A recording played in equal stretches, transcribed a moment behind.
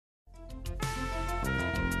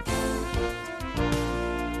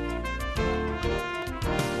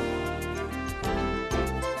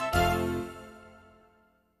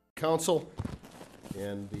Council,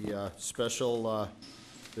 and the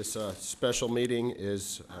this special meeting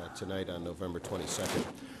is tonight on November 22nd.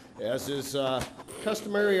 As is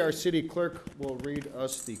customary, our city clerk will read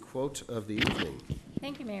us the quote of the evening.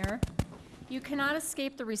 Thank you, Mayor. You cannot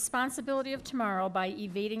escape the responsibility of tomorrow by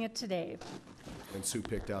evading it today. And Sue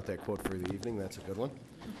picked out that quote for the evening. That's a good one.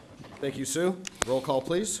 Thank you, Sue. Roll call,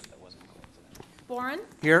 please. Boren.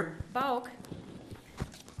 Here. Bauk.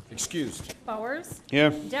 Excused. Bowers. Here.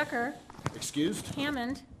 Decker. Excused.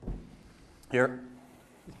 Hammond. Here.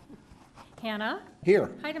 Hannah.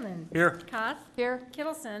 Here. Heidemann. Here. Koth. Here.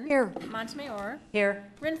 Kittleson. Here. Montemayor. Here.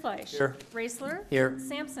 Rindfleisch. Here. Raisler. Here.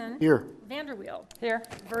 Sampson. Here. Vanderweel. Here.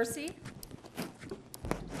 Versey.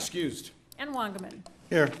 Excused. And Wangaman.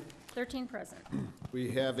 Here. 13 present.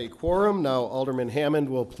 We have a quorum. Now Alderman Hammond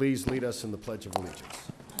will please lead us in the Pledge of Allegiance.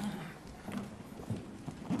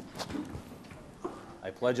 I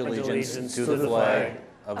pledge allegiance to the flag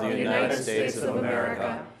of the United States of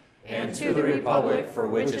America and to the republic for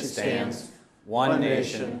which it stands, one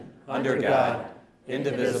nation, under God,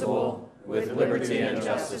 indivisible, with liberty and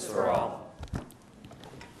justice for all.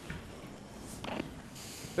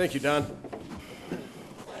 Thank you, Don.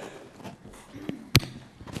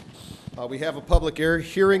 We have a public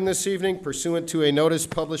hearing this evening pursuant to a notice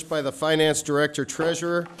published by the Finance Director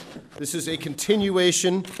Treasurer. This is a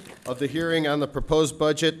continuation of the hearing on the proposed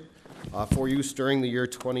budget for use during the year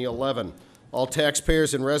 2011. All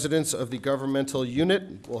taxpayers and residents of the governmental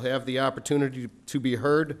unit will have the opportunity to be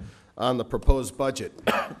heard on the proposed budget.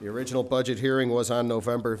 The original budget hearing was on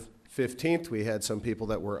November 15th. We had some people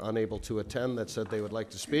that were unable to attend that said they would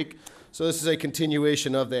like to speak. So this is a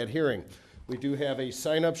continuation of that hearing. We do have a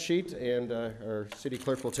sign-up sheet, and our city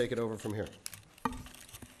clerk will take it over from here.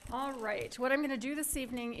 All right, what I'm going to do this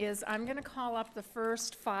evening is I'm going to call up the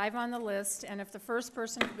first 5 on the list, and if the first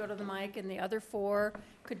person could go to the mic and the other 4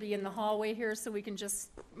 could be in the hallway here so we can just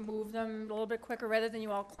move them a little bit quicker rather than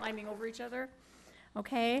you all climbing over each other.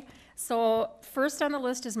 Okay, so first on the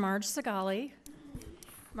list is Marge Segali.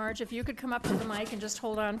 Marge, if you could come up to the mic and just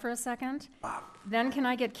hold on for a second. Then can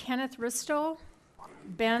I get Kenneth Risto?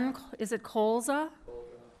 Ben, is it Colza?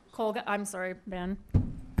 Colga, I'm sorry, Ben.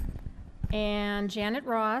 And Janet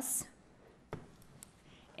Ross.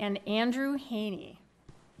 And Andrew Haney.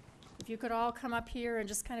 If you could all come up here and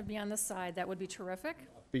just kind of be on this side, that would be terrific.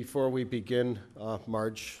 Before we begin,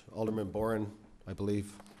 Marge, Alderman Boren, I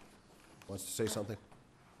believe, wants to say something.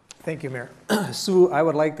 Thank you, Mayor. Sue, I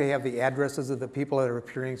would like to have the addresses of the people that are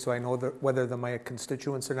appearing so I know whether they're my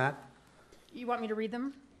constituents or not. You want me to read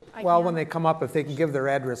them? Well, when they come up, if they can give their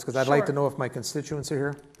address, because I'd like to know if my constituents are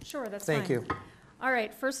here. Sure, that's fine. Thank you. All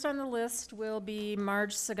right, first on the list will be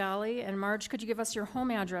Marge Segali. And Marge, could you give us your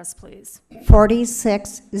home address, please?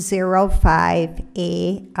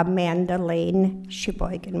 4605A Amanda Lane,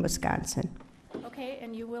 Sheboygan, Wisconsin. Okay,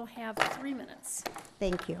 and you will have 3 minutes.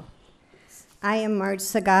 Thank you. I am Marge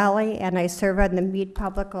Segali, and I serve on the Meade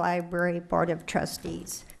Public Library Board of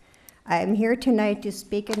Trustees. I am here tonight to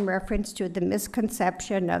speak in reference to the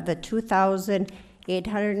misconception of the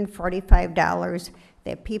 $2,845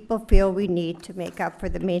 that people feel we need to make up for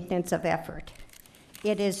the maintenance of effort.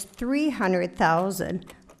 It is $300,000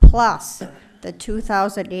 plus the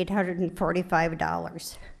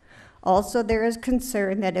 $2,845. Also, there is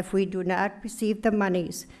concern that if we do not receive the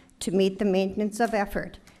monies to meet the maintenance of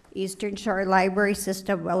effort, Eastern Shore Library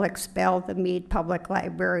System will expel the Meade Public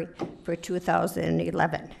Library for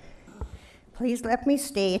 2011. Please let me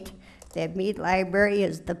state that Meade Library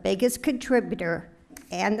is the biggest contributor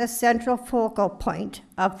and the central focal point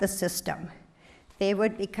of the system. They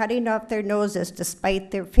would be cutting off their noses to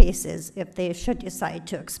spite their faces if they should decide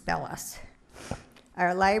to expel us.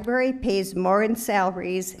 Our library pays more in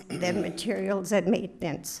salaries than materials and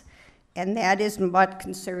maintenance, and that is what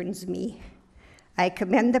concerns me. I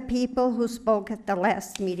commend the people who spoke at the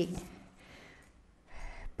last meeting.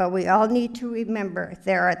 But we all need to remember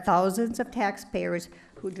there are thousands of taxpayers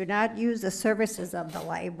who do not use the services of the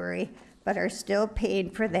library, but are still paying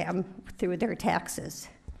for them through their taxes.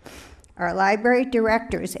 Our library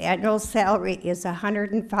director's annual salary is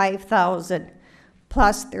 $105,000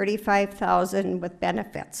 plus $35,000 with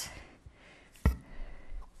benefits.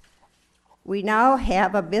 We now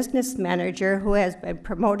have a business manager who has been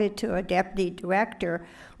promoted to a deputy director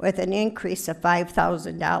with an increase of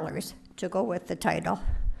 $5,000 to go with the title.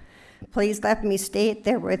 Please let me state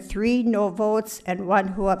there were 3 no votes and 1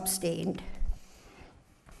 who abstained.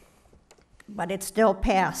 But it still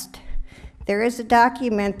passed. There is a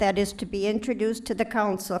document that is to be introduced to the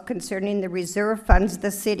council concerning the reserve funds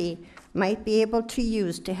the city might be able to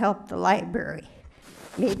use to help the library.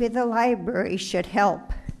 Maybe the library should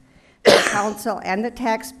help the council and the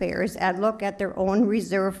taxpayers and look at their own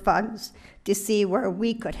reserve funds to see where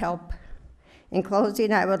we could help. In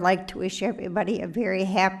closing, I would like to wish everybody a very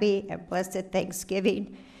happy and blessed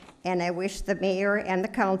Thanksgiving, and I wish the mayor and the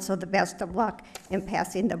council the best of luck in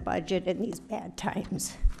passing the budget in these bad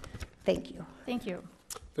times. Thank you. Thank you.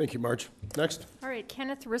 Thank you, Marge. Next. All right,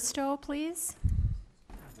 Kenneth Risto, please.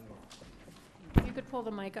 You could pull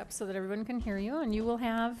the mic up so that everyone can hear you, and you will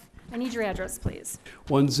have, I need your address, please.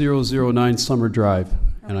 1009 Summer Drive,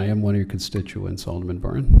 and I am one of your constituents, Alderman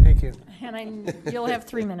Byrne. Thank you. And you'll have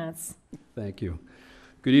 3 minutes. Thank you.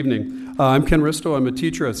 Good evening. I'm Ken Risto. I'm a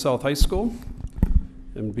teacher at South High School.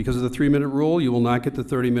 And because of the 3-minute rule, you will not get the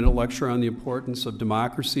 30-minute lecture on the importance of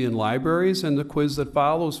democracy in libraries and the quiz that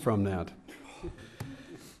follows from that.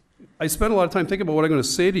 I spent a lot of time thinking about what I'm going to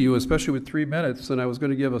say to you, especially with 3 minutes, and I was going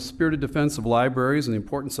to give a spirited defense of libraries and the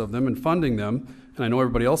importance of them and funding them, and I know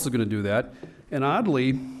everybody else is going to do that. And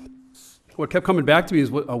oddly, what kept coming back to me is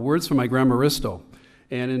words from my grandma Risto.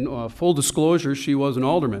 And in full disclosure, she was an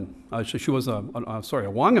alderman. She was a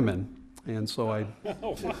Wangaman. And so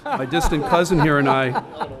my distant cousin here and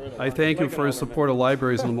I thank him for his support of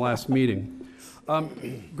libraries in the last meeting.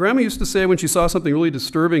 Grandma used to say when she saw something really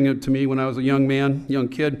disturbing to me when I was a young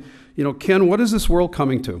kid, you know, Ken, what is this world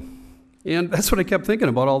coming to? And that's what I kept thinking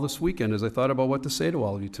about all this weekend as I thought about what to say to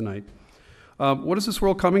all of you tonight. What is this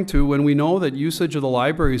world coming to when we know that usage of the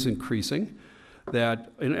library is increasing,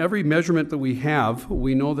 that in every measurement that we have,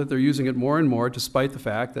 we know that they're using it more and more, despite the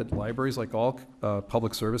fact that libraries, like all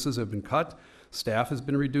public services, have been cut, staff has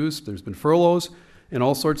been reduced, there's been furloughs, and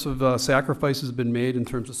all sorts of sacrifices have been made in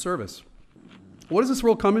terms of service. What is this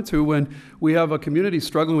world coming to when we have a community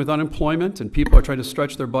struggling with unemployment and people are trying to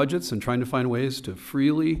stretch their budgets and trying to find ways to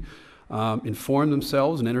freely inform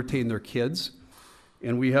themselves and entertain their kids?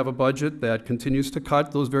 And we have a budget that continues to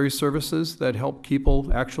cut those very services that help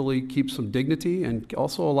people actually keep some dignity and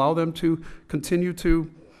also allow them to continue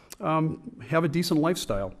to have a decent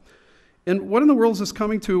lifestyle. And what in the world is this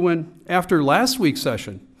coming to when, after last week's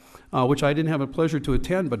session, which I didn't have a pleasure to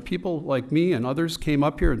attend, but people like me and others came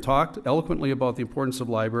up here and talked eloquently about the importance of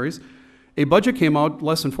libraries, a budget came out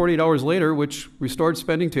less than 48 hours later which restored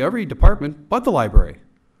spending to every department but the library.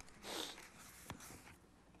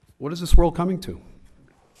 What is this world coming to?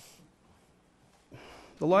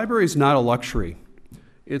 The library is not a luxury.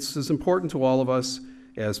 It's as important to all of us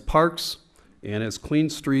as parks and as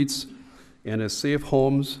clean streets and as safe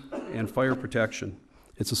homes and fire protection.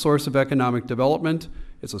 It's a source of economic development.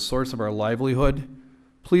 It's a source of our livelihood.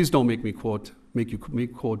 Please don't make me quote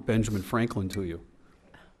Benjamin Franklin to you.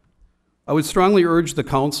 I would strongly urge the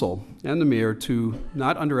council and the mayor to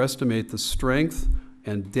not underestimate the strength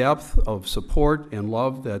and depth of support and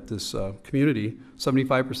love that this community,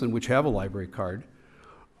 75% which have a library card,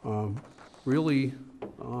 really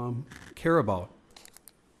care about.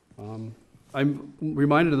 I'm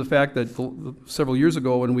reminded of the fact that several years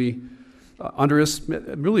ago when we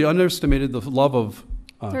really underestimated the love of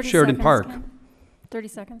Sheridan Park. 30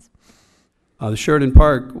 seconds. The Sheridan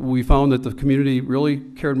Park, we found that the community really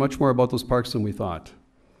cared much more about those parks than we thought.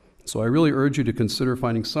 So I really urge you to consider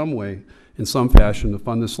finding some way, in some fashion, to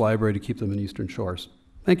fund this library to keep them in Eastern Shores.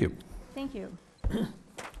 Thank you. Thank you.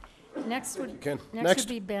 Next would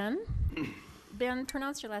be Ben. Ben,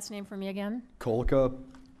 pronounce your last name for me again. Kolka.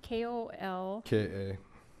 Kolka.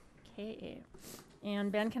 K-A.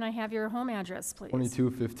 And Ben, can I have your home address, please?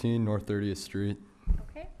 2215 North 30th Street.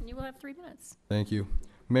 Okay, and you will have 3 minutes. Thank you.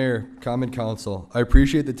 Mayor, Common Council, I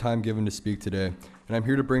appreciate the time given to speak today, and I'm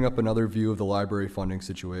here to bring up another view of the library funding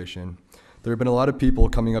situation. There have been a lot of people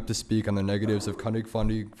coming up to speak on the negatives of cutting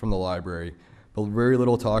funding from the library, but very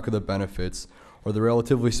little talk of the benefits or the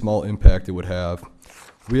relatively small impact it would have.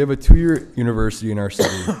 We have a 2-year university in our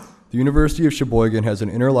city. The University of Sheboygan has an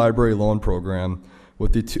interlibrary loan program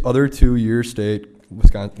with the other 2 year state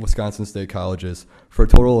Wisconsin State colleges for a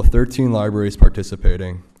total of 13 libraries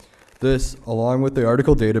participating. This, along with the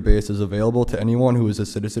article database, is available to anyone who is a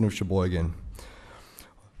citizen of Sheboygan.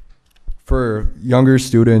 For younger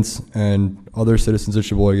students and other citizens of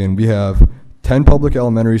Sheboygan, we have 10 public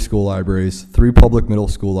elementary school libraries, 3 public middle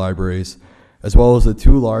school libraries, as well as the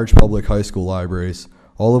 2 large public high school libraries,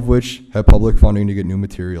 all of which have public funding to get new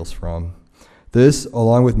materials from. This,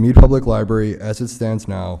 along with Meade Public Library as it stands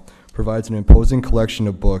now, provides an imposing collection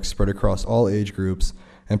of books spread across all age groups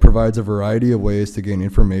and provides a variety of ways to gain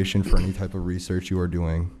information for any type of research you are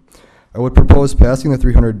doing. I would propose passing the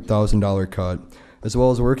 $300,000 cut, as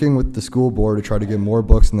well as working with the school board to try to get more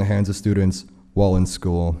books in the hands of students while in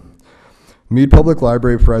school. Meade Public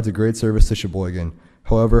Library provides a great service to Sheboygan.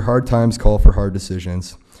 However, hard times call for hard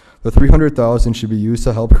decisions. The $300,000 should be used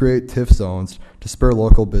to help create TIF zones to spur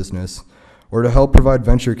local business. or to help provide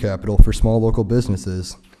venture capital for small local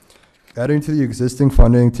businesses. Adding to the existing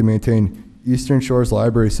funding to maintain Eastern Shore's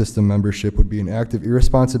library system membership would be an act of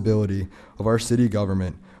irresponsibility of our city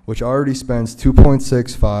government, which already spends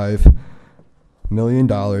 $2.65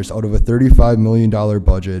 million out of a $35 million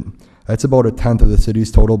budget. That's about a tenth of the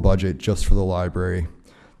city's total budget just for the library.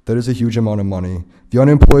 That is a huge amount of money. The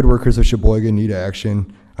unemployed workers of Sheboygan need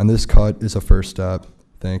action, and this cut is a first step.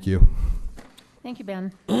 Thank you. Thank you,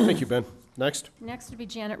 Ben. Thank you, Ben. Next. Next would be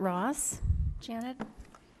Janet Ross. Janet,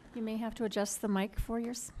 you may have to adjust the mic for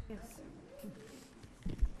yours. Yes.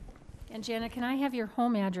 And Janet, can I have your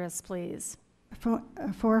home address, please?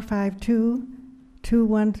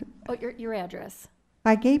 45221. Oh, your address.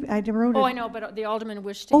 I wrote it. Oh, I know, but the alderman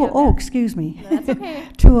wished to have Oh, that. excuse me. That's okay.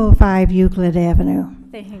 205 Euclid Avenue.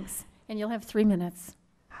 Thanks. And you'll have 3 minutes.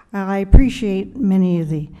 I appreciate many of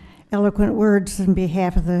the eloquent words on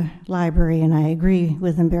behalf of the library, and I agree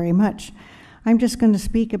with them very much. I'm just going to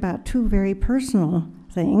speak about two very personal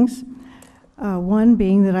things. One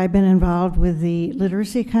being that I've been involved with the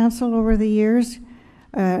Literacy Council over the years,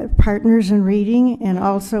 Partners in Reading, and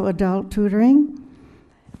also adult tutoring.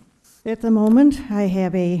 At the moment, I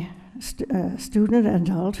have a student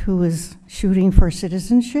adult who is shooting for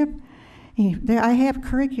citizenship. I have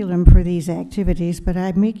curriculum for these activities, but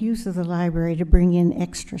I make use of the library to bring in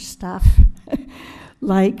extra stuff,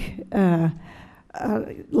 like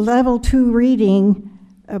level 2 reading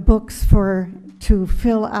books to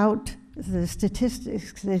fill out the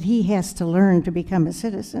statistics that he has to learn to become a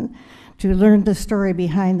citizen, to learn the story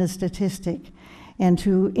behind the statistic, and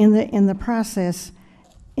to, in the process,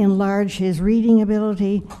 enlarge his reading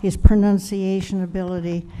ability, his pronunciation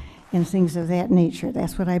ability, and things of that nature.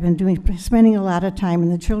 That's what I've been doing, spending a lot of time in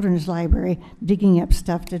the children's library digging up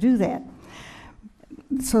stuff to do that.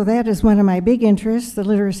 So that is one of my big interests, the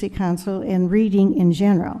Literacy Council and reading in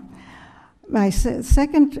general. My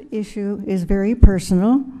second issue is very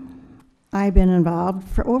personal. I've been involved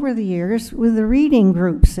for over the years with the reading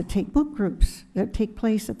groups book groups that take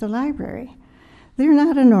place at the library. They're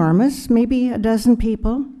not enormous, maybe a dozen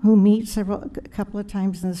people who meet a couple of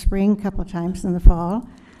times in the spring, a couple of times in the fall.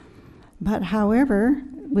 But however,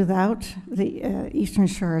 without the Eastern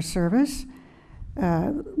Shore service,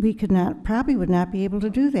 we probably would not be able to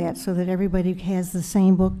do that so that everybody has the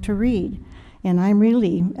same book to read. And I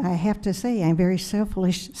have to say, I'm very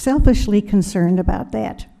selfishly concerned about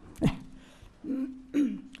that.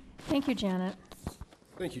 Thank you, Janet.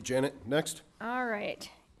 Thank you, Janet. Next. All right,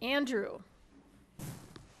 Andrew.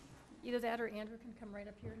 Either that or Andrew can come right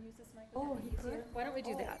up here and use this microphone. Oh, he could? Why don't we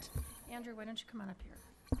do that? Andrew, why don't you come on up here?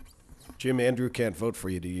 Jim, Andrew can't vote for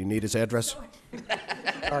you. Do you need his address?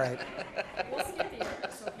 All right. We'll skip the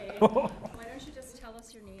address, okay? Why don't you just tell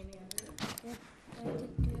us your name, Andrew?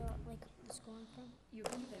 You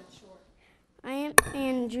can do that, sure. I am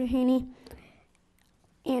Andrew Haney,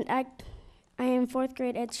 and I am 4th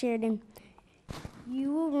grade at Sheridan.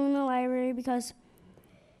 You will ruin the library because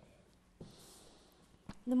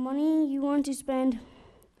the money you want to spend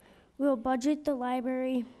will budget the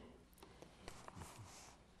library,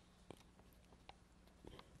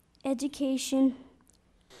 education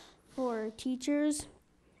for teachers,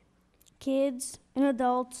 kids, and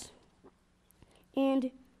adults,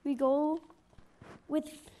 and we go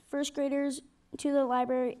with 1st graders to the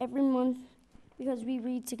library every month because we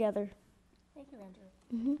read together. Thank you,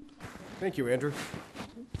 Andrew. Thank you, Andrew.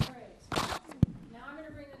 All right. Now I'm going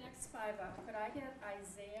to bring the next 5 up. Could I get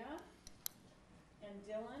Isaiah and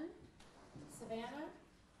Dylan, Savannah,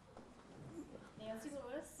 Nancy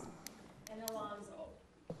Lewis, and Alonzo?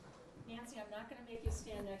 Nancy, I'm not going to make you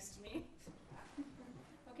stand next to me.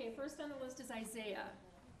 Okay, first on the list is Isaiah.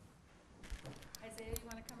 Isaiah, you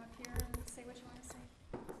want to come up here and say what you want to say?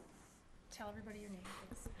 Tell everybody your name,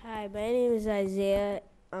 please. Hi, my name is Isaiah,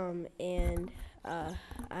 and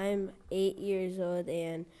I'm 8 years old,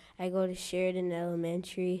 and I go to Sheridan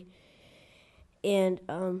Elementary, and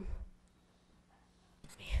what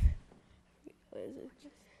is it?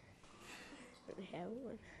 I have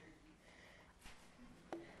one.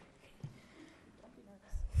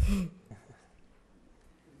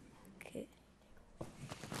 Okay.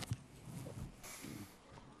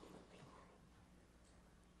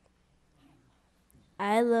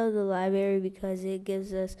 I love the library because it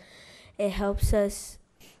helps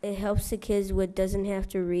the kids what doesn't have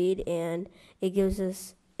to read, and it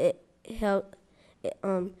helps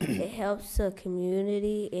the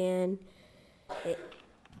community, and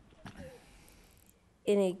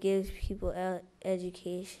it gives people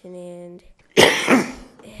education, and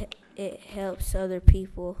it helps other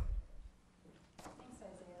people. Thanks,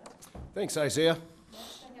 Isaiah. Thanks, Isaiah.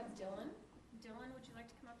 Next I have Dylan. Dylan, would you like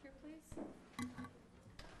to come up here, please?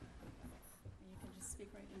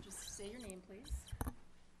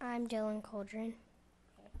 I'm Dylan Coldren.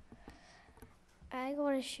 I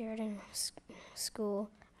go to Sheridan School.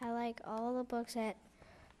 I like all the books at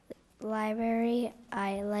the library.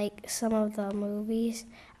 I like some of the movies.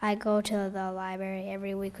 I go to the library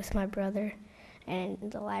every week with my brother, and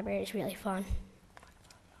the library is really fun.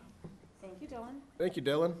 Thank you, Dylan. Thank you,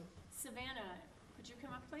 Dylan. Savannah, could you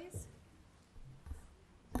come up, please?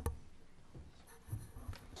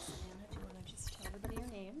 Savannah, do you want to just tell everybody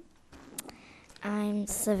your name? I'm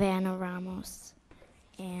Savannah Ramos,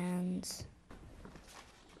 and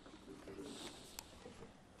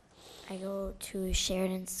I go to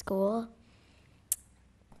Sheridan School.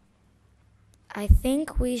 I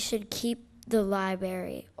think we should keep the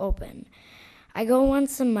library open. I go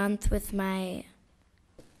once a month with my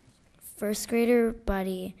first grader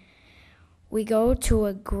buddy. We go to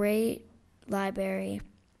a great library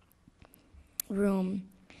room.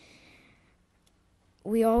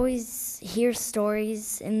 We always hear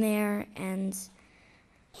stories in there, and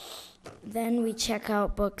then we check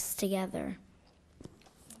out books together.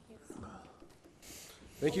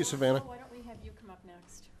 Thank you, Savannah. Why don't we have you come up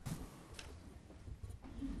next?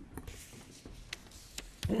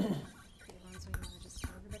 Okay, Alonzo, you want to just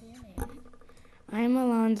tell everybody your name? I'm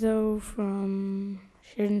Alonzo from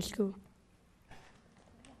Sheridan School.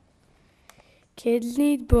 Kids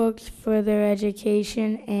need books for their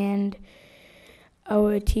education, and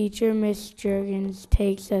our teacher, Miss Juergens,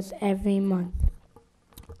 takes us every month.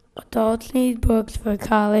 Adults need books for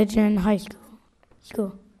college and high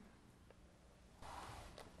school.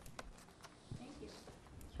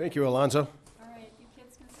 Thank you, Alonzo. All right, you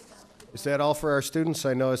kids can sit down. Is that all for our students?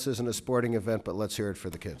 I know this isn't a sporting event, but let's hear it for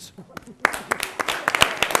the kids.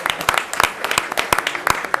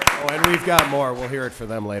 Oh, and we've got more. We'll hear it for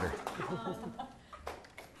them later.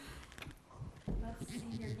 Let's see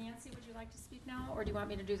here. Nancy, would you like to speak now, or do you want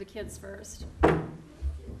me to do the kids first?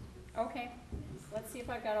 Okay, let's see if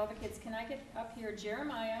I've got all the kids. Can I get up here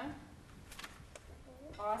Jeremiah,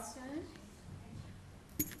 Austin,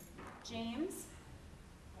 James,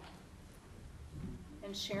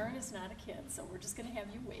 and Sharon is not a kid, so we're just gonna have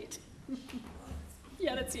you wait.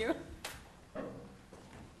 Yeah, that's you.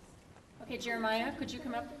 Okay, Jeremiah, could you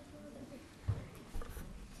come up?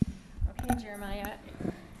 Okay, Jeremiah,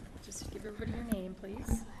 just give everybody your name,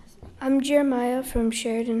 please. I'm Jeremiah from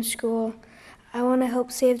Sheridan School. I want to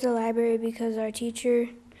help save the library because our teacher,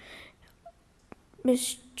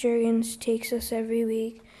 Miss Juergens, takes us every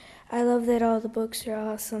week. I love that all the books are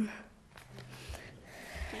awesome.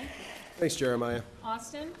 Thanks, Jeremiah.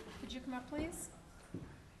 Austin, could you come up, please?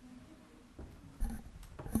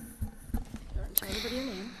 Tell everybody your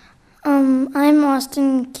name. I'm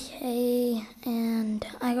Austin K, and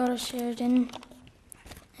I go to Sheridan,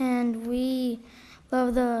 and we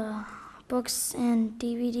love the books and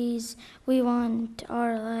DVDs. We want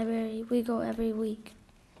our library. We go every week.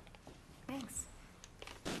 Thanks.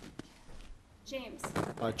 James.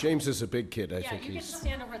 James is a big kid. I Yeah, think you can he's.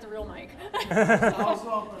 stand over at the real mic.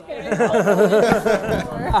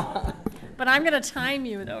 But I'm going to time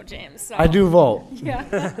you, though, James. So. I do vote.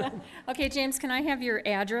 Yeah. Okay, James, can I have your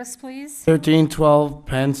address, please? 1312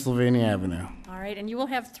 Pennsylvania Avenue. All right, and you will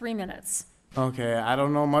have 3 minutes. Okay, I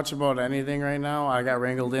don't know much about anything right now. I got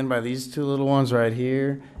wrangled in by these two little ones right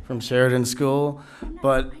here from Sheridan School.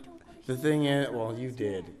 But the thing is, well, you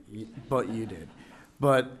did.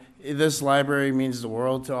 But this library means the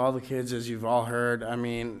world to all the kids, as you've all heard. I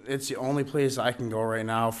mean, it's the only place I can go right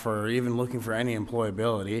now for even looking for any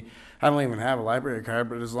employability. I don't even have a library card,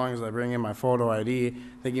 but as long as I bring in my photo ID,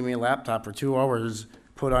 they give me a laptop for 2 hours,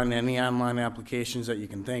 put on any online applications that you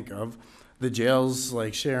can think of. The jails,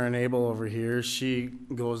 like Sharon Abel over here, she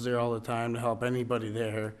goes there all the time to help anybody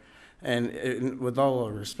there. And with all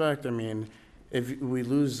respect, I mean, if we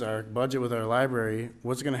lose our budget with our library,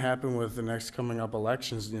 what's going to happen with the next coming up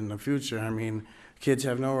elections in the future? I mean, kids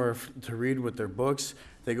have nowhere to read with their books.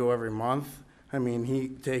 They go every month. I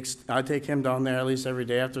mean, I take him down there at least every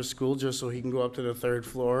day after school just so he can go up to the 3rd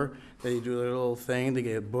floor. They do their little thing. They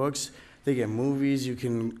get books. They get movies. You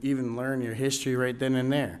can even learn your history right then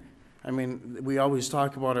and there. I mean, we always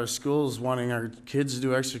talk about our schools wanting our kids to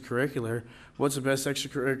do extracurricular. What's the best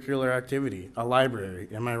extracurricular activity? A library.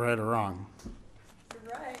 Am I right or wrong?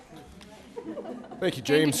 You're right. Thank you,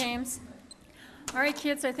 James. Thank you, James. All right,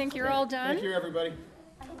 kids, I think you're all done. Thank you, everybody.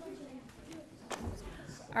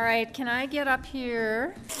 All right, can I get up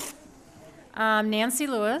here? Nancy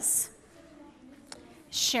Lewis,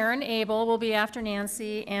 Sharon Abel will be after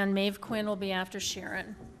Nancy, and Maeve Quinn will be after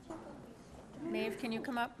Sharon. Maeve, can you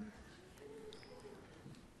come up?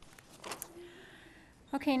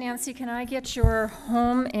 Okay, Nancy, can I get your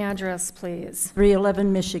home address, please?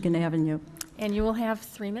 311 Michigan Avenue. And you will have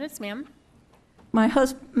 3 minutes, ma'am. My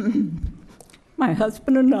husband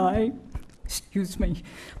and I, excuse me,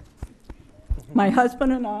 my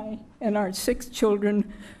husband and I and our 6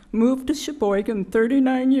 children moved to Sheboygan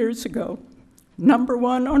 39 years ago. Number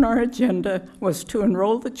 1 on our agenda was to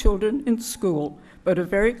enroll the children in school, but a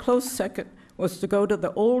very close second was to go to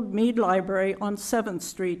the old Mead Library on 7th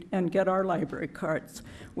Street and get our library cards.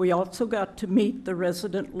 We also got to meet the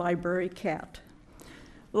resident library cat.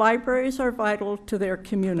 Libraries are vital to their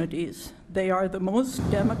communities. They are the most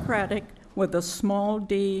democratic, with a small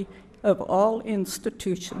d, of all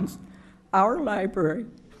institutions. Our library,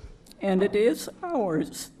 and it is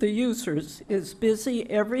ours, the users, is busy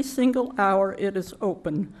every single hour it is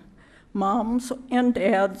open. Moms and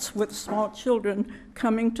dads with small children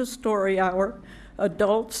coming to story hour,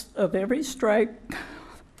 adults of every stripe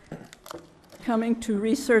coming to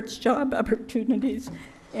research job opportunities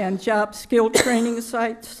and job skill training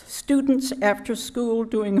sites, students after school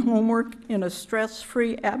doing homework in a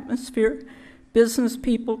stress-free atmosphere, business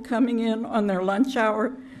people coming in on their lunch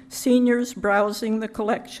hour, seniors browsing the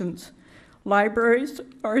collections. Libraries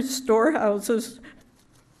are storehouses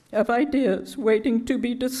of ideas waiting to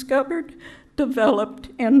be discovered, developed,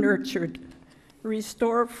 and nurtured.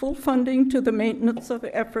 Restore full funding to the maintenance of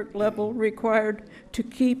effort level required to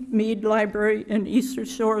keep Mead Library in Eastern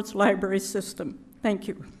Shore's library system. Thank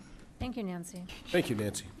you. Thank you, Nancy. Thank you,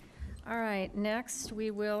 Nancy. All right, next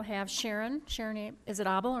we will have Sharon. Sharon, is it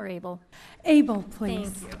Abel or Abel? Abel, please.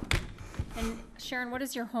 Thank you. And Sharon, what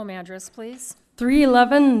is your home address, please?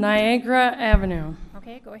 311 Niagara Avenue.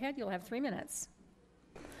 Okay, go ahead. You'll have 3 minutes.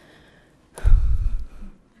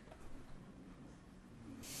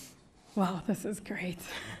 Wow, this is great.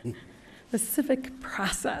 The civic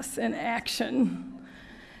process in action.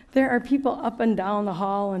 There are people up and down the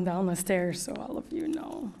hall and down the stairs, so all of you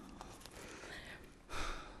know.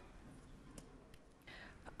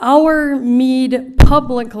 Our Mead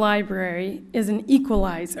Public Library is an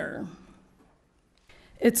equalizer.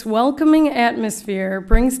 Its welcoming atmosphere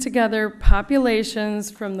brings together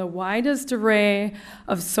populations from the widest array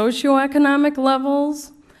of socioeconomic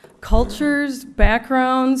levels, cultures,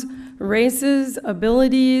 backgrounds, races,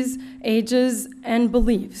 abilities, ages, and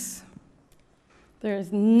beliefs. There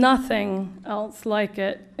is nothing else like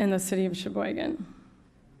it in the city of Sheboygan.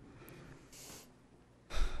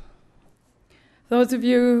 Those of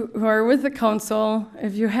you who are with the council,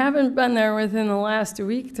 if you haven't been there within the last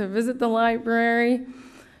week to visit the library,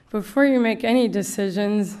 before you make any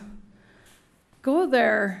decisions, go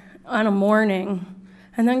there on a morning,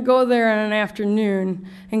 and then go there on an afternoon,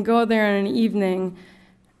 and go there on an evening,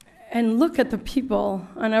 and look at the people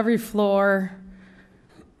on every floor.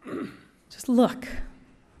 Just look.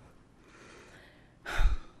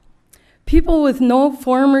 People with no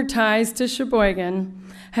former ties to Sheboygan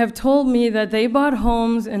have told me that they bought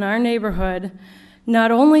homes in our neighborhood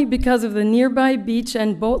not only because of the nearby beach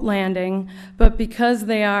and boat landing, but because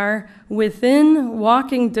they are within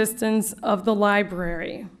walking distance of the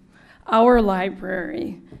library, our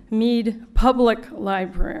library, Mead Public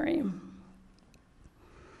Library.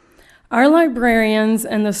 Our librarians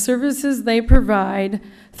and the services they provide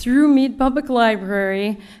through Mead Public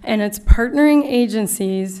Library and its partnering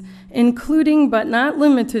agencies, including but not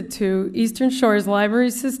limited to Eastern Shore's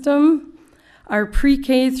library system, our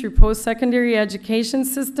pre-K through post-secondary education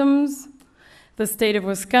systems, the state of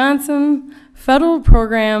Wisconsin, federal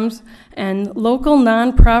programs, and local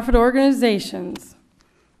nonprofit organizations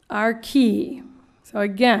are key. So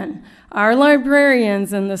again, our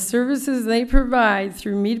librarians and the services they provide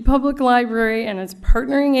through Mead Public Library and its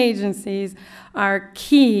partnering agencies are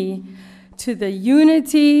key to the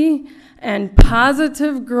unity and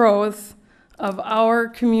positive growth of our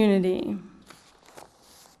community.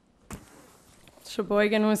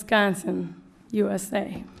 Sheboygan, Wisconsin,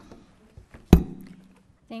 USA.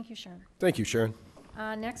 Thank you, Sharon. Thank you, Sharon.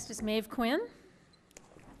 Next is Maeve Quinn.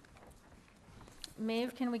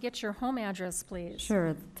 Maeve, can we get your home address, please?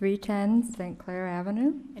 Sure, 310 St. Clair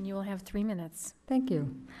Avenue. And you will have 3 minutes. Thank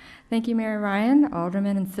you. Thank you, Mayor Ryan,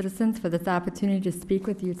 aldermen, and citizens for this opportunity to speak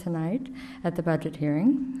with you tonight at the budget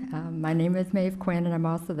hearing. My name is Maeve Quinn, and I'm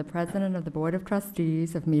also the president of the Board of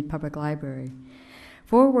Trustees of Mead Public Library.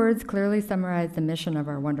 4 words clearly summarize the mission of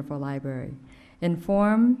our wonderful library: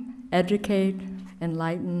 inform, educate,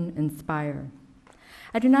 enlighten, inspire.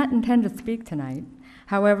 I do not intend to speak tonight.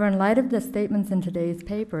 However, in light of the statements in today's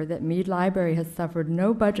paper that Mead Library has suffered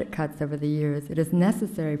no budget cuts over the years, it is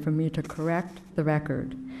necessary for me to correct the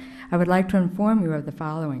record. I would like to inform you of the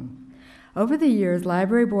following. Over the years,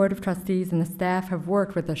 Library Board of Trustees and the staff have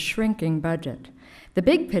worked with a shrinking budget. The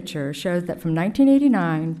big picture shows that from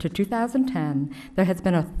 1989 to 2010, there has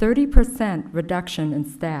been a 30% reduction in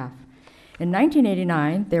staff. In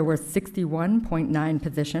 1989, there were 61.9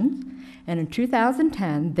 positions, and in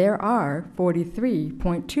 2010, there are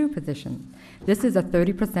 43.2 positions. This is a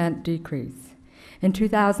 30% decrease. In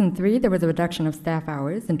 2003, there was a reduction of staff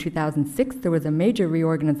hours. In 2006, there was a major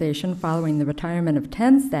reorganization following the retirement of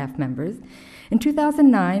 10 staff members. In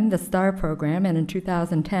 2009, the STAR program, and in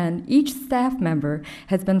 2010, each staff member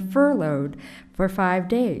has been furloughed for 5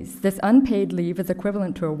 days. This unpaid leave is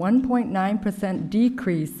equivalent to a 1.9%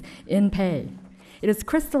 decrease in pay. It is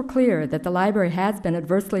crystal clear that the library has been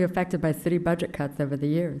adversely affected by city budget cuts over the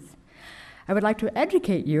years. I would like to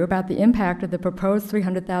educate you about the impact of the proposed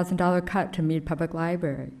 $300,000 cut to Mead Public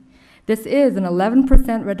Library. This is an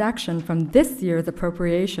 11% reduction from this year's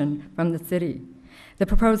appropriation from the city. The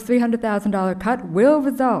proposed $300,000 cut will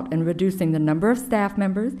result in reducing the number of staff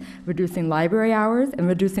members, reducing library hours, and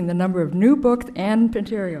reducing the number of new books and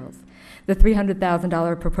materials. The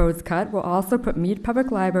 $300,000 proposed cut will also put Mead Public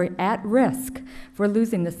Library at risk for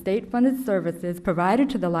losing the state-funded services provided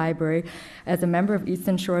to the library as a member of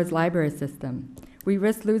Eastern Shore's library system. We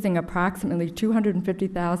risk losing approximately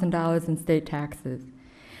 $250,000 in state taxes.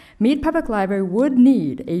 Mead Public Library would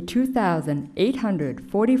need a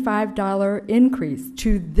 $2,845 increase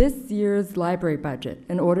to this year's library budget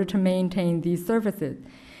in order to maintain these services.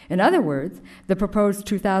 In other words, the proposed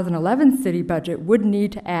 2011 city budget would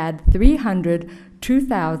need to add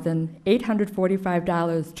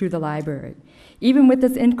 $2,845 to the library. Even with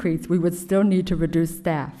this increase, we would still need to reduce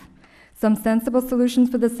staff. Some sensible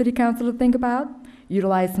solutions for the City Council to think about: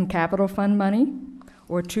 utilize some capital fund money,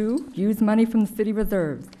 or 2, use money from the city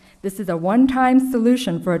reserves. This is a one-time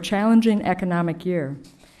solution for a challenging economic year.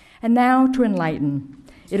 And now to enlighten.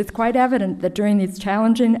 It is quite evident that during these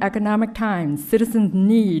challenging economic times, citizens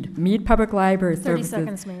need Mead Public Library 30 services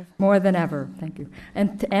seconds, Maeve. more than ever. Thank you.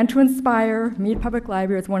 And to inspire, Mead Public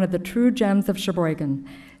Library is one of the true gems of Sheboygan.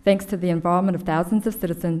 Thanks to the involvement of thousands of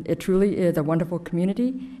citizens, it truly is a wonderful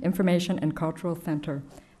community, information, and cultural center.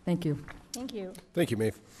 Thank you. Thank you. Thank you,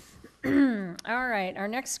 Maeve. All right, our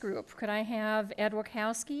next group. Could I have Ed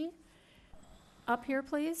Wachowski up here,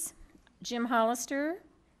 please? Jim Hollister,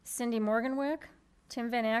 Cindy Morganwick, Tim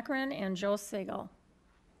Van Akkeren, and Joe Segal.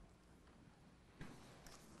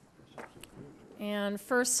 And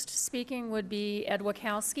first speaking would be Ed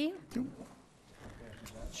Wachowski.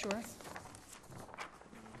 Sure.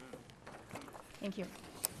 Thank you.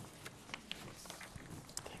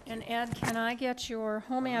 And Ed, can I get your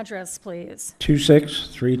home address, please?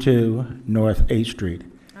 2632 North 8th Street.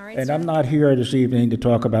 All right, And sir. I'm not here this evening to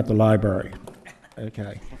talk about the library.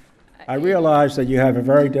 Okay. I realize that you have a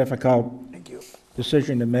very difficult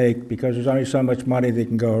decision to make because there's only so much money that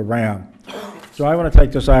can go around. So I want to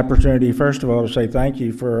take this opportunity, first of all, to say thank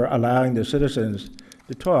you for allowing the citizens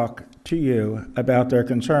to talk to you about their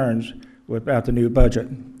concerns about the new budget.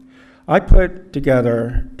 I put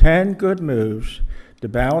together 10 good moves to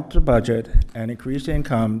balance the budget and increase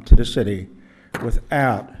income to the city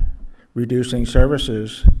without reducing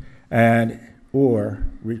services and or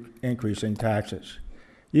increasing taxes.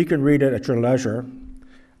 You can read it at your leisure,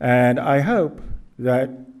 and I hope that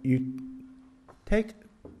you take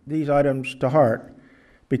these items to heart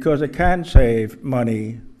because it can save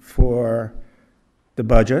money for the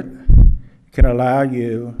budget. It can allow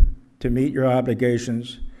you to meet your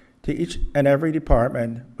obligations to each and every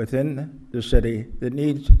department within the city that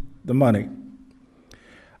needs the money.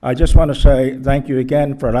 I just want to say thank you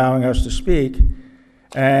again for allowing us to speak,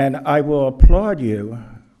 and I will applaud you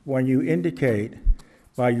when you indicate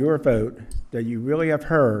by your vote that you really have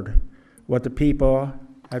heard what the people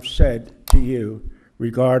have said to you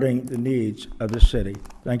regarding the needs of the city.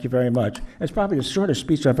 Thank you very much. It's probably the shortest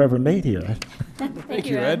speech I've ever made here. Thank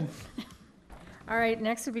you, Ed. All right,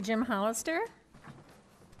 next would be Jim Hollister.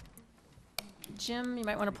 Jim, you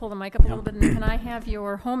might want to pull the mic up a little bit. And can I have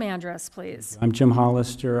your home address, please? I'm Jim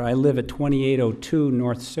Hollister. I live at 2802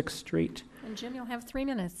 North 6th Street. And Jim, you'll have 3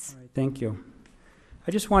 minutes. All right, thank you.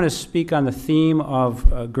 I just want to speak on the theme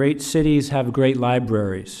of great cities have great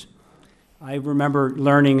libraries. I remember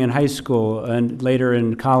learning in high school and later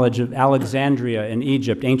in college of Alexandria in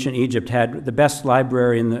Egypt. Ancient Egypt had the best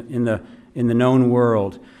library in the known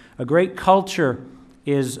world. A great culture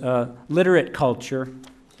is a literate culture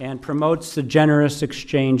and promotes the generous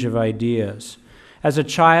exchange of ideas. As a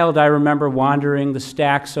child, I remember wandering the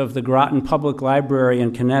stacks of the Groton Public Library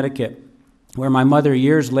in Connecticut, where my mother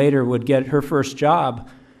years later would get her first job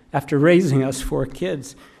after raising us 4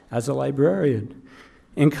 kids as a librarian.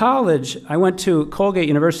 In college, I went to Colgate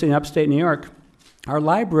University in upstate New York, Our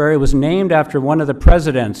library was named after one of the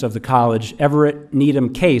presidents of the college, Everett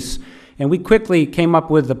Needham Case, and we quickly came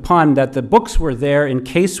up with the pun that the books were there in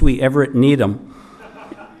case we Everett need them.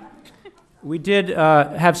 We did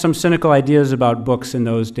have some cynical ideas about books in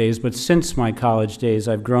those days, but since my college days,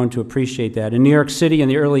 I've grown to appreciate that. In New York City in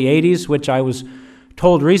the early 80s, which I was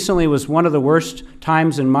told recently was one of the worst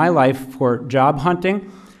times in my life for job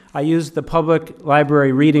hunting, I used the public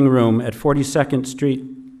library reading room at 42nd Street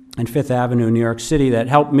and 5th Avenue in New York City that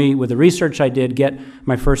helped me with the research I did get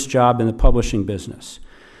my first job in the publishing business.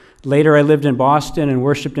 Later, I lived in Boston and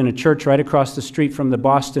worshiped in a church right across the street from the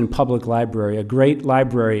Boston Public Library, a great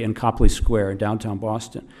library in Copley Square in downtown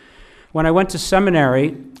Boston. When I went to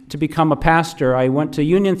seminary to become a pastor, I went to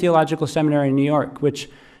Union Theological Seminary in New York, which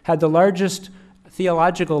had the largest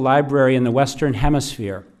theological library in the Western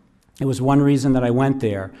Hemisphere. It was one reason that I went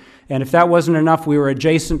there. And if that wasn't enough, we were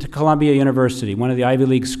adjacent to Columbia University, one of the Ivy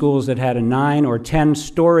League schools that had a 9 or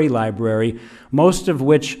 10-story library, most of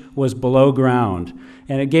which was below ground.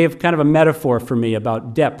 And it gave kind of a metaphor for me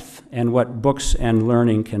about depth and what books and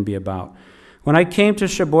learning can be about. When I came to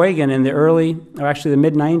Sheboygan in the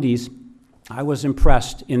mid-90s, I was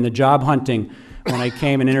impressed in the job hunting when I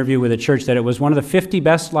came and interviewed with a church that it was one of the 50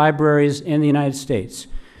 best libraries in the United States.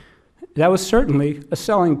 That was certainly a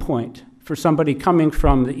selling point for somebody coming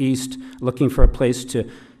from the East looking for a place to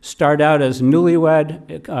start out as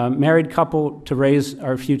newlywed, married couple to raise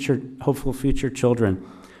our hopeful future children.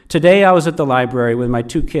 Today I was at the library with my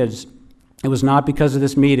 2 kids. It was not because of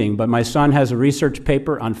this meeting, but my son has a research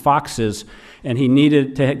paper on foxes, and he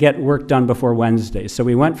needed to get work done before Wednesday. So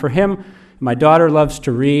we went for him. My daughter loves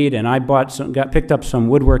to read, and I picked up some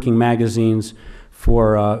woodworking magazines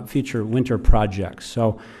for future winter projects.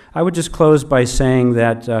 So I would just close by saying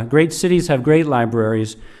that great cities have great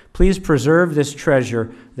libraries. Please preserve this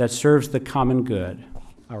treasure that serves the common good,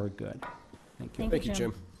 our good. Thank you. Thank you,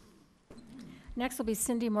 Jim. Next will be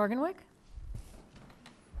Cindy Morganwick.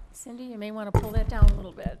 Cindy, you may want to pull that down a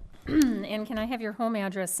little bit. And can I have your home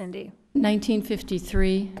address, Cindy?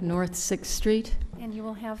 1953 North 6th Street. And you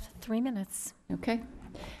will have 3 minutes. Okay.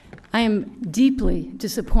 I am deeply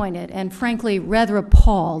disappointed and frankly rather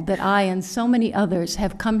appalled that I and so many others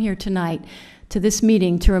have come here tonight to this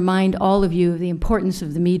meeting to remind all of you of the importance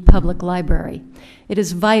of the Mead Public Library. It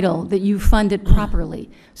is vital that you fund it properly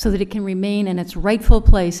so that it can remain in its rightful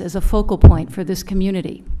place as a focal point for this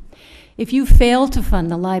community. If you fail to fund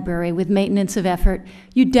the library with maintenance of effort,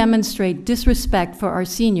 you demonstrate disrespect for our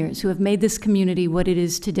seniors who have made this community what it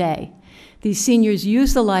is today. These seniors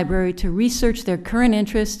use the library to research their current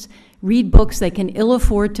interests, read books they can ill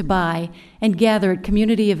afford to buy, and gather at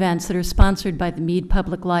community events that are sponsored by the Mead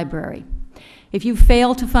Public Library. If you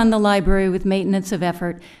fail to fund the library with maintenance of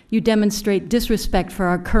effort, you demonstrate disrespect for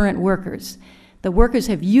our current workers. The workers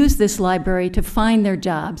have used this library to find their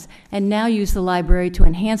jobs and now use the library to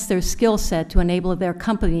enhance their skill set to enable their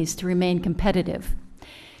companies to remain competitive.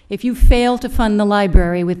 If you fail to fund the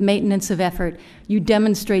library with maintenance of effort, you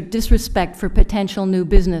demonstrate disrespect for potential new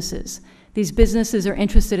businesses. These businesses are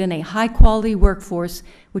interested in a high-quality workforce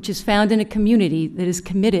which is found in a community that is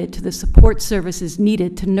committed to the support services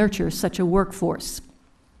needed to nurture such a workforce.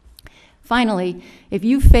 Finally, if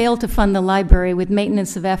you fail to fund the library with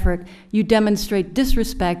maintenance of effort, you demonstrate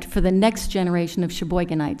disrespect for the next generation of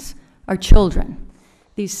Sheboyganites, our children.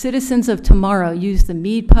 These citizens of tomorrow use the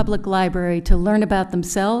Mead Public Library to learn about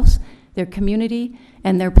themselves, their community,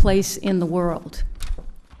 and their place in the world.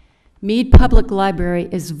 Mead Public Library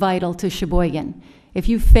is vital to Sheboygan. If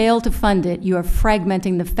you fail to fund it, you are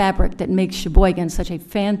fragmenting the fabric that makes Sheboygan such a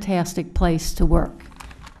fantastic place to work.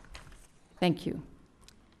 Thank you.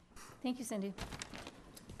 Thank you, Cindy.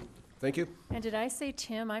 Thank you. And did I say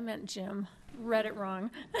Tim? I meant Jim. Read it wrong.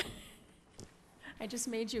 I just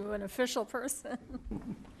made you an official person.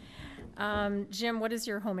 Jim, what is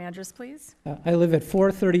your home address, please? I live at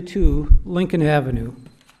 432 Lincoln Avenue.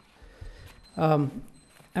 I'm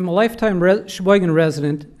a lifetime Sheboygan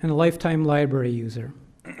resident and a lifetime library user.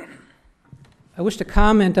 I wish to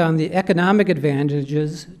comment on the economic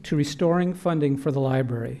advantages to restoring funding for the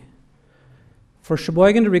library. For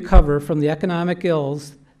Sheboygan to recover from the economic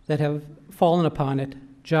ills that have fallen upon it,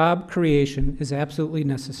 job creation is absolutely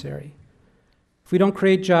necessary. If we don't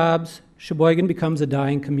create jobs, Sheboygan becomes a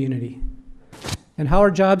dying community. And how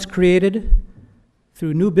are jobs created?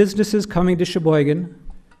 Through new businesses coming to Sheboygan,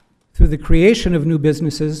 through the creation of new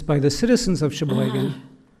businesses by the citizens of Sheboygan,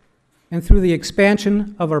 and through the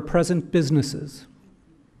expansion of our present businesses.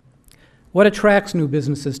 What attracts new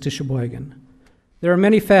businesses to Sheboygan? There are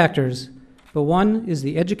many factors, but one is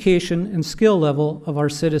the education and skill level of our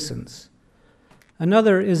citizens.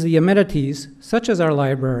 Another is the amenities, such as our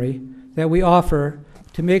library, that we offer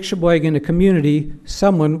to make Sheboygan a community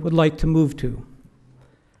someone would like to move to?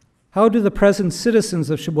 How do the present citizens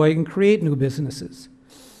of Sheboygan create new businesses?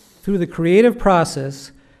 Through the creative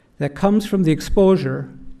process that comes from the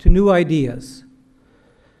exposure to new ideas.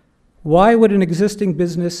 Why would an existing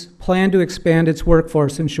business plan to expand its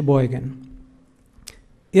workforce in Sheboygan?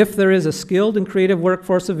 If there is a skilled and creative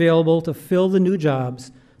workforce available to fill the new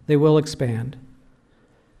jobs, they will expand.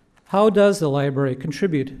 How does the library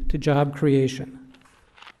contribute to job creation?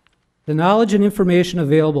 The knowledge and information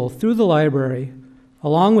available through the library,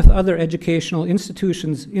 along with other educational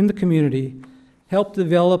institutions in the community, help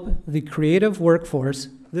develop the creative workforce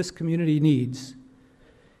this community needs.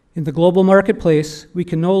 In the global marketplace, we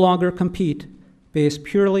can no longer compete based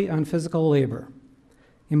purely on physical labor.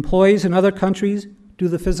 Employees in other countries do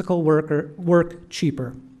the physical work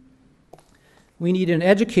cheaper. We need an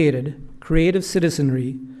educated, creative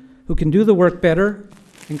citizenry who can do the work better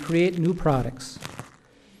and create new products.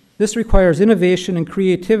 This requires innovation and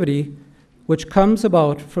creativity, which comes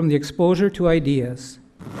about from the exposure to ideas,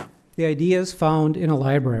 the ideas found in a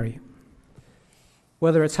library.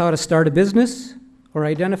 Whether it's how to start a business, or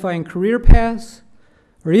identifying career paths,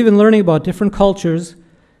 or even learning about different cultures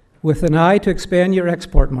with an eye to expand your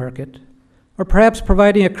export market, or perhaps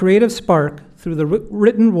providing a creative spark through the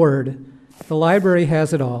written word, the library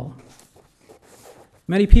has it all.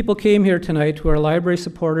 Many people came here tonight who are library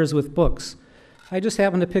supporters with books. I just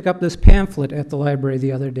happened to pick up this pamphlet at the library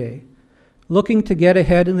the other day. Looking to get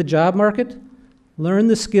ahead in the job market? Learn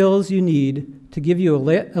the skills you need to give you a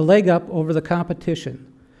leg up over the competition.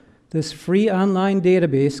 This free online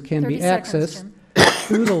database can be accessed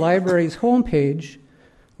through the library's homepage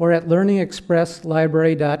or at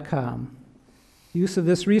learningexpresslibrary.com. Use of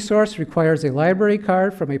this resource requires a library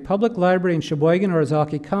card from a public library in Sheboygan or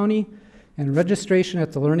Ozaukee County and registration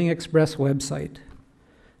at the Learning Express website.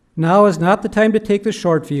 Now is not the time to take the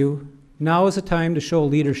short view. Now is the time to show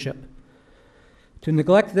leadership. To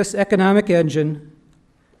neglect this economic engine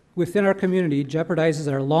within our community jeopardizes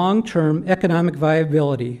our long-term economic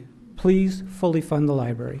viability. Please fully fund the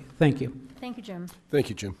library. Thank you. Thank you, Jim. Thank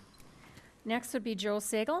you, Jim. Next would be Joe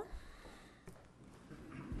Sagel.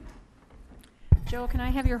 Joe, can I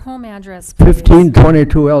have your home address, please?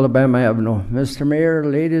 1522 Alabama Avenue. Mr. Mayor,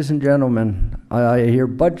 ladies and gentlemen, I hear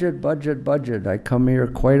budget, budget, budget. I come here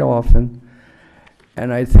quite often,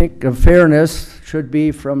 and I think fairness should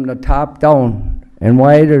be from the top down. And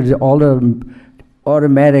why there's all the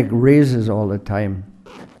automatic raises all the time?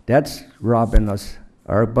 That's robbing us,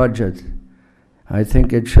 our budget. I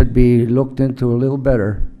think it should be looked into a little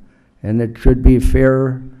better, and it should be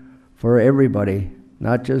fair for everybody.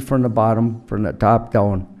 Not just from the bottom, from the top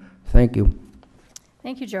down. Thank you.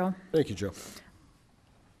 Thank you, Joe. Thank you, Joe.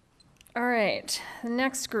 All right, the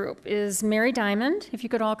next group is Mary Diamond, if you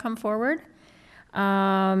could all come forward.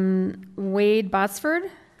 Wade Botsford,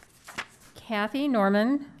 Kathy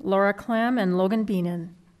Norman, Laura Clem, and Logan Beenan.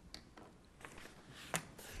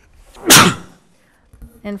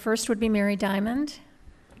 And first would be Mary Diamond.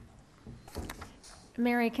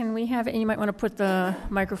 Mary, can we have, and you might want to put the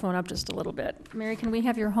microphone up just a little bit. Mary, can we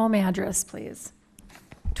have your home address, please?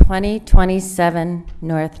 2027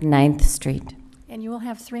 North 9th Street. And you will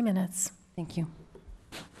have 3 minutes. Thank you.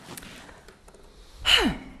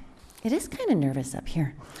 It is kind of nervous up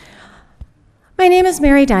here. My name is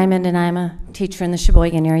Mary Diamond, and I'm a teacher in the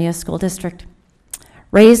Sheboygan Area School District.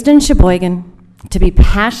 Raised in Sheboygan to be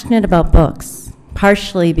passionate about books,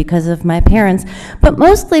 partially because of my parents, but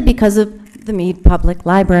mostly because of the Mead Public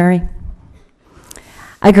Library.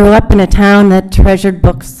 I grew up in a town that treasured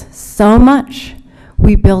books so much,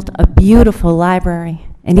 we built a beautiful library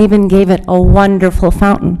and even gave it a wonderful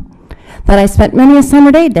fountain that I spent many a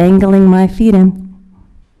summer day dangling my feet in.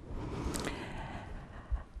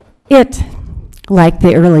 It, like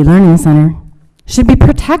the Early Learning Center, should be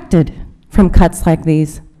protected from cuts like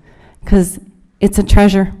these, because it's a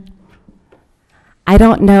treasure. I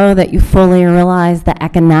don't know that you fully realize the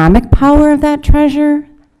economic power of that treasure,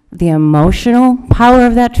 the emotional power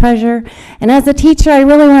of that treasure, and as a teacher, I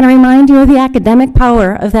really want to remind you of the academic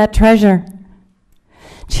power of that treasure.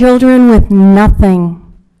 Children with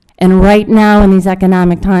nothing, and right now in these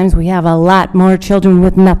economic times, we have a lot more children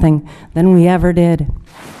with nothing than we ever did.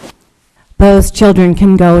 Those children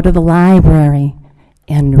can go to the library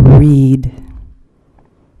and read.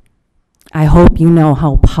 I hope you know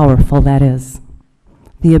how powerful that is.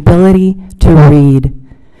 The ability to read,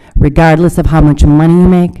 regardless of how much money you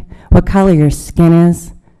make, what color your skin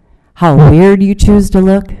is, how weird you choose to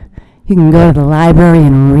look, you can go to the library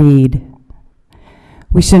and read.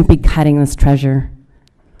 We shouldn't be cutting this treasure.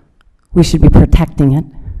 We should be protecting it.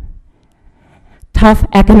 tough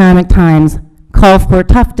economic times call for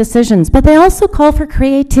tough decisions, but they also call for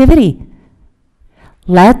creativity.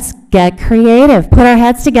 Let's get creative. Put our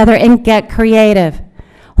heads together and get creative.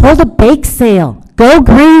 Hold a bake sale. Go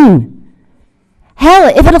green.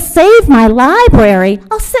 Hell, if it'll save my library,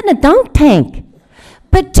 I'll sit in a dunk tank.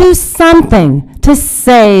 But do something to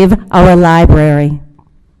save our library.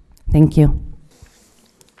 Thank you.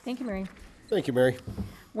 Thank you, Mary. Thank you, Mary.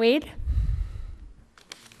 Wade?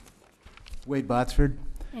 Wade Botsford,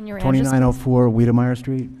 And your address, please? 2904 Wiedemeyer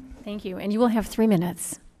Street. Thank you. And you will have 3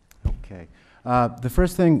 minutes. Okay. One of the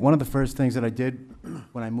first things that I did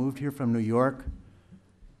when I moved here from New York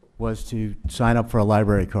was to sign up for a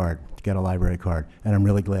library card, to get a library card, and I'm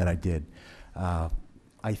really glad I did.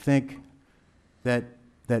 I think that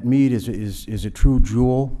Mead is a true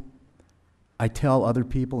jewel. I tell other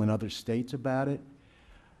people in other states about it.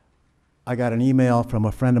 I got an email from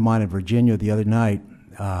a friend of mine in Virginia the other night.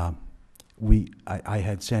 I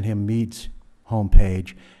had sent him Mead's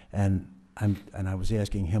homepage, and I was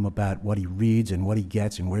asking him about what he reads and what he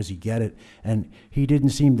gets and where does he get it, and he didn't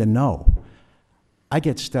seem to know. I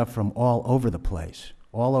get stuff from all over the place,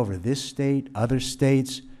 all over this state, other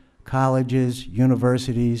states, colleges,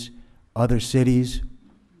 universities, other cities.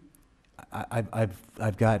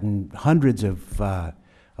 I've gotten hundreds of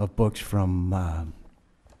books from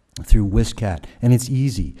through WSCS, and it's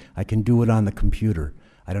easy. I can do it on the computer.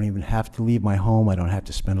 I don't even have to leave my home. I don't have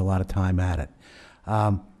to spend a lot of time at it.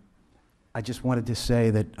 I just wanted to say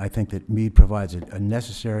that I think that Mead provides a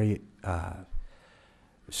necessary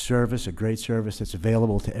service, a great service that's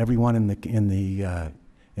available to everyone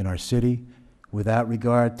in our city, without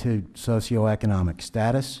regard to socioeconomic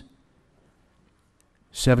status.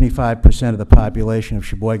 75% of the population of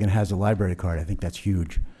Sheboygan has a library card. I think that's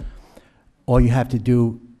huge. All you have to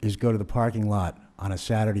do is go to the parking lot on a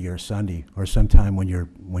Saturday or Sunday or sometime when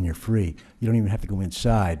you're free. You don't even have to go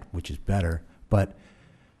inside, which is better, but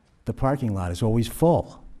the parking lot is always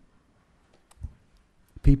full.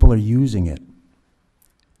 People are using it.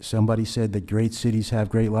 Somebody said that great cities have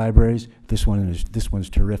great libraries. This one's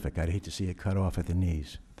terrific. I'd hate to see it cut off at the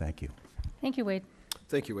knees. Thank you. Thank you, Wade.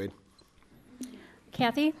 Thank you, Wade.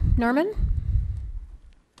 Kathy? Norman?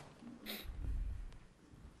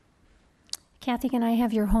 Kathy, can I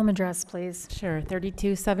have your home address, please? Sure,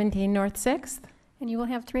 3217 North 6th. And you will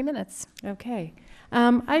have 3 minutes. Okay.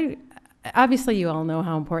 Obviously, you all know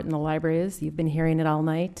how important the library is. You've been hearing it all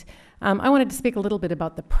night. I wanted to speak a little bit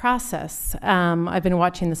about the process. I've been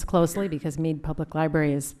watching this closely because Mead Public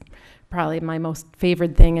Library is probably my most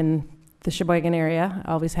favored thing in the Sheboygan area,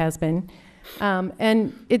 always has been.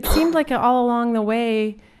 And it seemed like all along the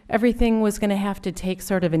way, everything was going to have to take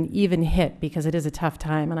sort of an even hit because it is a tough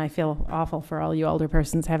time, and I feel awful for all you older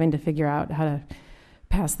persons having to figure out how to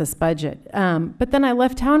pass this budget. But then I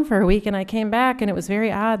left town for a week, and I came back, and it was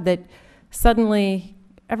very odd that suddenly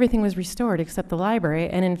everything was restored except the library.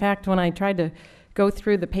 And in fact, when I tried to go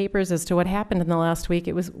through the papers as to what happened in the last week,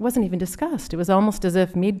 it wasn't even discussed. It was almost as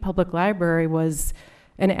if Mead Public Library was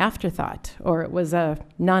an afterthought, or it was a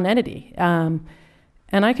non-entity.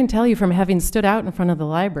 And I can tell you from having stood out in front of the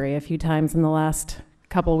library a few times in the last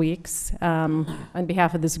couple weeks on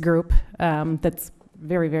behalf of this group that's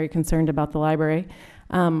very, very concerned about the library,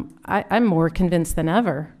 I'm more convinced than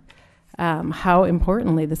ever how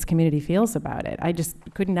importantly this community feels about it. I just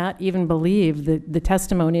could not even believe the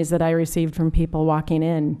testimonies that I received from people walking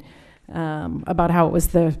in about how it was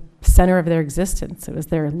the center of their existence. It was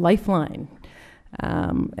their lifeline.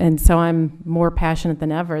 And so I'm more passionate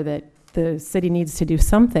than ever that the city needs to do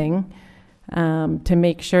something to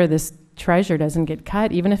make sure this treasure doesn't get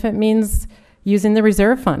cut, even if it means using the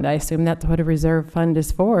reserve fund. I assume that's what a reserve fund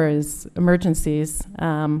is for, is emergencies.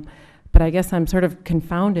 But I guess I'm sort of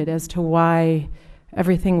confounded as to why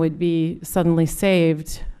everything would be suddenly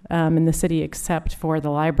saved in the city except for the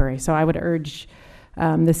library. So I would urge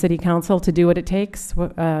the city council to do what it takes,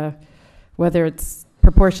 whether it's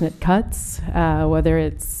proportionate cuts, whether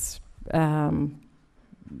it's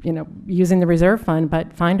using the reserve fund,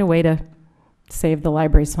 but find a way to save the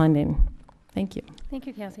library's funding. Thank you. Thank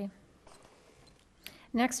you, Kathy.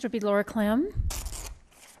 Next would be Laura Clem.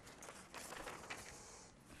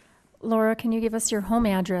 Laura, can you give us your home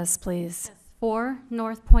address, please? 4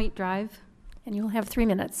 North Point Drive. And you will have 3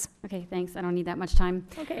 minutes. Okay, thanks. I don't need that much time.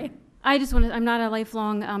 Okay. I'm not a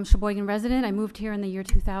lifelong Sheboygan resident. I moved here in the year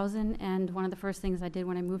 2000, and one of the first things I did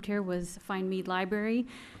when I moved here was find Mead Library.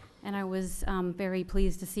 And I was very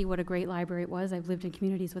pleased to see what a great library it was. I've lived in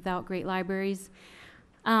communities without great libraries.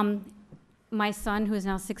 My son, who is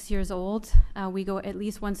now 6 years old, we go at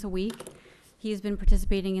least once a week. He's been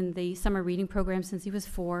participating in the summer reading program since he was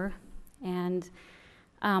 4. And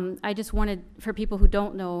I just wanted, for people who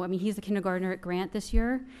don't know, I mean, he's a kindergartner at Grant this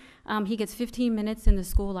year. He gets 15 minutes in the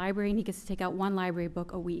school library, and he gets to take out one library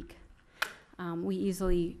book a week. We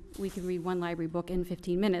can read one library book in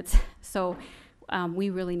 15 minutes. So we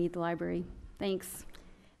really need the library. Thanks.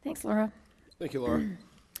 Thanks, Laura. Thank you, Laura.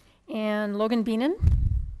 And Logan Beenan.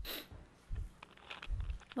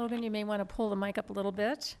 Logan, you may want to pull the mic up a little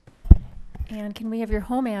bit. And can we have your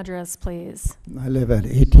home address, please? I live at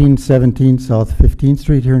 1817 South 15th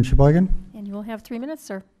Street here in Sheboygan. And you will have 3 minutes,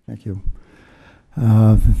 sir. Thank you.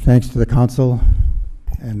 Thanks to the council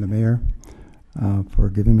and the mayor for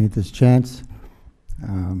giving me this chance.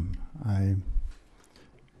 I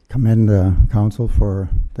commend the council for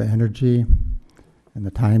the energy and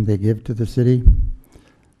the time they give to the city.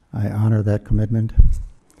 I honor that commitment,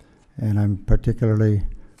 and I'm particularly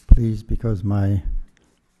pleased because my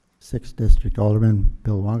 6th District Alderman,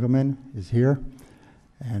 Bill Wangerman, is here,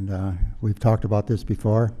 and we've talked about this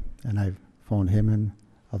before, and I've phoned him and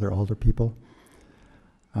other older people.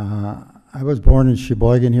 I was born in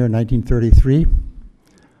Sheboygan here in 1933.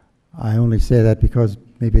 I only say that because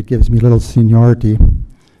maybe it gives me a little seniority.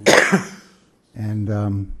 And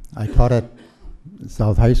I taught at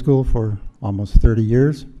South High School for almost 30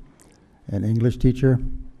 years, an English teacher.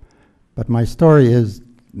 But my story is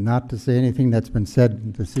not to say anything that's been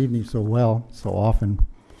said this evening so well, so often.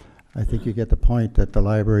 I think you get the point that the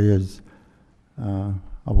library is a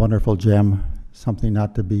wonderful gem, something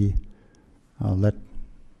not to be let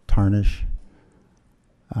tarnish.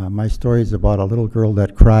 My story is about a little girl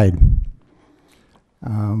that cried.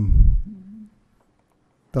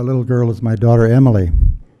 The little girl is my daughter Emily.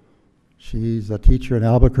 She's a teacher in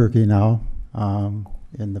Albuquerque now,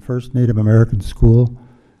 in the first Native American school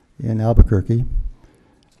in Albuquerque.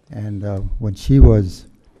 And when she was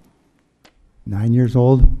 9 years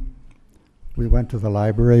old, we went to the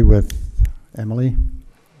library with Emily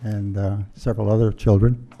and several other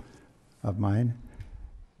children of mine.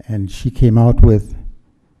 And she came out with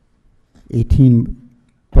 18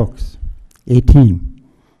 books, 18.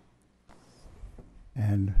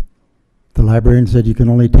 And the librarian said, you can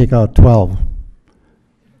only take out 12.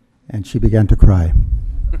 And she began to cry.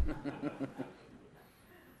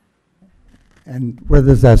 And where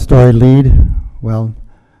does that story lead? Well,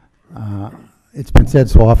 it's been said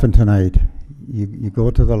so often tonight. You go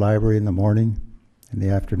to the library in the morning, in the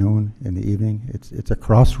afternoon, in the evening. It's a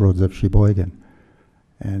crossroads of Sheboygan.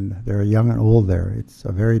 And there are young and old there. It's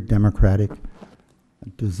a very democratic,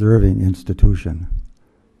 deserving institution.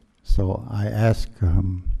 So I ask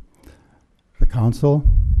the council,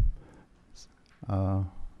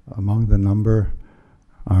 among the number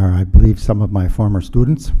are, I believe, some of my former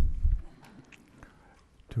students,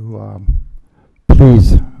 to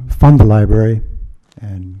please fund the library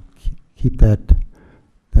and keep that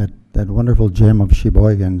wonderful gem of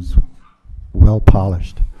Sheboygan's well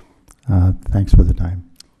polished. Thanks for the time.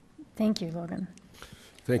 Thank you, Logan.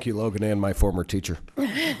 Thank you, Logan, and my former teacher.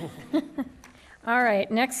 All right,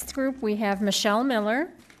 next group we have Michelle Miller,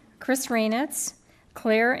 Chris Rainitz,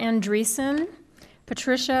 Claire Andreessen,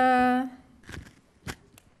 Patricia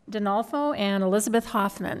Donalfo, and Elizabeth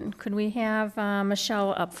Hoffman. Could we have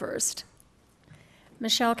Michelle up first?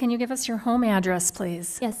 Michelle, can you give us your home address,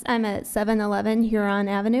 please? Yes, I'm at 711 Huron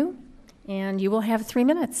Avenue. And you will have 3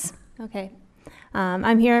 minutes. Okay.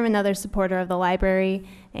 I'm here. I'm another supporter of the library,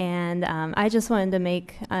 and I just wanted to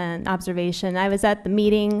make an observation. I was at the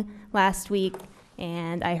meeting last week,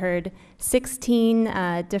 and I heard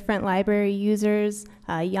 16 different library users,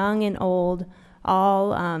 young and old,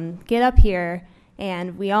 all get up here,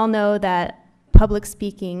 and we all know that public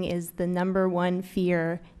speaking is the #1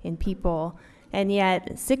 fear in people. And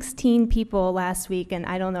yet 16 people last week, and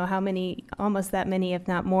I don't know how many, almost that many, if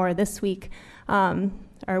not more, this week,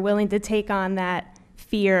 are willing to take on that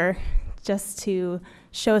fear just to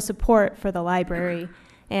show support for the library.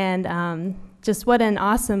 And just what an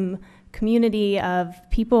awesome community of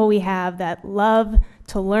people we have that love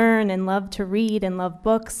to learn and love to read and love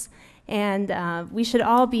books. And we should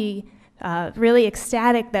all be really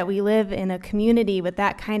ecstatic that we live in a community with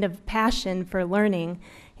that kind of passion for learning.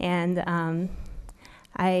 And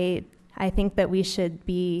I think that we should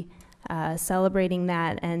be celebrating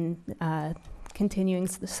that and continuing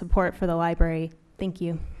the support for the library. Thank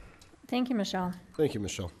you. Thank you, Michelle. Thank you,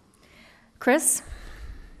 Michelle. Chris?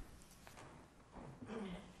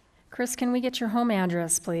 Chris, can we get your home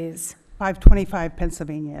address, please? 525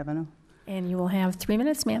 Pennsylvania Avenue. And you will have 3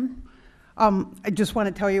 minutes, ma'am. I just want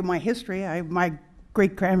to tell you my history. My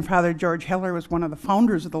great-grandfather, George Heller, was one of the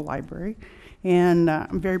founders of the library, and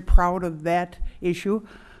I'm very proud of that issue.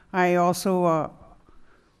 I also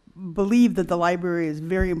believe that the library is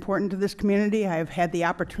very important to this community. I've had the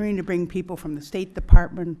opportunity to bring people from the State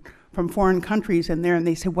Department, from foreign countries in there, and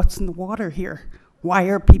they say, what's in the water here? Why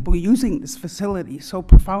are people using this facility so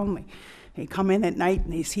profoundly? They come in at night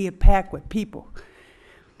and they see it packed with people.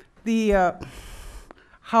 Another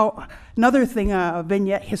thing, a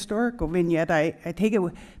vignette, historical vignette, I take it,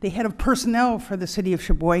 the head of personnel for the city of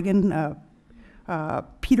Sheboygan,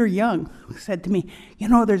 Peter Young, said to me, you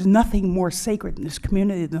know, there's nothing more sacred in this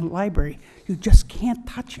community than the library. You just can't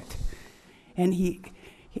touch it. And he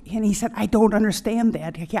said, I don't understand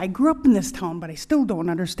that. I grew up in this town, but I still don't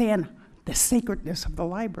understand the sacredness of the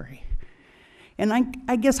library. And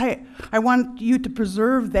I guess I want you to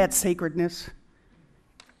preserve that sacredness.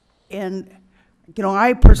 And, you know,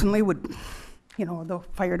 I personally would, you know, the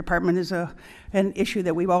fire department is an issue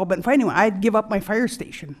that we've all been fighting with. I'd give up my fire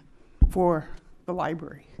station for the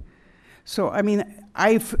library. So, I mean,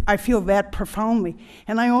 I feel that profoundly.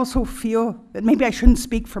 And I also feel that maybe I shouldn't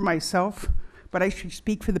speak for myself, but I should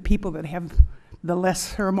speak for the people that have the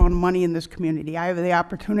lesser amount of money in this community. I have the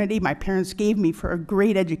opportunity my parents gave me for a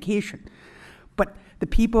great education. But the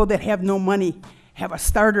people that have no money have a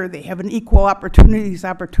starter, they have an equal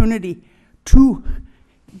opportunity to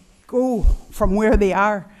go from where they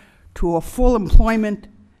are to a full employment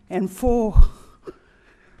and full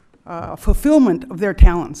fulfillment of their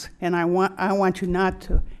talents. And I want you not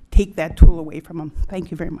to take that tool away from them. Thank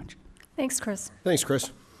you very much. Thanks, Chris. Thanks, Chris.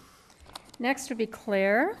 Next would be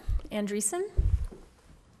Claire Andreessen.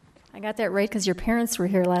 I got that right because your parents were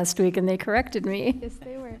here last week and they corrected me. Yes,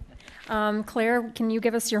 they were. Claire, can you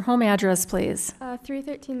give us your home address, please?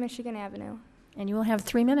 313 Michigan Avenue. And you will have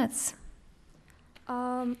 3 minutes.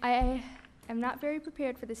 I am not very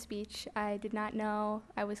prepared for the speech. I did not know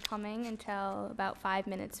I was coming until about 5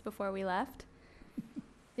 minutes before we left.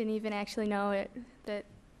 Didn't even actually know that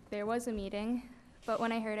there was a meeting. But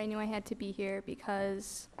when I heard, I knew I had to be here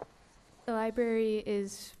because the library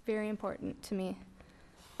is very important to me.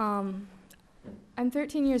 I'm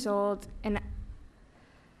 13 years old, and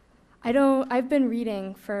I've been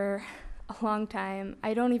reading for a long time.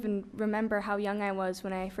 I don't even remember how young I was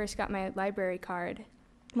when I first got my library card.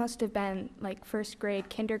 Must have been like first grade,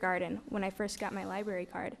 kindergarten, when I first got my library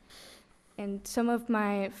card. And some of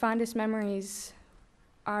my fondest memories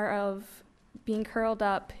are of being curled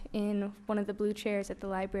up in one of the blue chairs at the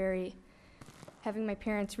library, having my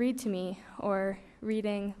parents read to me, or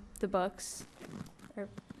reading the books, or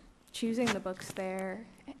choosing the books there,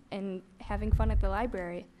 and having fun at the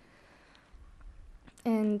library.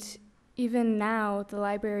 And even now, the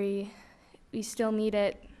library, we still need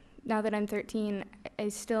it. Now that I'm 13, I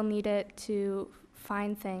still need it to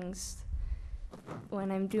find things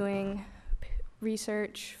when I'm doing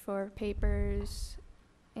research for papers,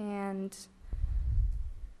 and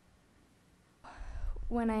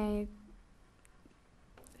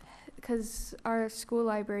because our school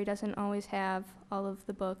library doesn't always have all of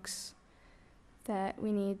the books that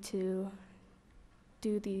we need to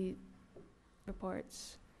do the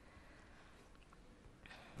reports.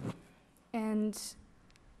 And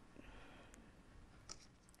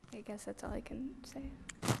I guess that's all I can say.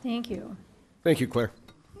 Thank you. Thank you, Claire.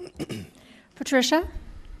 Patricia?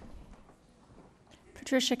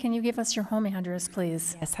 Patricia, can you give us your home address,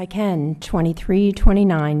 please? Yes, I can.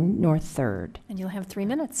 2329 North 3rd. And you'll have 3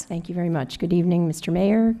 minutes. Thank you very much. Good evening, Mr.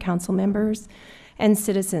 Mayor, council members, and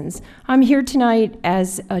citizens. I'm here tonight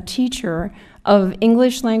as a teacher of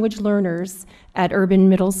English language learners at Urban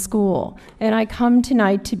Middle School, and I come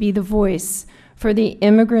tonight to be the voice for the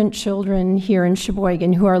immigrant children here in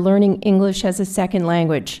Sheboygan who are learning English as a second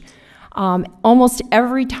language. Almost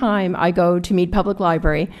every time I go to Mead Public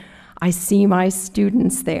Library, I see my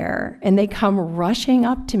students there, and they come rushing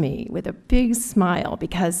up to me with a big smile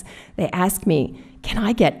because they ask me, can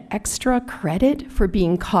I get extra credit for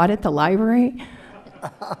being caught at the library?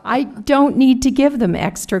 I don't need to give them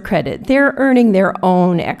extra credit. They're earning their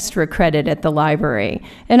own extra credit at the library.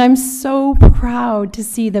 And I'm so proud to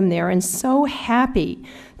see them there and so happy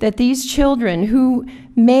that these children who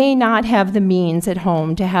may not have the means at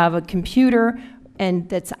home to have a computer and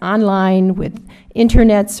that's online with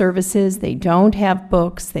internet services, they don't have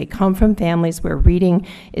books, they come from families where reading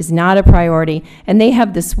is not a priority, and they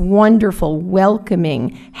have this wonderful, welcoming,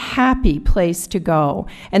 happy place to go,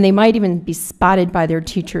 and they might even be spotted by their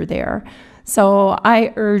teacher there. So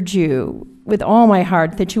I urge you with all my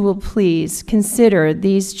heart that you will please consider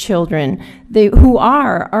these children, who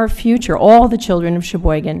are our future, all the children of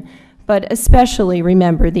Sheboygan, but especially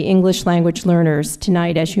remember the English language learners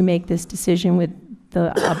tonight as you make this decision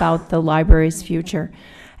about the library's future.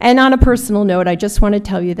 And on a personal note, I just want to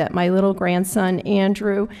tell you that my little grandson,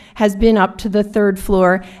 Andrew, has been up to the 3rd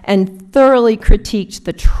floor and thoroughly critiqued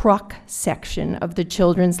the truck section of the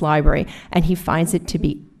children's library, and he finds it to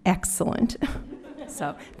be excellent.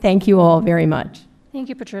 So thank you all very much. Thank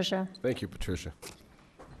you, Patricia. Thank you, Patricia.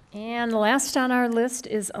 And the last on our list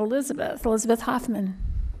is Elizabeth Hoffman.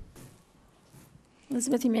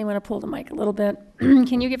 Elizabeth, you may want to pull the mic a little bit.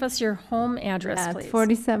 Can you give us your home address, It's please?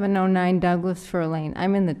 4709 Douglas Fir Lane.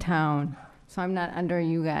 I'm in the town, so I'm not under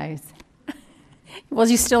you guys. Well,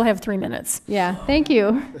 you still have 3 minutes. Yeah, thank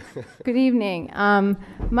you. Good evening.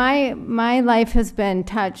 My life has been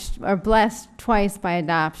touched or blessed twice by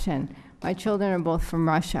adoption. My children are both from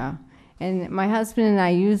Russia. And my husband and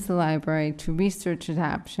I use the library to research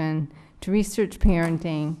adoption, to research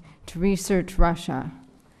parenting, to research Russia.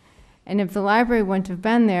 And if the library wouldn't have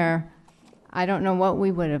been there, I don't know what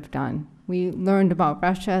we would have done. We learned about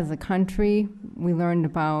Russia as a country, we learned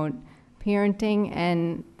about parenting,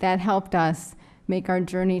 and that helped us make our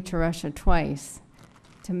journey to Russia twice,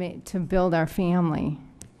 to build our family.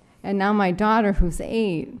 And now my daughter, who's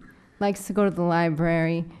 8, likes to go to the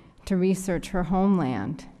library to research her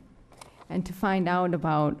homeland and to find out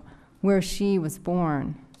about where she was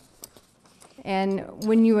born. And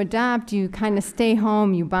when you adopt, you kind of stay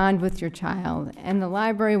home, you bond with your child. And the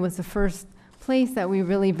library was the first place that we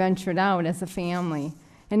really ventured out as a family.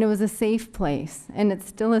 And it was a safe place, and it's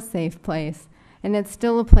still a safe place. And it's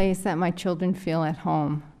still a place that my children feel at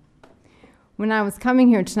home. When I was coming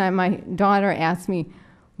here tonight, my daughter asked me,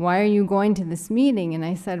 "Why are you going to this meeting?" And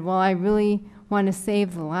I said, "Well, I really want to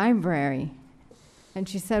save the library." And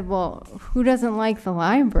she said, "Well, who doesn't like the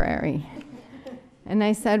library?" And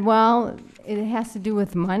I said, "Well, it has to do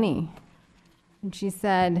with money." And she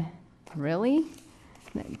said, "Really?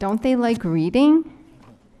 Don't they like reading?"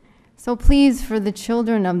 So please, for the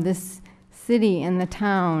children of this city and the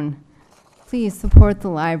town, please support the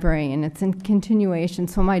library and its continuation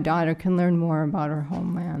so my daughter can learn more about her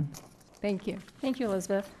homeland. Thank you. Thank you,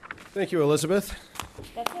 Elizabeth. Thank you, Elizabeth.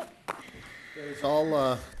 That's it. That is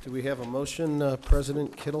all. Do we have a motion,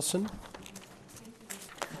 President Kittleson?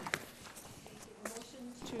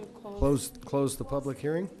 Close the public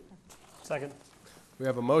hearing? Second. We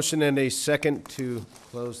have a motion and a second to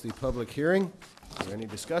close the public hearing. Is there any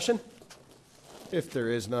discussion? If there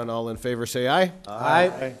is none, all in favor say aye.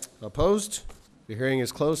 Aye. Opposed? The hearing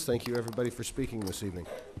is closed. Thank you, everybody, for speaking this evening.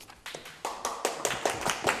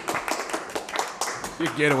 You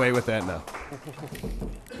can get away with that now.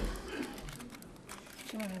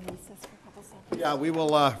 Do you want to recess for a couple seconds? Yeah, we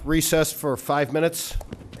will recess for 5 minutes.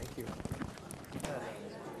 Thank you.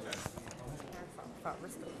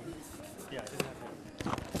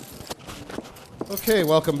 Okay,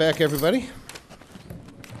 welcome back, everybody.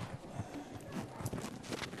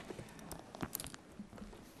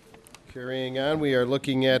 Carrying on, we are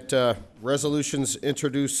looking at resolutions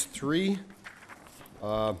introduced 3.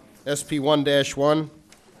 SP 1-1,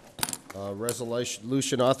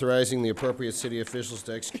 resolution authorizing the appropriate city officials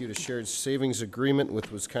to execute a shared savings agreement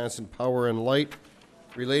with Wisconsin Power and Light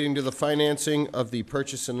relating to the financing of the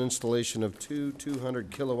purchase and installation of 2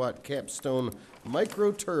 200-kilowatt capstone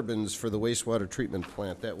microturbines for the wastewater treatment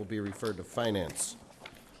plant. That will be referred to finance.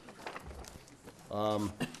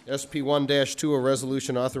 SP 1-2, a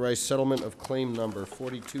resolution authorized settlement of claim number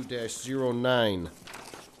 42-09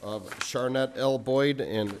 of Charnette L. Boyd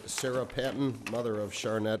and Sarah Patton, mother of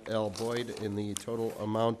Charnette L. Boyd, in the total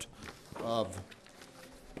amount of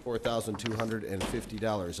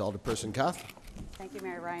 $4,250. Alderperson Koff. Thank you,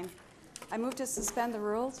 Mayor Ryan. I move to suspend the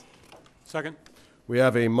rules. Second. We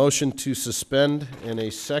have a motion to suspend and a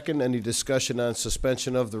second. Any discussion on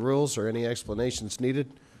suspension of the rules or any explanations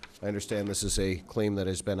needed? I understand this is a claim that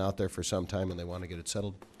has been out there for some time and they want to get it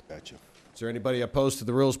settled. Gotcha. Is there anybody opposed to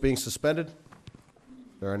the rules being suspended?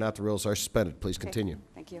 There are not. The rules are suspended. Please continue.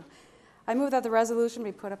 Thank you. I move that the resolution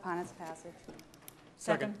be put upon its passage.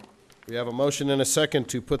 Second. We have a motion and a second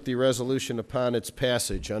to put the resolution upon its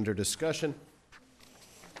passage. Under discussion?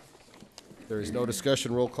 There is no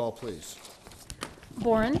discussion. Roll call, please.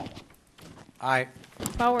 Boren. Aye.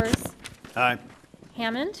 Bowers. Aye.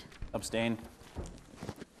 Hammond. Abstain.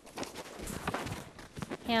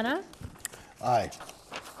 Hannah. Aye.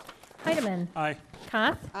 Heidemann. Aye.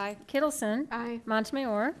 Koth. Aye. Kittleson. Aye.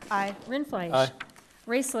 Montemayor. Aye. Rindfleisch. Aye.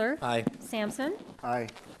 Raisler. Aye. Sampson. Aye.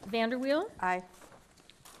 Vanderweel. Aye.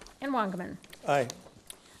 And Wangerman. Aye.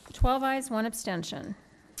 12 ayes, 1 abstention.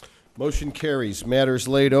 Motion carries. Matters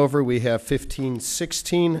laid over. We have 15,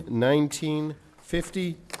 16, 19,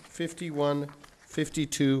 50, 51,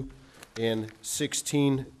 52, and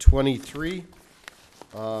 1623.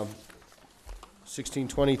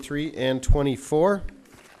 1623 and 24.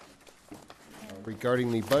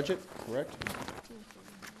 regarding the budget, correct?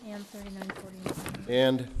 And 3949.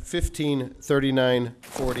 And 15, 39,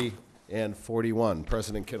 40, and 41.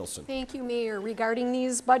 President Kittleson. Thank you, Mayor. Regarding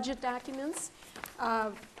these budget documents,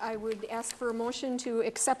 I would ask for a motion to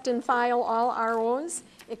accept and file all ROs,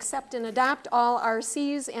 accept and adopt all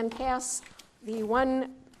RCs, and pass the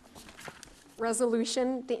one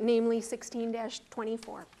resolution, namely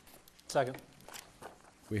 16-24. Second.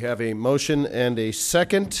 We have a motion and a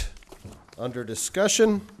second under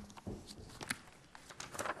discussion.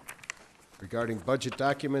 Regarding budget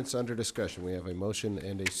documents under discussion, we have a motion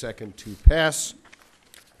and a second to pass.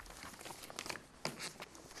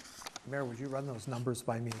 Mayor, would you run those numbers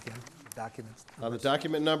by me again, documents? On the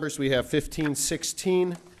document numbers, we have 1516,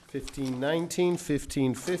 1519,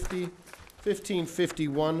 1550,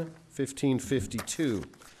 1551, 1552,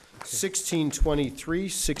 1623,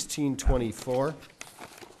 1624,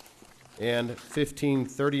 and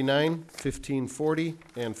 1539, 1540,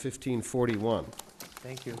 and 1541.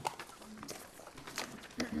 Thank you.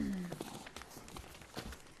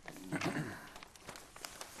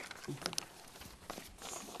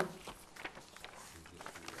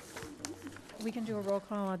 We can do a roll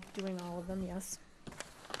call on doing all of them, yes.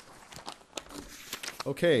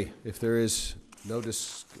 Okay, if there is no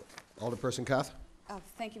Alderperson Koth?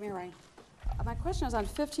 Thank you, Mayor Ryan. My question is on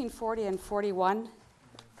 1540 and 41.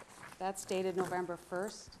 That's dated November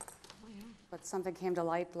 1st, but something came to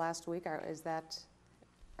light last week. Are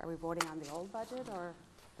we voting on the old budget or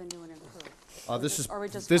the new and improved?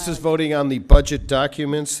 This is voting on the budget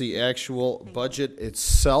documents. The actual budget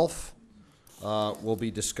itself will be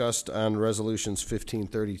discussed on resolutions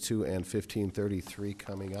 1532 and 1533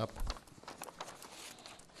 coming up.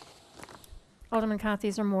 Alderman Koth,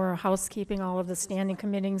 these are more housekeeping, all of the standing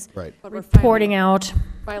committees. Right. But we're reporting out.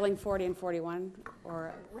 Filing 40 and 41,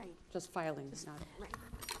 or just filing? Not.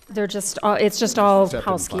 They're just, it's just all Accept and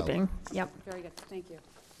file. housekeeping. Yep. Very good, thank you.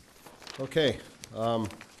 Okay.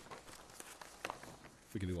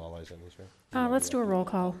 We can do all eyes on these, right? Let's do a roll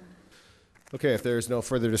call. Okay, if there is no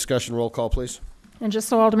further discussion, roll call, please. And just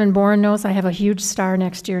so Alderman Bourne knows, I have a huge star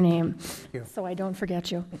next to your name, you. so I don't forget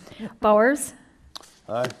you. Bowers?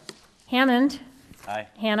 Aye. Hammond? Aye.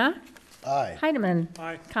 Hannah? Aye. Heidemann?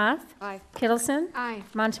 Aye. Koth? Aye. Kittleson? Aye.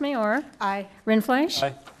 Montemayor? Aye. Rindfleisch?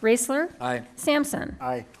 Aye. Raisler? Aye. Sampson?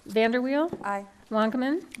 Aye. Vanderweel? Aye.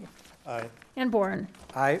 Wankerman? Aye. And Bourne.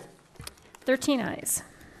 Aye. 13 ayes.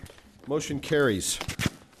 Motion carries.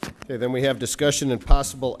 Okay, then we have discussion and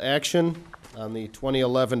possible action on the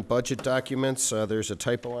 2011 budget documents. There's a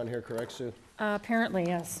typo on here, correct, Sue? Apparently,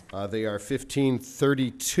 yes. They are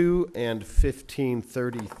 1532 and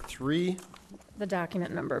 1533. The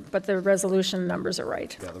document number, but the resolution numbers are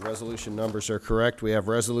right. Yeah, the resolution numbers are correct. We have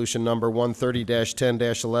resolution number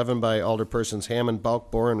 130-10-11 by Alderpersons Hammond,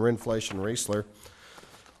 Balk, Boren, Rindfleisch, and Raisler,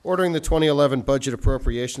 ordering the 2011 budget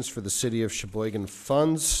appropriations for the City of Sheboygan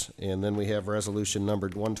funds. And then we have resolution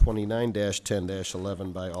numbered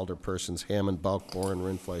 129-10-11 by Alderpersons Hammond, Balk, Boren,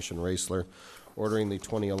 Rindfleisch, and Raisler, ordering the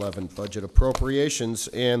 2011 budget appropriations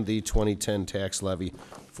and the 2010 tax levy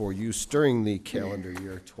for use during the calendar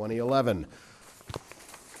year 2011.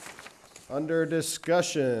 Under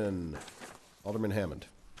discussion, Alderman Hammond.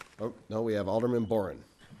 Oh, no, we have Alderman Boren.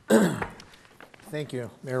 Thank you,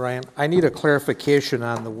 Mayor Ryan. I need a clarification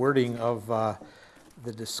on the wording of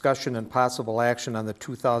the discussion and possible action on the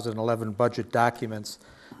 2011 budget documents.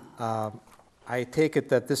 I take it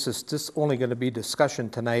that this is just only going to be discussion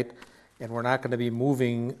tonight, and we're not going to be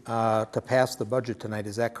moving to pass the budget tonight.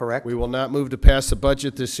 Is that correct? We will not move to pass the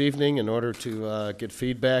budget this evening in order to get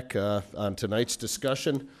feedback on tonight's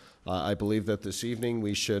discussion. I believe that this evening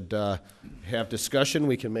we should have discussion.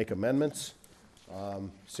 We can make amendments.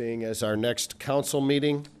 Seeing as our next council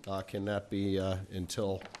meeting cannot be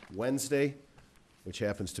until Wednesday, which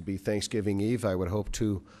happens to be Thanksgiving Eve, I would hope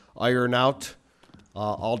to iron out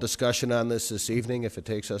all discussion on this evening if it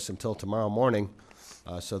takes us until tomorrow morning,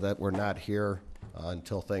 so that we're not here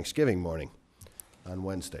until Thanksgiving morning on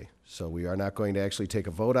Wednesday. So we are not going to actually take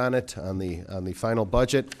a vote on it on the final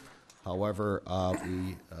budget. However,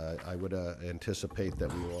 I would anticipate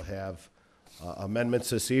that we will have amendments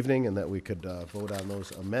this evening and that we could vote on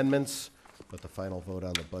those amendments, but the final vote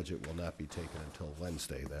on the budget will not be taken until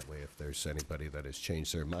Wednesday. That way, if there's anybody that has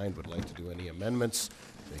changed their mind, would like to do any amendments,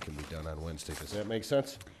 they can be done on Wednesday. Does that make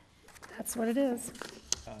sense? That's what it is.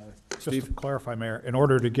 Just to clarify, Mayor, in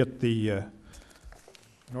order to get the,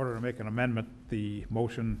 in order to make an amendment, the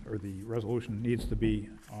motion or the resolution needs to be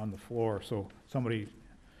on the floor. So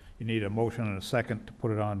you need a motion and a second to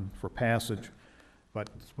put it on for passage. But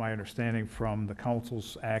it's my understanding from the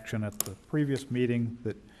council's action at the previous meeting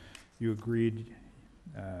that you agreed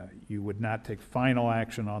You would not take final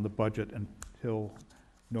action on the budget until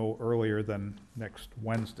no earlier than next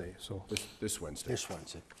Wednesday, so. This Wednesday. This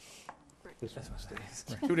Wednesday. This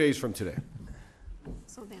Wednesday. 2 days from today.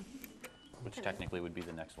 So then. Which technically would be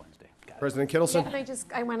the next Wednesday. President Kittleson? Yeah, and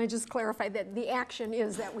I want to just clarify that the action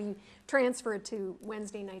is that we transfer it to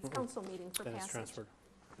Wednesday night's council meeting for Then it's passage. transferred.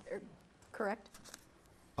 Correct?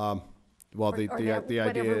 Well, Or the idea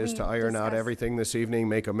whatever is we to iron out discuss. everything this evening,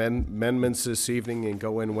 make amendments this evening, and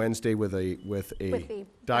go in Wednesday with a budget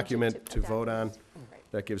document to to vote on. Right.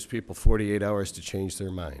 That gives people 48 hours to change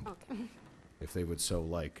their mind, Okay. if they would so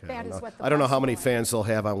like. That is what the I don't know how press many will like. fans they'll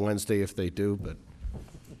have on Wednesday if they do, but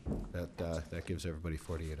that gives everybody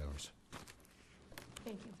 48 hours.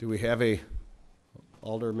 Thank you. Do we have a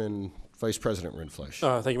Alderman Vice President Rindfleisch?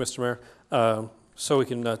 Thank you, Mr. Mayor. So we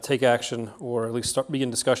can take action, or at least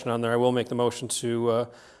begin discussion on there. I will make the motion to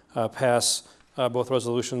pass both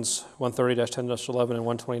resolutions 130-10-11 and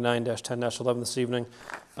 129-10-11 this evening.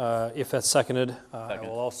 If that's seconded, I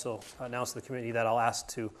will also announce to the committee that I'll ask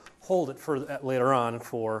to hold it for later on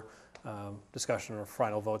for discussion or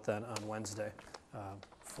final vote then on Wednesday,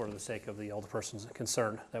 for the sake of the alderpersons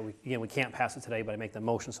concerned that we can't pass it today, but I make the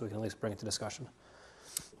motion so we can at least bring it to discussion.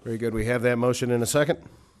 Very good. We have that motion in a second.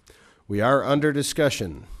 We are under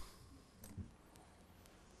discussion.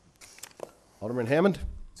 Alderman Hammond?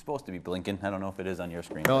 It's supposed to be blinking. I don't know if it is on your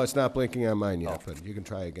screen. No, it's not blinking on mine yet, but you can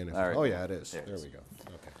try again. If All right. Oh, yeah, it is. There it There is. we go.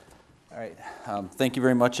 Okay. All right. Thank you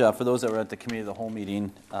very much. For those that were at the committee of the whole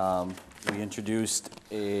meeting, we introduced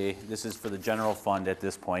this is for the general fund at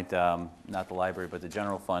this point, not the library, but the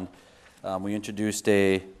general fund. We introduced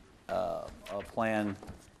a plan,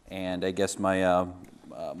 and I guess my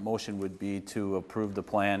motion would be to approve the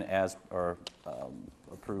plan or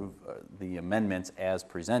approve the amendments as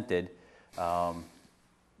presented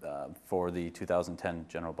for the 2010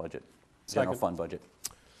 general budget, general fund budget.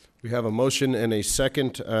 We have a motion and a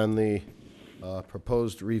second on the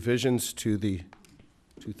proposed revisions to the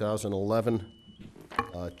 2011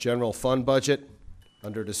 general fund budget.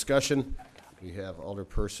 Under discussion, we have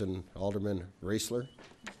Alderman Raisler.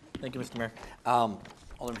 Thank you, Mr. Mayor.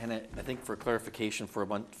 Alderman Hanna, I think for clarification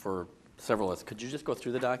for several of us, could you just go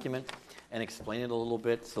through the document and explain it a little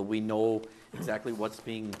bit so we know exactly what's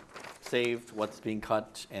being saved, what's being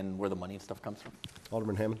cut, and where the money and stuff comes from?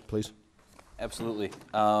 Alderman Hammond, please. Absolutely.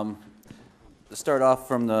 To start off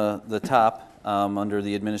from the top, under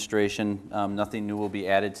the administration, nothing new will be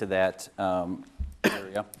added to that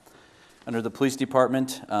area. Under the police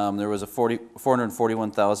department, there was a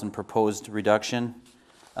 $441,000 proposed reduction.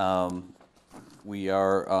 We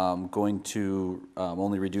are going to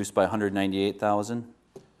only reduce by $198,000,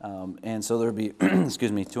 and so there'll be,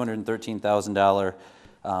 excuse me, $213,000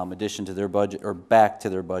 addition to their budget, or back to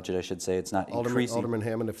their budget, I should say. It's not increasing. Alderman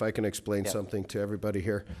Hammond, if I can explain something to everybody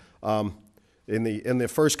here. In the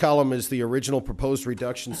first column is the original proposed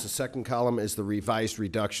reductions. The second column is the revised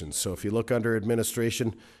reductions. So if you look under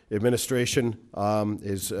administration, we're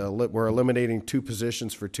eliminating 2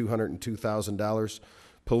 positions for $202,000.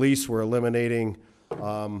 Police, we're eliminating.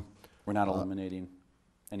 We're not eliminating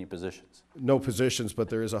any positions. No positions, but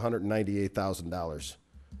there is $198,000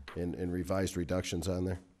 in revised reductions on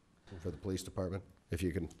there for the police department. If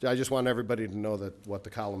you can, I just want everybody to know what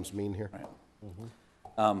the columns mean here. Right.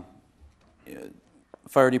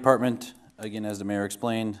 Fire department, again, as the mayor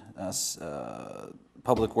explained,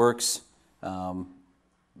 public works,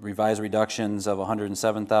 revised reductions of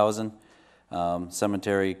 $107,000.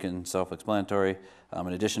 Cemetery, self-explanatory.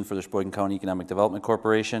 In addition, for the Sheboygan County Economic Development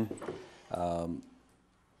Corporation.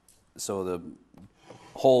 So the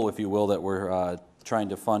whole, if you will, that we're trying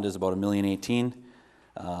to fund is about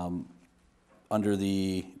 $1,018,000. Under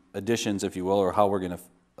the additions, if you will, or how we're going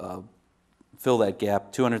to fill that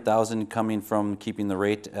gap, $200,000 coming from keeping the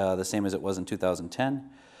rate the same as it was in 2010.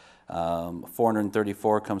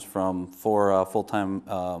 $434,000 comes from 4 full-time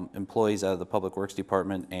employees out of the Public Works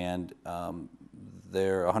Department, and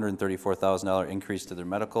their $134,000 increase to their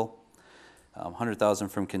medical. $100,000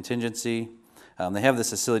 from contingency. They have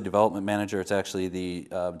this facility development manager. It's actually the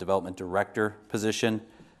development director position.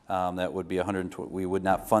 That would be we would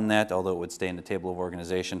not fund that, although it would stay in the table of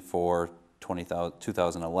organization for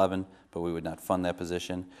 2011, but we would not fund that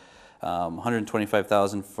position.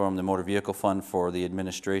 $125,000 from the motor vehicle fund for the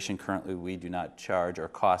administration. Currently, we do not charge or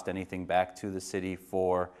cost anything back to the city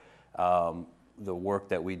for the work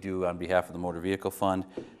that we do on behalf of the motor vehicle fund,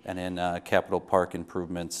 and then capital park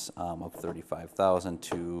improvements of $35,000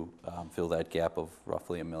 to fill that gap of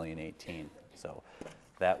roughly $1,018,000. So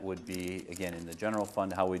that would be, again, in the general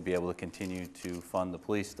fund, how we'd be able to continue to fund the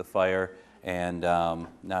police, the fire, and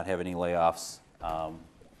not have any layoffs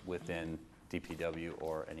within DPW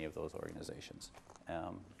or any of those organizations.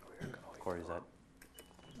 Corey, is that?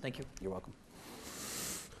 Thank you. You're welcome.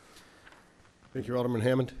 Thank you, Alderman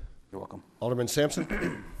Hammond. You're welcome. Alderman Sampson?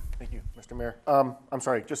 Thank you, Mr. Mayor. I'm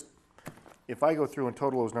sorry, just, if I go through and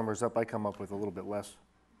total those numbers up, I come up with a little bit less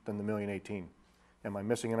than the 1,018,000. Am I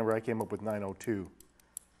missing a number? I came up with 902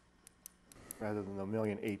 rather than the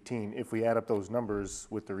 1,018,000. If we add up those numbers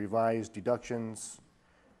with the revised deductions,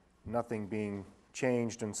 nothing being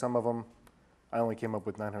changed in some of them, I only came up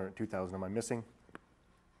with 902,000. Am I missing?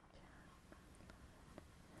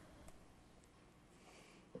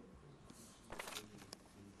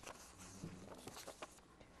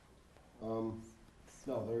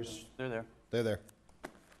 No, They're there. They're there.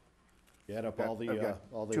 You add up all the,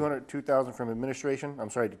 202,000 from administration. I'm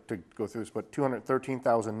sorry to go through this, but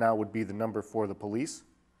 213,000 now would be the number for the police.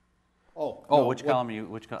 Oh, Oh, which column are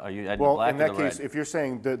you, are you adding the Well, black in or that the case, red? if you're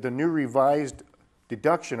saying the new revised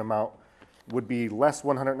deduction amount would be less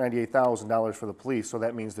 $198,000 for the police, so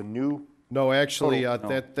that means the new. No, actually,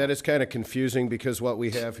 Total. that is kind of confusing because what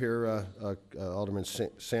we have here, Alderman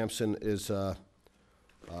Sampson, is I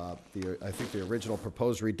think the original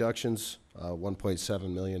proposed reductions,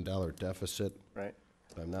 $1.7 million deficit. Right.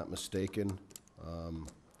 If I'm not mistaken.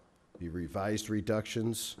 The revised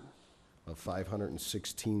reductions of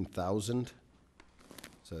 516,000.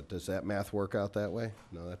 So does that math work out that way?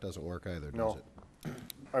 No, that doesn't work either, does No. it?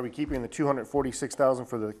 Are we keeping the 246,000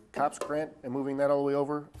 for the cops grant and moving that all the way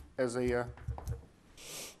over as a,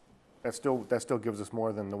 that still gives us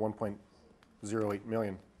more than the 1.08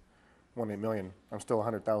 million, 1.8 million. I'm still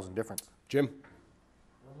 100,000 difference. Jim?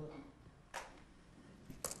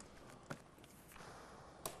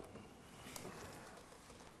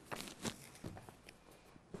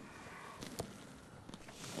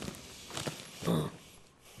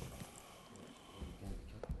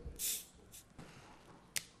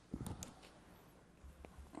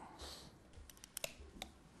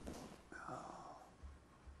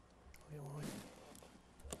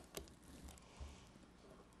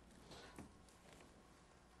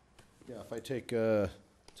 Yeah, if I take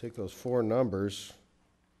those four numbers.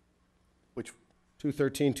 Which?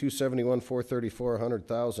 213, 271, 434,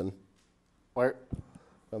 100,000. Why?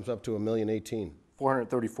 Comes up to 1,018,000.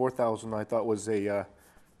 434,000 I thought was a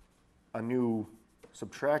new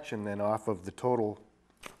subtraction then off of the total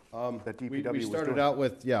that DPW We was started doing. out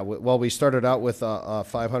with, yeah, well, we started out with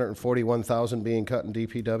 541,000 being cut in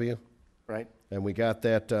DPW. Right. And we got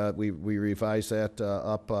that, we revised that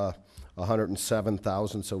up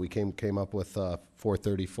 107,000, so we came up with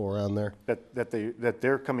 434 on there. That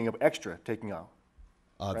they're coming up extra, taking out.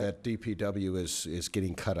 Right. That DPW is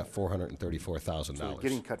getting cut at $434,000. So they're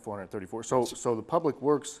getting cut 434. So the Public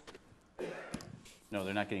Works. No,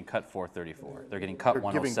 they're not getting cut 434. They're getting cut They're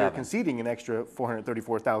 107. they're conceding an extra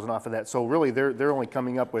 434,000 off of that. So really, they're only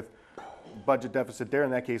coming up with budget deficit there.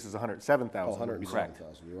 In that case, is 107,000. Oh,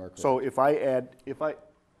 107,000. You are correct. So if I add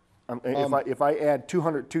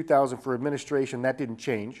 202,000 for administration, that didn't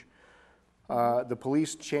change. The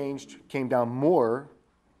police came down more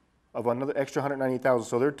of another extra 198,000.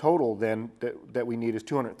 So their total then that we need is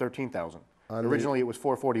 213,000. Originally, it was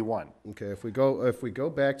 441. Okay, if we go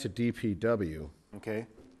back to DPW. Okay.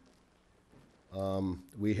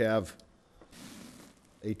 We have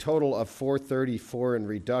a total of 434 in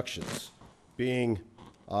reductions, being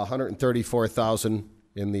 134,000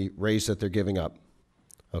 in the raise that they're giving up.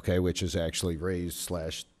 Okay, which is actually raised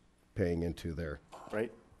 / paying into their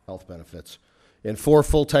health benefits. And 4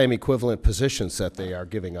 full-time equivalent positions that they are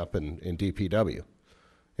giving up in DPW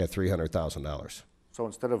at $300,000. So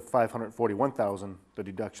instead of 541,000, the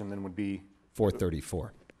deduction then would be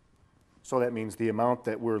 434. So that means the amount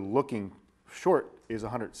that we're looking short is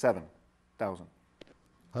 107,000.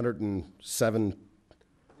 107.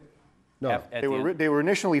 No, They were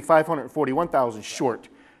initially 541,000 short.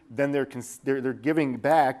 Then they're giving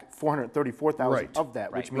back 434,000 of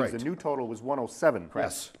that, which means the new total was 107.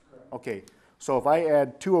 Yes. Okay. So if I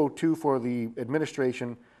add 202 for the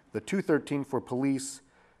administration, the 213 for police,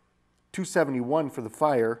 271 for the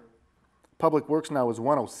fire, Public Works now is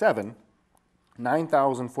 107,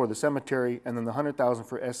 9,000 for the cemetery, and then the 100,000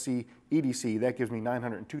 for SC EDC. That gives me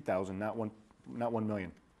 902,000, not 1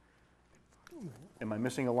 million. Am I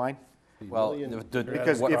missing a line? Well,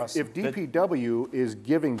 because if DPW is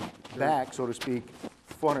giving back, so to speak,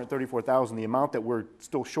 434,000, the amount that we're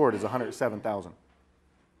still short is 107,000.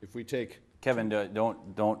 If we take Kevin,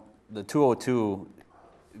 don't the 202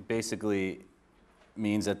 basically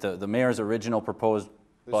means that the mayor's original proposed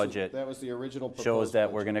budget that was the original proposed shows that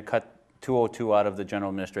budget. we're going to cut 202 out of the general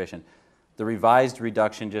administration. The revised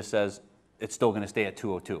reduction just says it's still going to stay at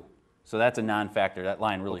 202. So that's a non-factor. That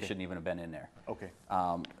line really shouldn't even have been in there. Okay.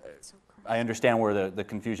 I understand where the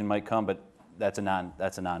confusion might come, but that's a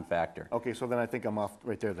non-factor. Okay, so then I think I'm off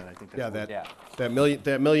right there then. I think that's That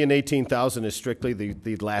 $1,018,000 is strictly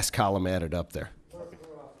the last column added up there.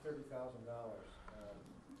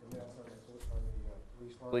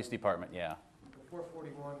 Police department, yeah. The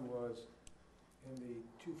 441 was in the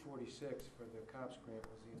 246 for the cops grant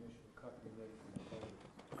was the initial cut we made from the budget.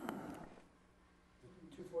 The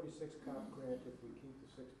 246 cop grant, if we keep the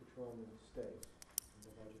 6 patrolmen, stays in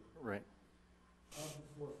the budget. Right. Of the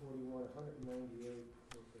 441, 198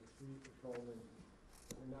 was the 3 patrolmen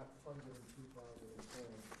that were not funded in 2010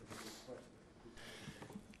 because we requested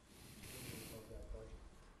of that budget.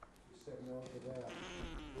 We said no to that.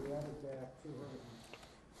 We added back $243,000.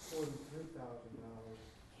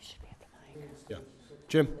 Yeah.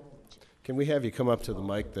 Jim, can we have you come up to the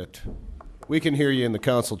mic? That we can hear you in the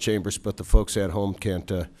council chambers, but the folks at home can't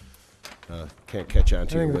catch on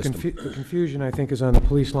to your wisdom. The confusion, I think, is on the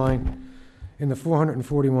police line. In the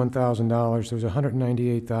 $441,000, there was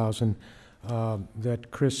 $198,000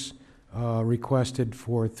 that Chris requested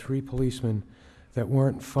for 3 policemen that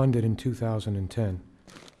weren't funded in 2010,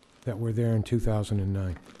 that were there in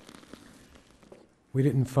 2009. We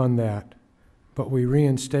didn't fund that, but we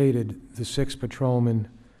reinstated the 6 patrolmen,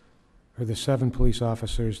 or the 7 police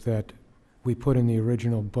officers that we put in the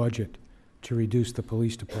original budget to reduce the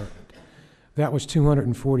police department. That was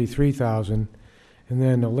 $243,000, and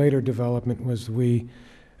then a later development was we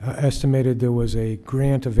estimated there was a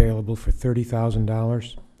grant available for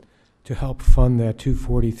 $30,000 to help fund that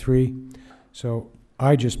 243. So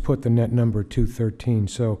I just put the net number 213.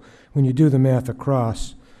 So when you do the math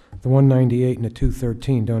across, the 198 and the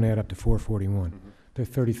 213 don't add up to 441. They're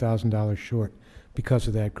 $30,000 short because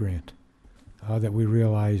of that grant that we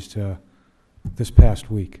realized this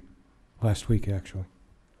past week, last week actually.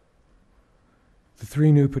 The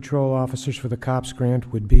 3 new patrol officers for the cops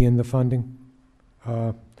grant would be in the funding,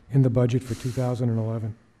 in the budget for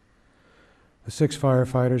 2011. The 6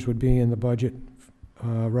 firefighters would be in the budget,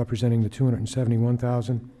 representing the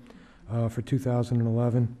 $271,000 for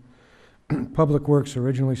 2011. Public Works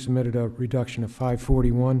originally submitted a reduction of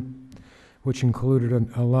 $541, which included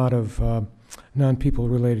a lot of non-people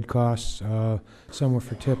related costs. Some were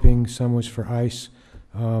for tipping, some was for ice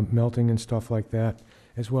melting and stuff like that,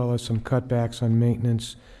 as well as some cutbacks on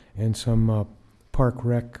maintenance and some park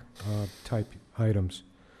rec type items.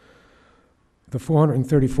 The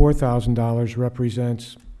 $434,000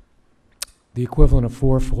 represents the equivalent of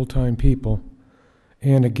 4 full-time people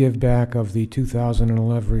and a give back of the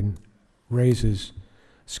 2011 raises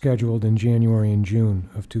scheduled in January and June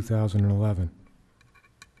of 2011.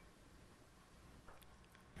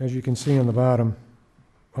 As you can see on the bottom,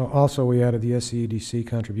 also we added the SCEDC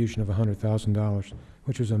contribution of $100,000,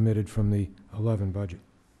 which was omitted from the 11 budget.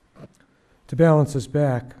 To balance this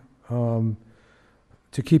back, to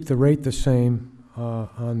keep the rate the same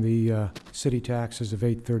on the city taxes of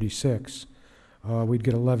 $836, we'd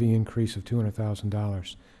get a levy increase of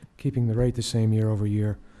 $200,000, keeping the rate the same year over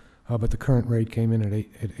year. But the current rate came in at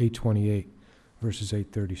 $828 versus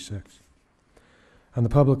 $836. On the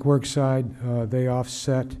public works side, they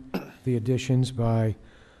offset the additions by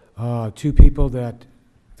 2 people that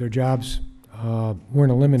their jobs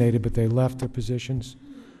weren't eliminated, but they left their positions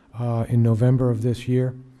in November of this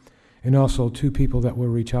year, and also 2 people that will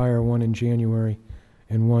retire, one in January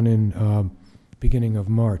and one in beginning of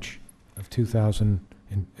March of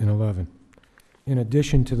 2011. In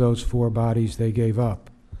addition to those 4 bodies they gave up,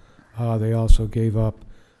 they also gave up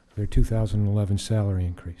their 2011 salary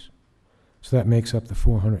increase. So that makes up the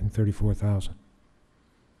 $434,000.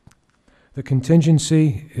 The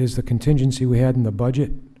contingency is the contingency we had in the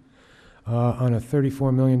budget. On a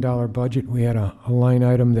 $34 million budget, we had a line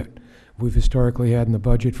item that we've historically had in the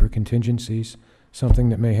budget for contingencies, something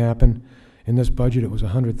that may happen. In this budget, it was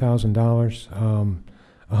 $100,000.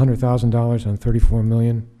 $100,000 on $34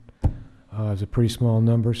 million is a pretty small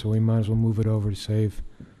number, so we might as well move it over to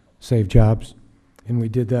save jobs. And we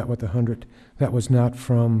did that with 100. That was not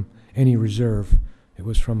from any reserve. It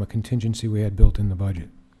was from a contingency we had built in the budget.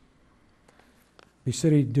 The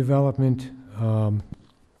city development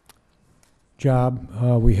job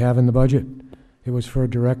we have in the budget, it was for a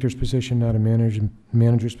director's position, not a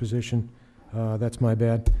manager's position. That's my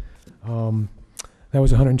bad. That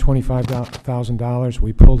was $125,000.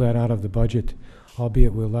 We pulled that out of the budget,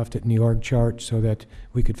 albeit we left it in the org chart so that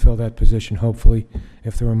we could fill that position, hopefully,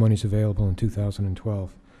 if there were monies available in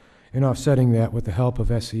 2012. And offsetting that with the help of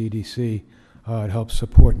SCEDC, it helps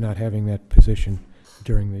support not having that position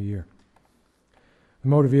during the year. The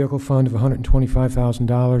motor vehicle fund of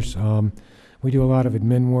 $125,000, We do a lot of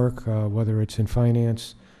admin work, whether it's in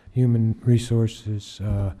finance, human resources,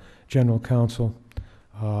 general counsel,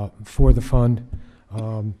 for the fund.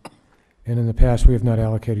 And in the past, we have not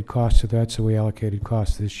allocated costs to that, so we allocated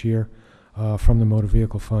costs this year from the motor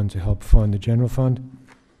vehicle fund to help fund the general fund.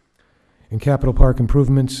 In capital park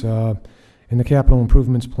improvements, in the capital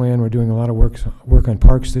improvements plan, we're doing a lot of work on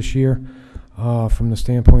parks this year. From the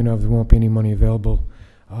standpoint of there won't be any money available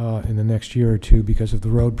in the next year or two because of the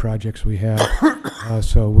road projects we have.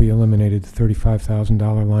 So we eliminated the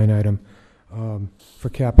 $35,000 line item for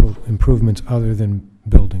capital improvements other than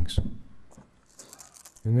buildings.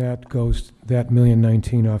 And that goes, that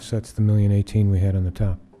 $1,019,000 offsets the $1,018,000 we had on the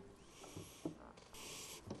top.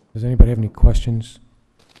 Does anybody have any questions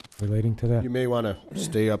relating to that? You may want to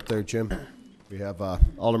stay up there, Jim. We have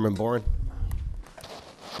Alderman Boren.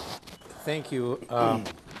 Thank you,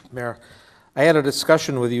 Mayor. I had a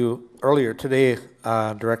discussion with you earlier today,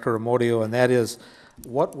 Director Amodio, and that is,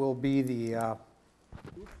 what will be the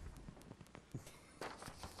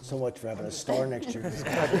So much for having a store next year.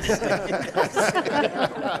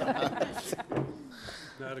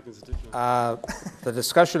 The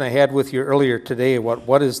discussion I had with you earlier today,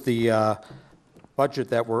 what is the budget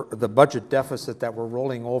deficit that we're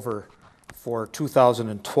rolling over for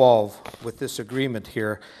 2012 with this agreement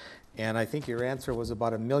here? And I think your answer was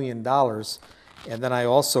about $1 million. And then I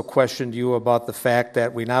also questioned you about the fact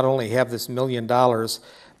that we not only have this $1 million,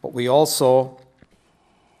 but we also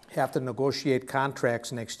have to negotiate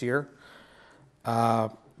contracts next year.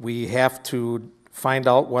 We have to find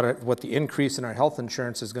out what the increase in our health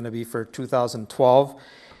insurance is going to be for 2012.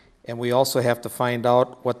 And we also have to find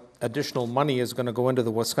out what additional money is going to go into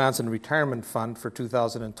the Wisconsin Retirement Fund for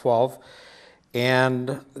 2012.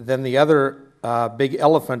 And then the other big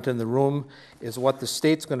elephant in the room is what the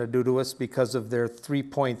state's going to do to us because of their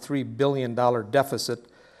 $3.3 billion deficit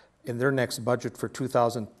in their next budget for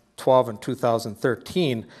 2012 and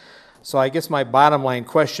 2013. So I guess my bottom line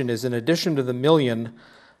question is, in addition to the $1 million,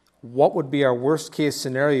 what would be our worst case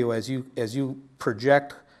scenario as you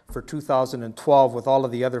project for 2012 with all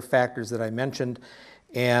of the other factors that I mentioned,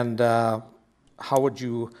 and how would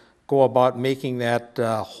you go about making that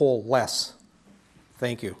whole less?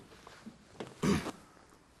 Thank you.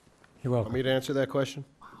 You're welcome. Want me to answer that question?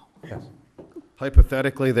 Yes.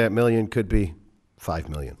 Hypothetically, that million could be $5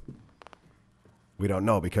 million. We don't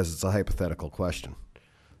know because it's a hypothetical question.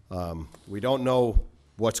 We don't know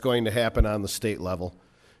what's going to happen on the state level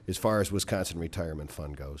as far as Wisconsin Retirement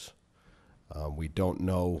Fund goes. We don't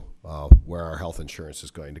know where our health insurance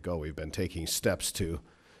is going to go. We've been taking steps to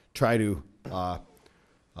try to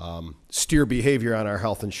steer behavior on our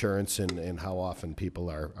health insurance and how often people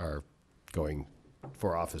are going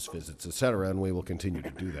for office visits, et cetera, and we will continue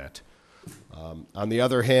to do that. On the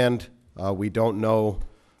other hand, we don't know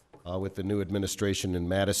with the new administration in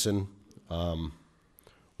Madison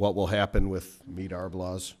what will happen with meet ARB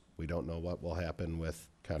laws. We don't know what will happen with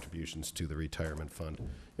contributions to the retirement fund.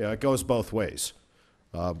 Yeah, it goes both ways.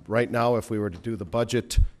 Right now, if we were to do the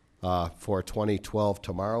budget for 2012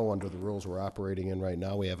 tomorrow, under the rules we're operating in right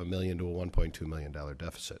now, we have $1 million to a $1.2 million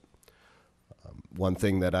deficit. One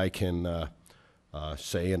thing that I can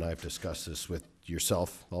say, and I've discussed this with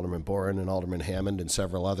yourself, Alderman Boren and Alderman Hammond and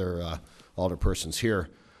several other alderpersons here,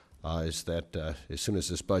 is that as soon as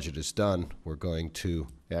this budget is done, we're going to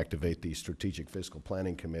activate the Strategic Fiscal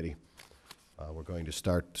Planning Committee. We're going to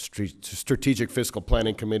start. Strategic Fiscal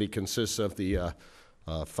Planning Committee consists of the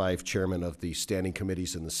 5 chairmen of the standing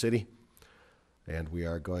committees in the city, and we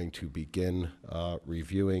are going to begin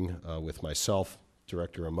reviewing with myself,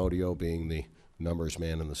 Director Amodio being the numbers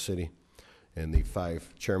man in the city, and the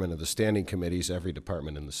 5 chairmen of the standing committees, every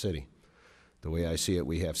department in the city. The way I see it,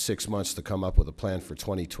 we have 6 months to come up with a plan for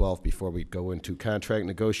 2012 before we go into contract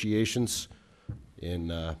negotiations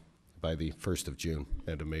by the 1st of June,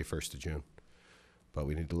 end of May, 1st of June. But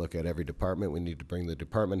we need to look at every department. We need to bring the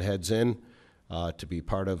department heads in to be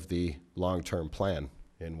part of the long-term plan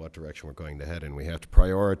in what direction we're going to head in. We have to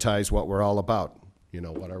prioritize what we're all about. You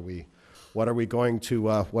know, what are we going to,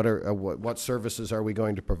 what services are we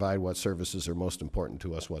going to provide? What services are most important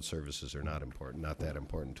to us? What services are not that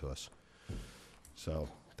important to us? So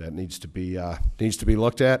that needs to be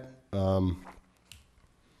looked at. You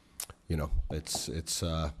know,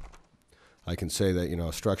 I can say that, you know,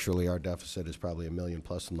 structurally our deficit is probably $1 million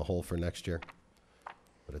plus in the hole for next year,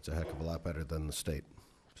 but it's a heck of a lot better than the state.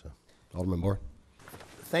 So, Alderman Moore.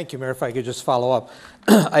 Thank you, Mayor. If I could just follow up.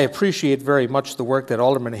 I appreciate very much the work that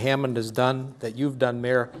Alderman Hammond has done, that you've done,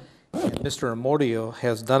 Mayor, and Mr. Amodio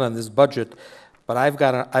has done on this budget. But I've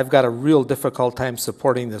got a real difficult time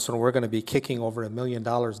supporting this when we're going to be kicking over $1 million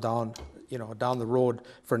down down the road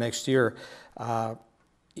for next year. I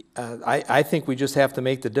think we just have to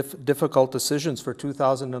make the difficult decisions for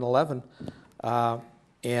 2011.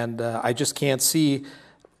 And I just can't see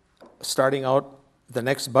starting out the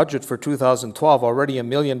next budget for 2012 already $1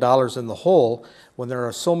 million in the hole when there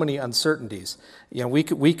are so many uncertainties.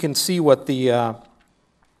 We can see what the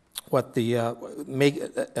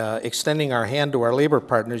extending our hand to our labor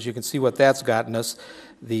partners. You can see what that's gotten us.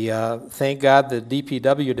 Thank God the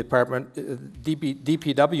DPW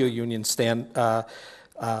union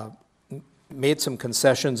made some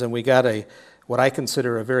concessions, and we got what I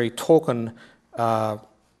consider a very token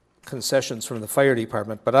concessions from the fire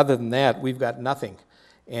department. But other than that, we've got nothing.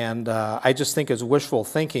 And I just think it's wishful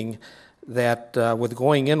thinking that with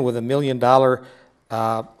going in with $1 million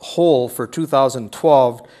hole for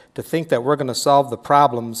 2012, to think that we're going to solve the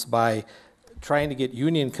problems by trying to get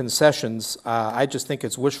union concessions, I just think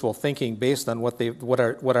it's wishful thinking based on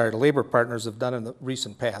what our labor partners have done in the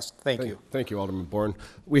recent past. Thank you. Thank you, Alderman Bourne.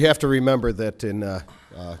 We have to remember that in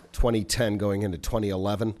 2010 going into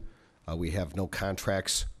 2011, we have no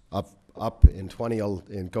contracts up in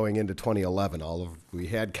going into 2011. We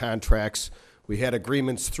had contracts, we had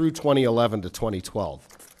agreements through 2011 to 2012.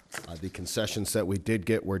 The concessions that we did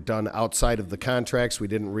get were done outside of the contracts. We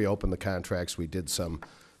didn't reopen the contracts. We did some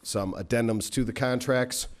addendums to the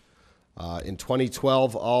contracts. In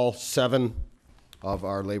 2012, all 7 of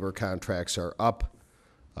our labor contracts are up,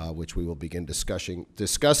 which we will begin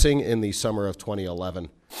discussing in the summer of 2011.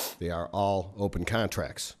 They are all open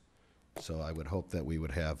contracts. So I would hope that we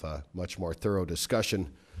would have a much more thorough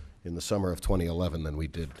discussion in the summer of 2011 than we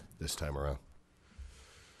did this time around.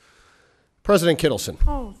 President Kittleson.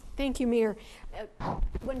 Oh, thank you, Mayor.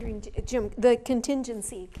 Wondering, Jim, the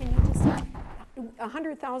contingency, can you just,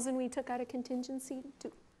 100,000 we took out of contingency?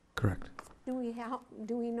 Correct. Do we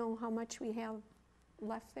know how much we have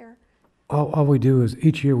left there? All we do is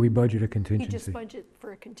each year we budget a contingency. You just budget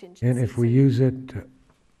for a contingency. And if we use it,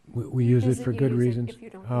 we use it for good reasons.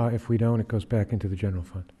 If we don't, it goes back into the general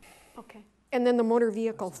fund. Okay. And then the motor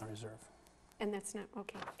vehicle. That's not reserve. And that's not,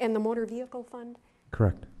 okay. And the motor vehicle fund?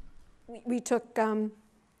 Correct. We took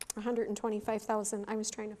 125,000. I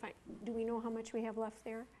was trying to find, do we know how much we have left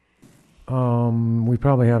there? We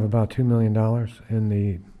probably have about $2 million in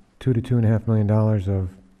the $2 to $2.5 million of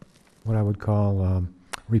what I would call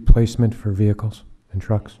replacement for vehicles and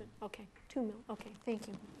trucks. Okay, 2 mil. Okay, thank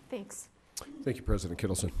you. Thanks. Thank you, President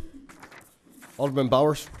Kittleson. Alderman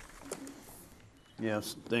Bowers.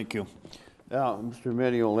 Yes, thank you. Mr.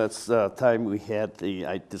 Menio, last time we had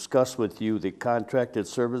I discussed with you the contracted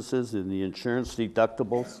services and the insurance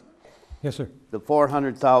deductibles. Yes, sir. The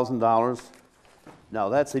 $400,000. Now,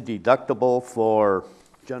 that's a deductible for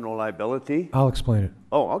general liability? I'll explain it.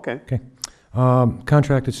 Oh, okay. Okay.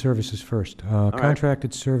 Contracted services first.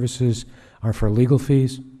 Contracted services are for legal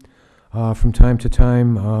fees. From time to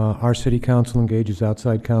time, our city council engages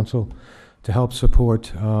outside counsel to help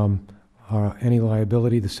support any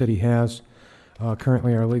liability the city has.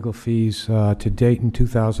 Currently, our legal fees to date in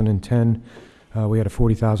 2010, we had a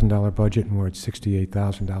 $40,000 budget, and we're at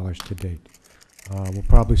 $68,000 to date. We'll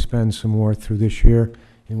probably spend some more through this year,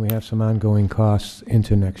 and we have some ongoing costs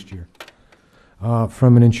into next year.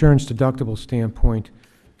 From an insurance deductible standpoint,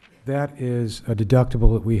 that is a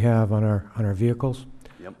deductible that we have on our vehicles.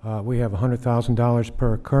 Yep. We have $100,000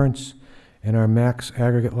 per occurrence, and our max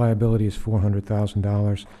aggregate liability is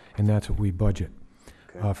 $400,000, and that's what we budget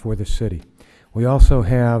for the city. We also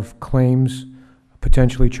have claims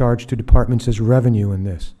potentially charged to departments as revenue in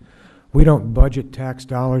this. We don't budget tax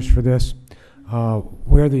dollars for this.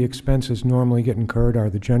 Where the expenses normally get incurred are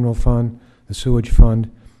the general fund, the sewage fund,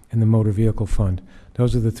 and the motor vehicle fund.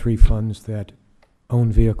 Those are the 3 funds that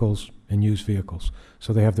own vehicles and use vehicles,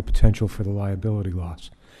 so they have the potential for the liability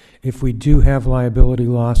loss. If we do have liability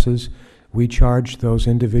losses, we charge those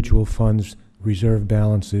individual funds reserve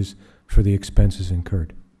balances for the expenses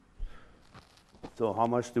incurred. So how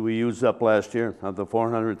much did we use up last year of the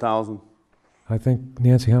 400,000? I think,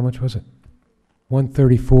 Nancy, how much was it?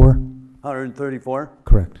 134? 134?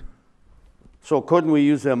 Correct. So couldn't we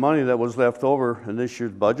use that money that was left over in this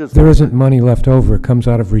year's budget? There isn't money left over. It comes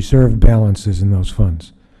out of reserve balances in those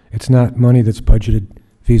funds. It's not money that's budgeted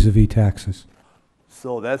vis-a-vis taxes.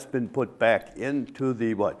 So that's been put back into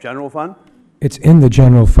the what, general fund? It's in the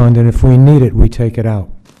general fund, and if we need it, we take it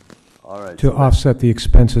out. All right. To offset the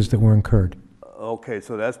expenses that were incurred. Okay,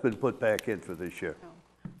 so that's been put back in for this year.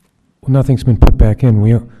 Well, nothing's been put back in.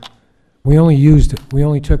 We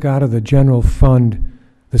only took out of the general fund,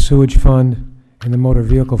 the sewage fund, and the motor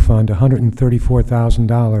vehicle fund,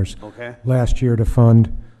 $134,000 last year to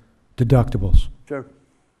fund deductibles. Sure.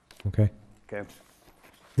 Okay. Okay.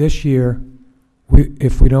 This year,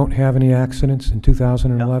 if we don't have any accidents in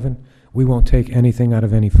 2011, we won't take anything out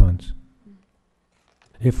of any funds.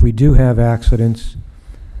 If we do have accidents,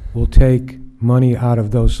 we'll take money out of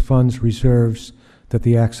those funds reserves that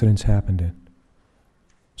the accidents happened in.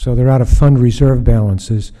 So they're out of fund reserve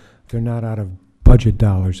balances. They're not out of budget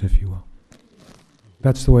dollars, if you will.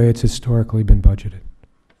 That's the way it's historically been budgeted.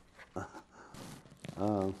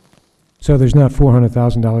 So there's not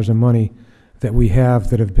 $400,000 of money that we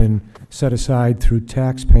have that have been set aside through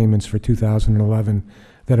tax payments for 2011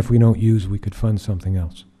 that if we don't use, we could fund something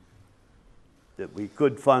else. That we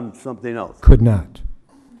could fund something else? Could not.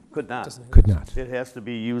 Could not? Could not. It has to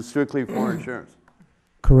be used strictly for insurance?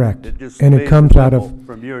 Correct. It just And it stays comes out level of...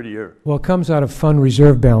 from year to year? Well, it comes out of fund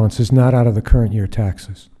reserve balances, not out of the current year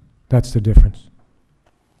taxes. That's the difference.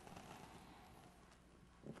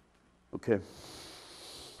 Okay.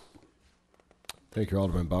 Thank you,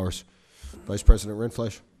 Alderman Bowers. Vice President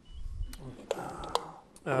Rindfleisch.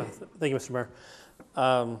 Thank you, Mr. Mayor.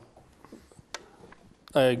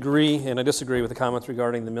 I agree and I disagree with the comments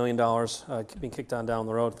regarding the $1 million being kicked on down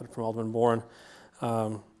the road from Alderman Boren.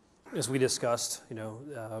 As we discussed,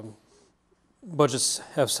 budgets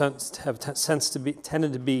have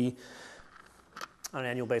tended to be on an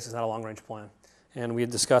annual basis, not a long-range plan. And we had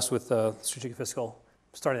discussed with Strategic Fiscal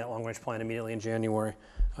starting that long-range plan immediately in January.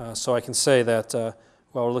 So I can say that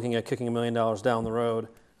while we're looking at kicking $1 million down the road,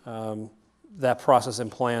 that process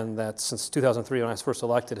and plan that since 2003 when I was first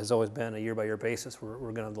elected has always been a year-by-year basis.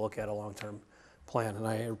 We're going to look at a long-term plan, and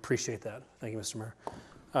I appreciate that. Thank you, Mr. Mayor.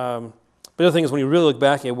 But the other thing is when you really look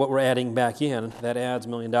back at what we're adding back in, that adds $1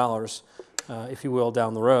 million, if you will,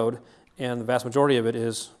 down the road, and the vast majority of it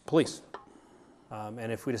is police.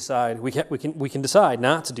 And if we decide, we can decide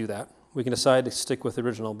not to do that. We can decide to stick with the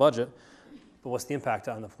original budget, but what's the impact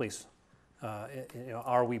on the police?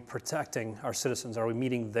 Are we protecting our citizens? Are we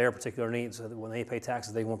meeting their particular needs so that when they pay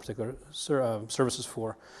taxes, they want particular services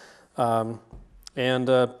for? And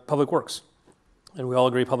Public Works. And we all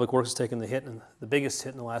agree Public Works has taken the hit, and the biggest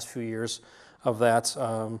hit in the last few years of that.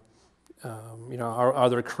 Are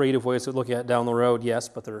there creative ways to look at down the road? Yes,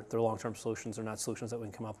 but they're long-term solutions. They're not solutions that we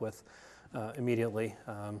can come up with immediately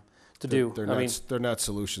to do. They're not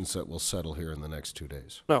solutions that will settle here in the next 2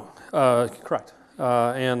 days. No, correct.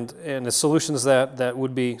 And the solutions that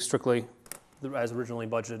would be strictly as originally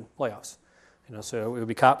budgeted layoffs. So it would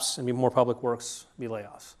be cops and be more Public Works, be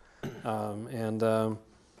layoffs.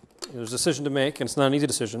 There's a decision to make, and it's not an easy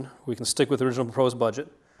decision. We can stick with the original proposed budget,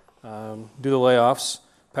 do the layoffs,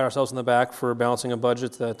 pat ourselves on the back for balancing a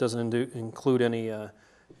budget that doesn't include any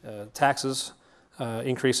taxes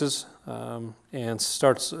increases, and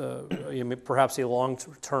starts perhaps a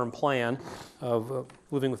long-term plan of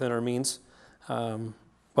living within our means.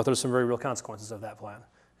 But there's some very real consequences of that plan.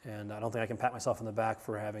 And I don't think I can pat myself on the back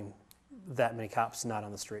for having that many cops not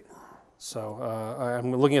on the street. So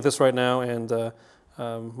I'm looking at this right now, and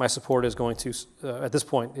my support is going to, at this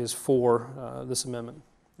point, is for this amendment.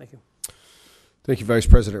 Thank you. Thank you, Vice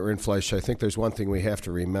President Rindfleisch. I think there's one thing we have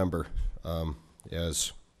to remember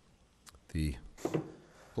as the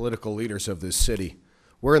political leaders of this city.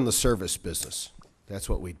 We're in the service business. That's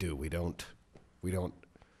what we do. We don't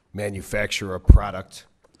manufacture a product.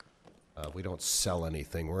 We don't sell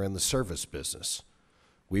anything. We're in the service business.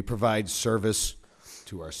 We provide service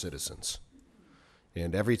to our citizens.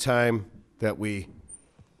 And every time that we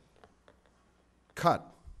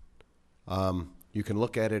cut, you can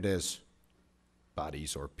look at it as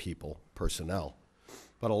bodies or people, personnel.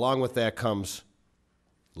 But along with that comes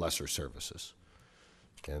lesser services.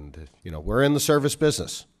 And, we're in the service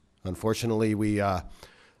business. Unfortunately, we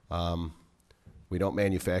don't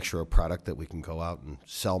manufacture a product that we can go out and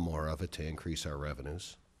sell more of it to increase our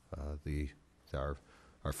revenues. Our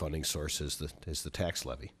funding source is the tax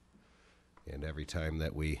levy. And every time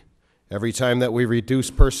that we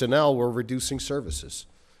reduce personnel, we're reducing services.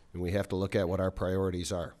 And we have to look at what our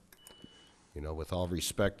priorities are. With all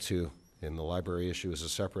respect to, and the library issue is a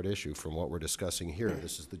separate issue from what we're discussing here.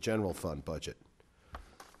 This is the general fund budget.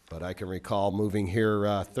 But I can recall moving here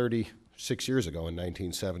 36 years ago in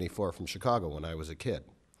 1974 from Chicago when I was a kid.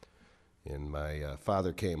 And my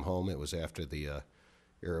father came home. It was after the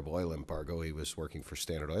Arab oil embargo. He was working for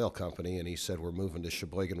Standard Oil Company, and he said, "We're moving to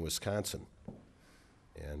Sheboygan, Wisconsin."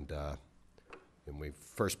 And we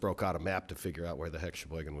first broke out a map to figure out where the heck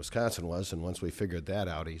Sheboygan, Wisconsin was, and once we figured that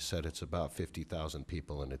out, he said, "It's about 50,000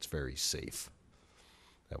 people, and it's very safe."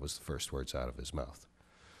 That was the first words out of his mouth.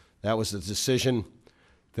 That was the decision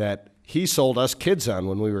that he sold us kids on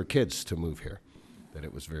when we were kids to move here, that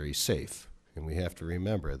it was very safe. And we have to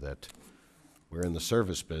remember that we're in the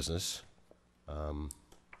service business.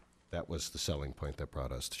 that was the selling point that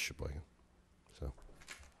brought us to Sheboygan. So,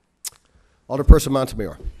 Alderperson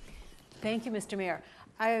Montemayor. Thank you, Mr. Mayor.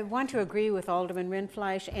 I want to agree with Alderman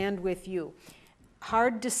Rindfleisch and with you.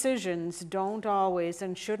 Hard decisions don't always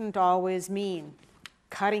and shouldn't always mean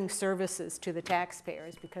cutting services to the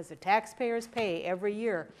taxpayers, because the taxpayers pay every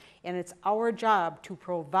year, and it's our job to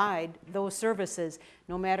provide those services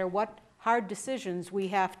no matter what hard decisions we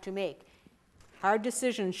have to make. Hard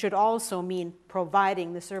decisions should also mean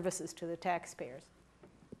providing the services to the taxpayers.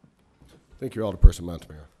 Thank you, Alderperson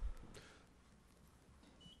Montemayor.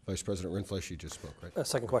 Vice President Rindfleisch, you just spoke, right?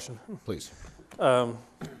 Second question. Please.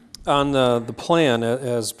 On the plan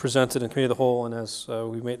as presented in committee of the whole and as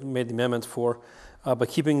we made the amendment for, by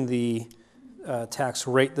keeping the tax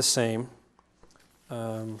rate the same,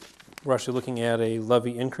 we're actually looking at a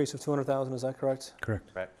levy increase of $200,000, is that correct? Correct.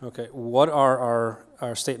 Right. Okay. What are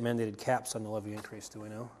our state mandated caps on the levy increase, do we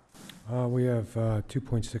know? We have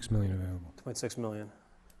 2.6 million available. 2.6 million.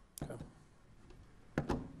 Okay.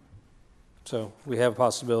 So we have a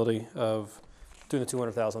possibility of doing the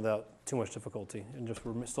 200,000 without too much difficulty, and just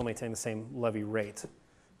we're still maintaining the same levy rate.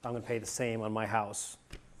 I'm going to pay the same on my house.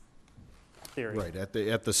 Theory. Right, at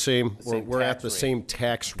the same, we're at the same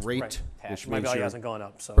tax rate, Right. which My means value you're- hasn't gone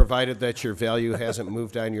up, so. provided that your value hasn't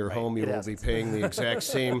moved on your Right, home, you it will hasn't. be paying the exact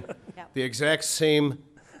same, Yep. the exact same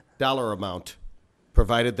dollar amount,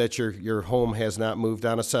 provided that your home has not moved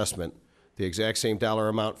on assessment, the exact same dollar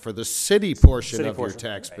amount for the city portion City of portion,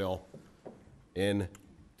 your tax bill in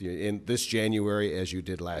this January as you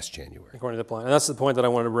did last January. According to the plan. And that's the point that I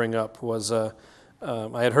wanted to bring up was I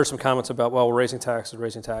had heard some comments about, well, we're raising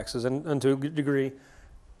taxes. And to a degree,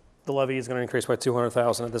 the levy is going to increase by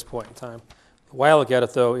 $200,000 at this point in time. The way I look at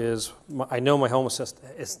it, though, is I know my home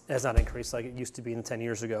assessment has not increased like it used to be 10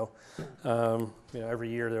 years ago. Every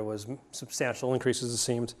year there was substantial increases, it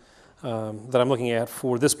seemed, that I'm looking at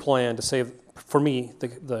for this plan to save, for me,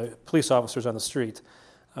 the police officers on the street.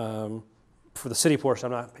 For the city portion,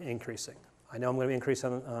 I'm not increasing. I know I'm going to increase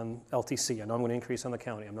on LTC. I know I'm going to increase on the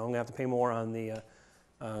county. I know I'm going to have to pay more on the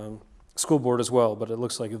school board as well. But it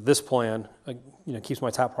looks like this plan, keeps my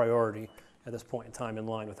top priority at this point in time in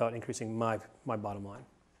line without increasing my bottom line.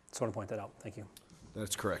 Just want to point that out. Thank you.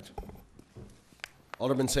 That's correct.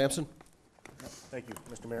 Alderman Sampson? Thank you,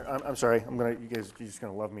 Mr. Mayor. I'm sorry. You're just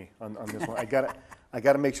gonna love me on this one. I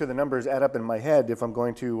gotta make sure the numbers add up in my head if I'm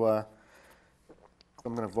going to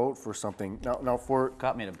vote for something. Now for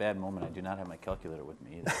Caught me at a bad moment. I do not have my calculator with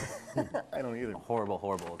me either. I don't either. Horrible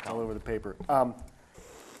account. All over the paper.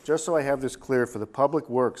 Just so I have this clear for the Public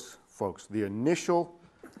Works folks, the initial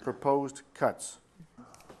proposed cuts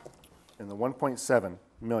in the 1.7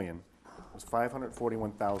 million was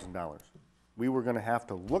 $541,000. We were going to have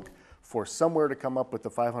to look for somewhere to come up with the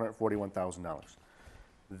 $541,000.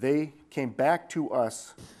 They came back to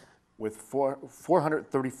us with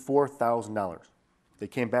 $434,000. They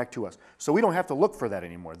came back to us. So we don't have to look for that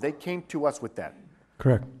anymore. They came to us with that.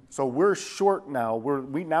 Correct. So we're short now.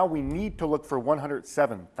 We need to look for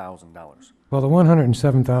 $107,000. Well, the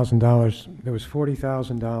 $107,000, there was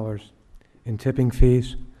 $40,000 in tipping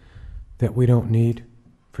fees that we don't need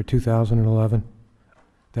for 2011.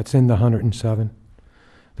 That's in the 107.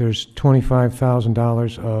 There's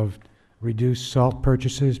 $25,000 of reduced salt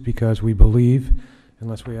purchases because we believe,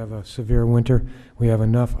 unless we have a severe winter, we have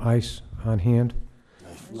enough ice on hand.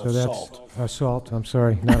 So that's salt. I'm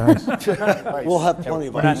sorry, not ice. We'll have plenty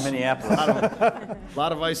of We're not ice. in Minneapolis. A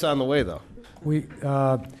lot of ice on the way, though. We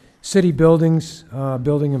city buildings,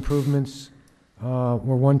 building improvements were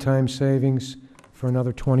one-time savings for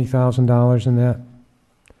another $20,000 in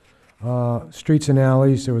that. Streets and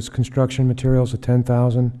alleys, there was construction materials of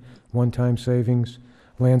 $10,000, one-time savings.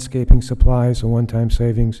 Landscaping supplies, a one-time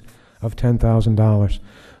savings of $10,000.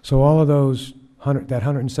 So all of those, that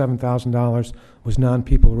 $107,000 was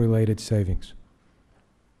non-people related savings.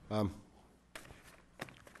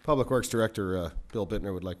 Public Works Director Bill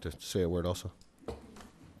Bittner would like to say a word also.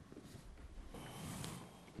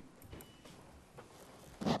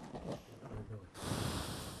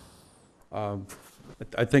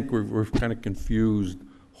 I think we're kind of confused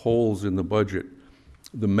holes in the budget.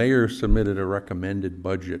 The mayor submitted a recommended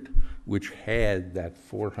budget which had that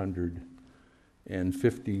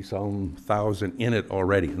 450-some thousand in it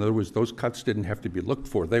already. In other words, those cuts didn't have to be looked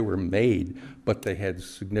for. They were made, but they had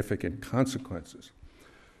significant consequences.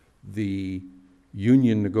 The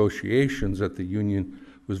union negotiations, that the union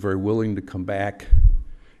was very willing to come back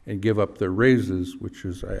and give up their raises, which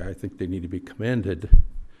is, I think they need to be commended,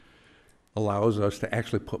 allows us to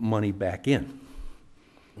actually put money back in.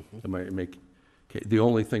 The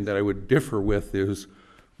only thing that I would differ with is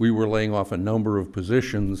we were laying off a number of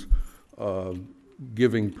positions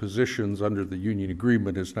giving positions under the union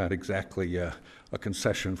agreement is not exactly a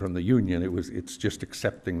concession from the union. It's just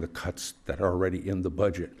accepting the cuts that are already in the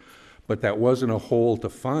budget. But that wasn't a hole to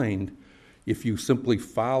find if you simply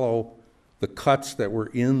follow the cuts that were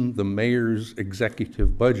in the mayor's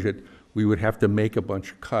executive budget. We would have to make a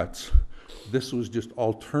bunch of cuts. This was just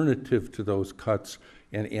alternative to those cuts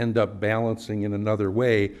and end up balancing in another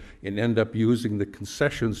way and end up using the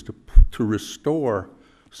concessions to restore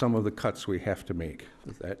some of the cuts we have to make.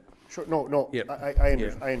 Is that? Sure, no, Yeah. I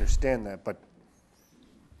understand that, but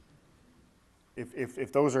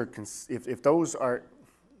if those are,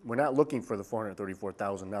 we're not looking for the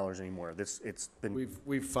 $434,000 anymore. It's been.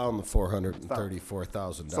 We've found the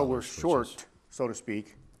 $434,000. So we're short, so to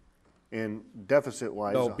speak, in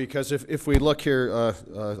deficit-wise. No, because if we look here,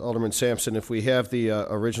 Alderman Sampson, if we have the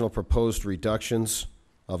original proposed reductions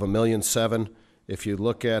of $1.7 million, if you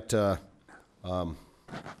look at,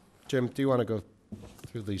 Jim, do you want to go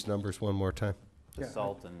through these numbers one more time? The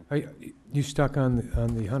salt and. Are you stuck on the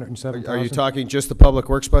 107,000? Are you talking just the public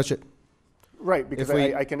works budget? Right, because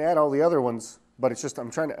I can add all the other ones, but it's just,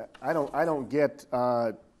 I'm trying to, I don't get,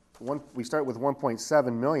 we start with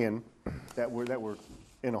 1.7 million that we're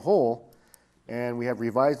in a hole, and we have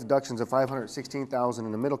revised deductions of 516,000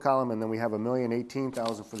 in the middle column, and then we have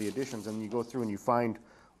 1,018,000 for the additions, and you go through and you find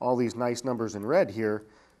all these nice numbers in red here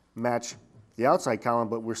match the outside column,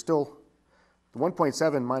 but we're still, the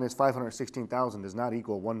 1.7 minus 516,000 does not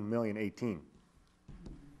equal 1,018,000.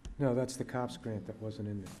 No, that's the COPS grant that wasn't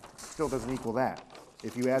in there. Still doesn't equal that.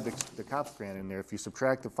 If you add the COPS grant in there, if you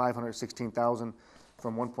subtract the 516,000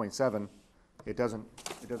 from 1.7, it doesn't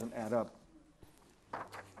add up.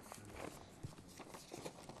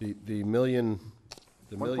 The million,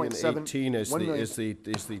 the 1,018,000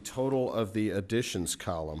 is the total of the additions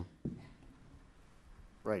column.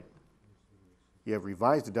 Right. You have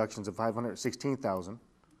revised deductions of 516,000.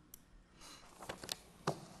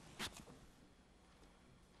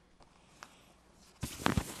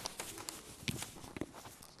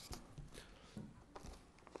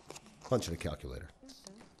 Punch in a calculator.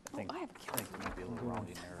 I think there might be a little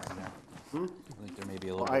rounding there right there. I think there may be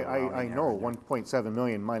a little bit of I rounding know there. 1.7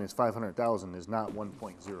 million minus 500,000 is not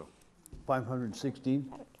 1.0.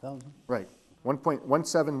 516,000? Right.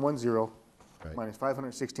 1.1710 Right. minus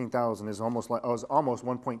 516,000 is almost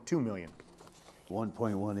 1.2 million.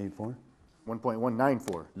 1.184?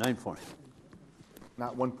 1.194, 94.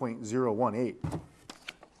 not 1.018.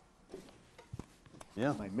 Yeah.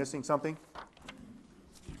 Am I missing something?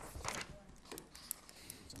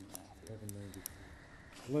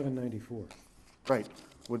 1194. Right.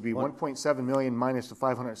 Would be 1.7 million minus the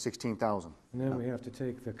 516,000. And then we have to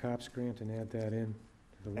take the COPS grant and add that in.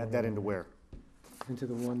 Add that into where? Into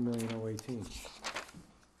the 1,018,000.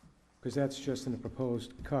 Because that's just in the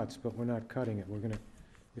proposed cuts, but we're not cutting it. We're gonna,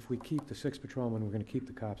 if we keep the 6 patrolmen, we're gonna keep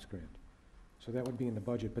the COPS grant. So that would be in the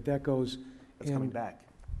budget, but that goes in. That's coming back.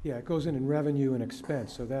 Yeah, it goes in revenue and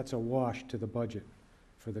expense, so that's a wash to the budget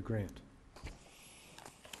for the grant.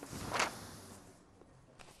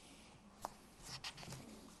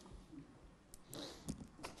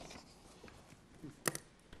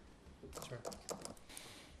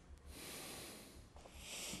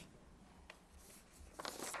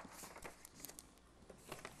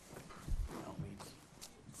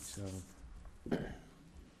 So,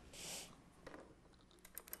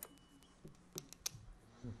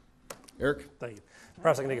 Eric? Thank you.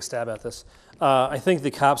 Perhaps I can take a stab at this. I think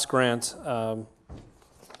the COPS grant,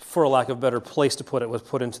 for a lack of a better place to put it, was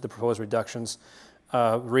put into the proposed reductions.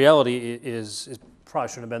 Reality is it probably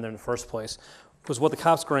shouldn't have been there in the first place, because what the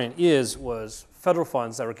COPS grant was federal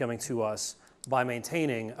funds that were coming to us by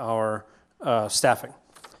maintaining our staffing.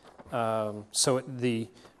 So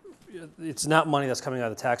it's not money that's coming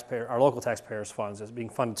out of our local taxpayers' funds. It's being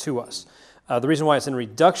funded to us. The reason why it's in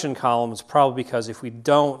reduction column is probably because if we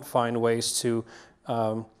don't find ways to,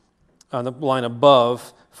 on the line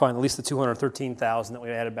above, find at least the $213,000 that we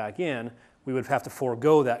added back in, we would have to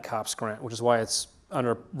forego that COPS grant, which is why it's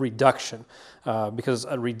under reduction, because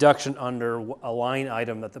a reduction under a line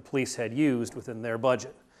item that the police had used within their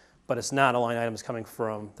budget, but it's not a line item that's coming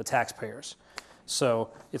from the taxpayers. So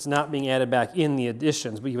it's not being added back in the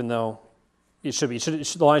additions, but even though it should be,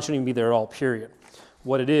 the line shouldn't even be there at all, period.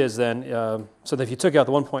 What it is then, so that if you took out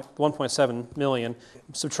the 1.7 million,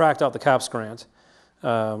 subtract out the COPS grant,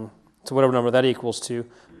 to whatever number that equals to,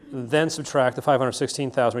 then subtract the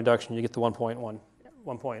 516,000 reduction, you get the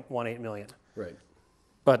 1.18 million. Right.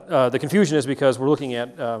 But the confusion is because we're looking at,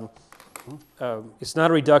 it's not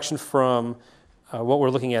a reduction from what we're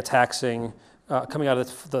looking at taxing, coming out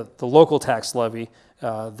of the local tax levy.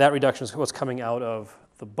 That reduction is what's coming out of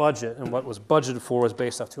the budget, and what was budgeted for was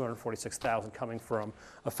based off $246,000 coming from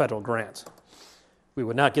a federal grant. We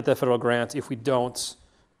would not get that federal grant if we don't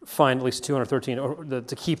find at least 213,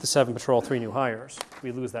 to keep the 7 patrol, 3 new hires.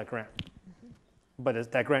 We lose that grant.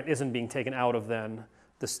 But that grant isn't being taken out of then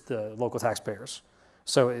the local taxpayers.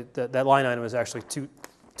 So that line item is actually two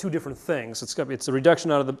different things. It's a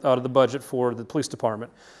reduction out of the budget for the police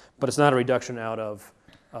department, but it's not a reduction out of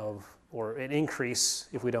or an increase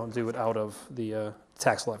if we don't do it out of the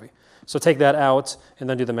tax levy. So take that out and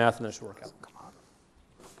then do the math and then it should work out. Come on.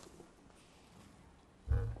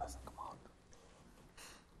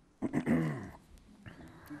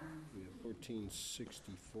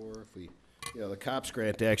 1464, if we, the cops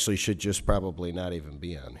grant actually should just probably not even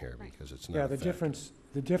be on here because it's not. Yeah, the difference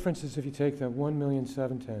is if you take the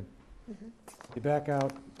 1,710,000, you back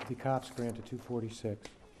out the cops grant of 246,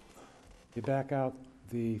 you back out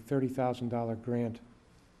the $30,000 grant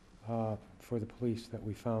for the police that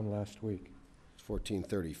we found last week. It's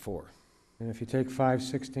 1434. And if you take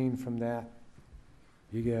 516 from that,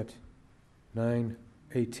 you get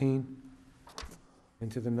 918.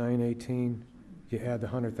 Into the 918, you add the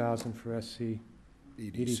 100,000 for SC,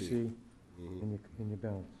 EDC, and you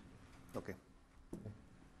balance. Okay.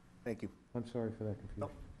 Thank you. I'm sorry for that confusion.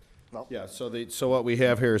 No. Yeah, so what we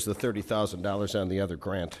have here is the $30,000 on the other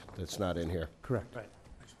grant that's not in here. Correct. Right.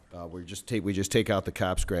 We just take out the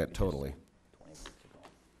cops grant totally.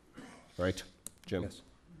 Right, Jim? Yes.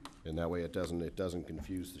 And that way it doesn't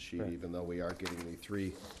confuse the sheet, even though we are getting the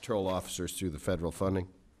 3 patrol officers through the federal funding.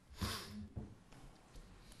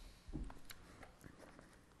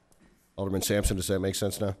 Alderman Sampson, does that make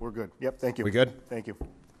sense now? We're good. Yep, thank you. We good? Thank you.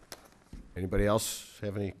 Anybody else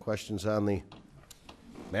have any questions on the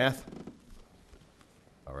math?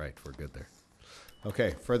 All right, we're good there.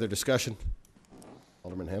 Okay, further discussion?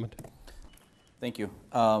 Alderman Hammond? Thank you.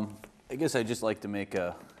 I guess I'd just like to make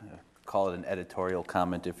call it an editorial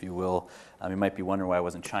comment, if you will. You might be wondering why I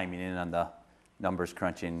wasn't chiming in on the numbers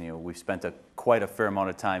crunching. We've spent quite a fair amount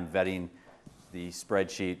of time vetting the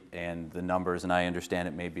spreadsheet and the numbers, and I understand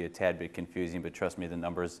it may be a tad bit confusing, but trust me, the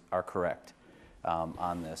numbers are correct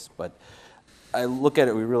on this. But I look at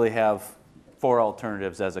it, we really have 4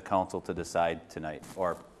 alternatives as a council to decide tonight,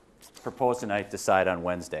 or propose tonight, decide on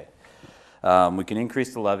Wednesday. We can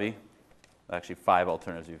increase the levy, actually 5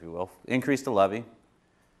 alternatives, if you will. Increase the levy,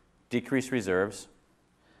 decrease reserves,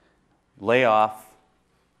 lay off,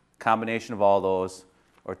 combination of all those,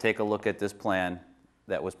 or take a look at this plan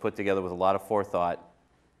that was put together with a lot of forethought,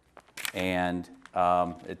 and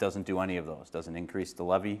it doesn't do any of those. Doesn't increase the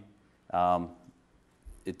levy,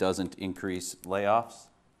 it doesn't increase layoffs,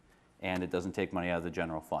 and it doesn't take money out of the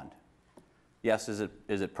general fund. Yes, is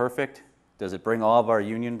it perfect? Does it bring all of our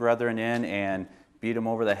union brethren in and beat them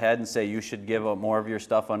over the head and say you should give up more of your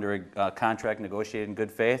stuff under a contract negotiated in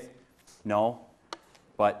good faith? No,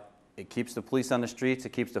 but it keeps the police on the streets,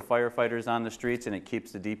 it keeps the firefighters on the streets, and it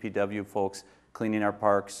keeps the DPW folks cleaning our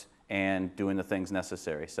parks and doing the things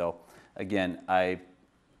necessary. So again, I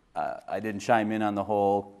didn't chime in on the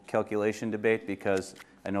whole calculation debate because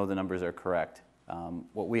I know the numbers are correct.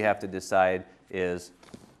 What we have to decide is,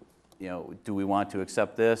 do we want to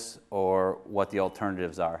accept this or what the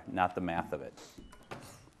alternatives are, not the math of it.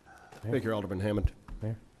 Thank you, Alderman Hammond.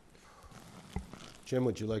 Mayor? Jim,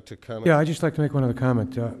 would you like to comment? Yeah, I'd just like to make one other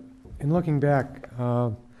comment. In looking back,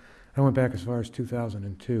 I went back as far as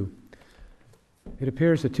 2002. It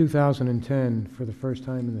appears that 2010, for the first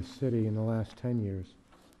time in the city in the last 10 years,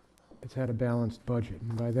 it's had a balanced budget.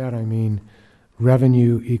 And by that I mean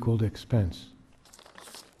revenue equaled expense.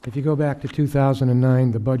 If you go back to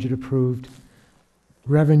 2009, the budget approved,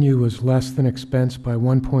 revenue was less than expense by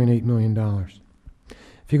 $1.8 million.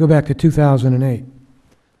 If you go back to 2008,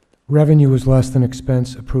 revenue was less than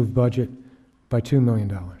expense, approved budget by $2 million.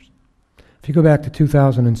 If you go back to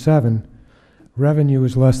 2007, revenue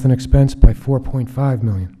was less than expense by $4.5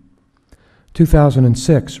 million.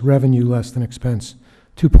 2006, revenue less than expense,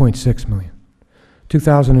 $2.6 million.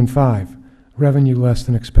 2005, revenue less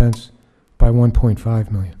than expense by $1.5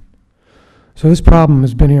 million. So this problem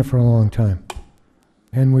has been here for a long time,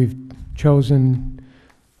 and we've chosen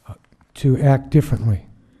to act differently.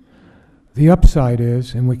 The upside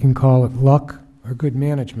is, and we can call it luck or good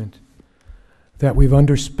management, that we've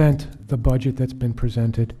underspent the budget that's been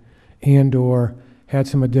presented and or had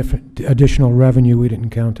some additional revenue we didn't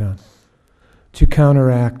count on to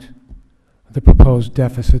counteract the proposed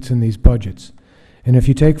deficits in these budgets. And if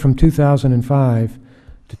you take from 2005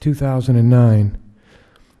 to 2009,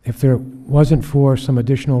 if there wasn't for some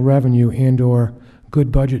additional revenue and or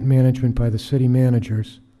good budget management by the city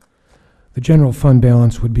managers, the general fund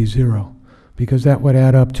balance would be 0. because that would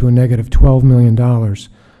add up to a negative $12 million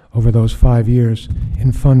over those 5 years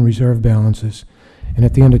in fund reserve balances. And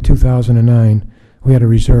at the end of 2009, we had a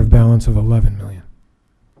reserve balance of 11 million.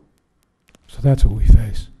 So that's what we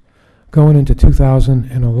face. Going into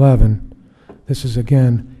 2011, this is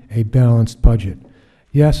again a balanced budget.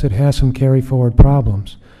 Yes, it has some carry forward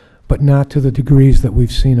problems, but not to the degrees that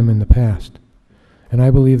we've seen them in the past. And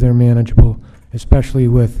I believe they're manageable, especially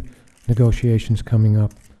with negotiations coming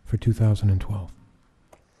up for 2012.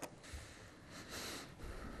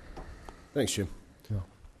 Thanks, Jim. Yeah.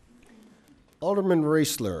 Alderman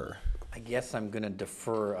Raisler. I guess I'm going to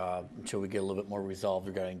defer until we get a little bit more resolved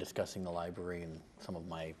regarding discussing the library and some of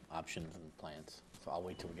my options and plans. So I'll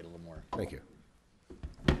wait till we get a little more. Thank you.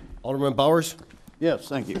 Alderman Bowers? Yes,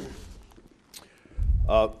 thank you.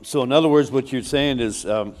 So in other words, what you're saying is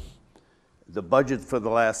the budget for the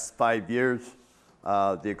last 5 years,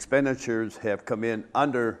 the expenditures have come in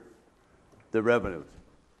under the revenues,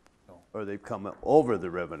 or they've come over the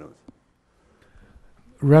revenues.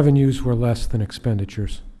 Revenues were less than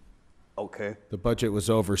expenditures. Okay. The budget was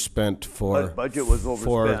overspent for... Budget was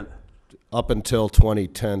overspent. Up until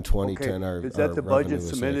 2010, Okay. our Is that the revenue budget was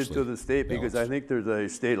submitted to actually the state? Because I balanced. think there's a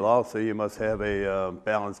state law, so you must have a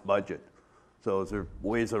balanced budget. So is there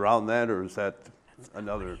ways around that, or is that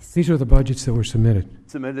another These are the budgets that were submitted.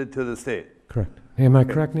 submitted to the state? Correct. Am I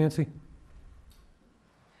Okay. correct, Nancy?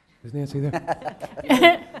 Is Nancy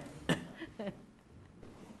there?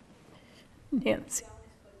 Nancy.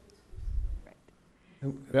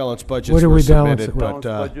 Balanced What budgets do were we balance submitted, it with? but...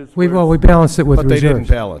 Balanced budgets We, were- well, we balanced it with But they reserves. didn't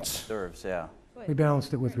balance. Reserves, yeah. We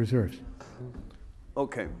balanced it with reserves.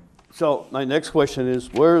 Okay. So my next question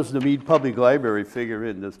is, where is the Mead Public Library figure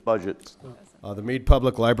in this budget? The Mead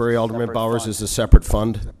Public Library, Alderman Separate Bowers, fund. is a separate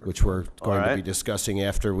fund, which we're going to be right. discussing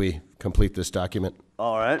after we complete this document.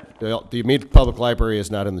 All right, The Mead Public Library is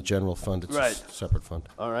not in the general fund, it's a Right. separate fund.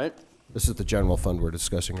 all right. This is the general fund we're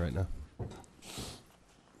discussing right now.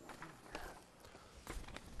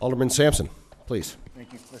 Alderman Sampson, please.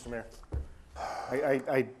 Thank you, Mr. Mayor.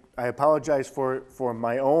 I apologize for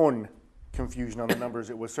my own confusion on the numbers.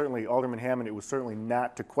 It was certainly, Alderman Hammond, it was certainly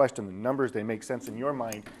not to question the numbers. They make sense in your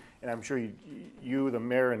mind, and I'm sure you, the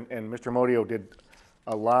mayor, and Mr. Modio did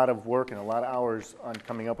a lot of work and a lot of hours on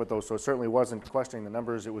coming up with those, so it certainly wasn't questioning the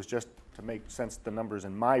numbers. It was just to make sense the numbers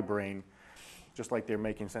in my brain, just like they're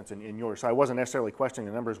making sense in yours. So I wasn't necessarily questioning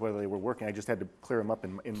the numbers, whether they were working. I just had to clear them up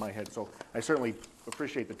in my head. So I certainly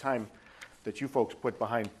appreciate the time that you folks put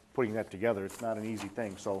behind putting that together. It's not an easy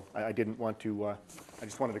thing, so I didn't want to, I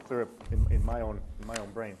just wanted to clear up in my own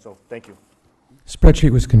brain, so thank you.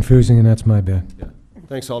 Spreadsheet was confusing, and that's my bad. Yeah.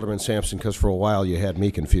 Thanks, Alderman Sampson, because for a while you had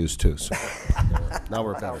me confused too, so now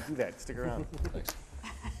we're better. Do that, stick around. Thanks.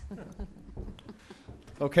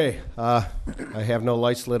 Okay, I have no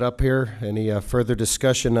lights lit up here. Any further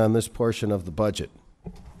discussion on this portion of the budget?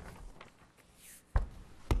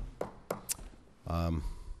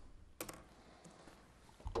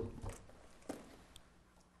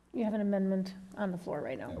 You have an amendment on the floor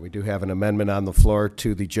right now. We do have an amendment on the floor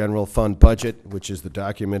to the general fund budget, which is the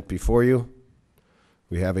document before you.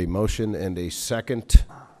 We have a motion and a second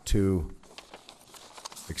to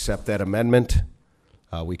accept that amendment.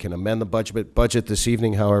 We can amend the budget this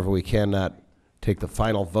evening, however, we cannot take the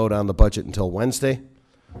final vote on the budget until Wednesday.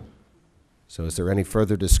 So is there any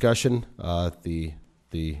further discussion? The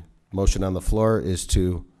motion on the floor is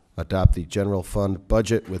to adopt the general fund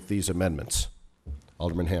budget with these amendments.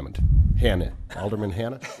 Alderman Alderman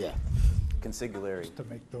Hanna? Yeah. Consigliere. To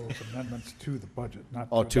make those amendments to the budget, not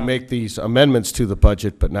Oh, to adopt. make these amendments to the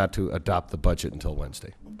budget, but not to adopt the budget until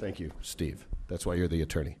Wednesday. Thank you, Steve. That's why you're the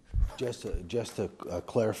attorney. Just a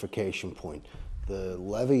clarification point. The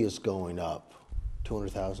levy is going up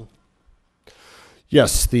 200,000?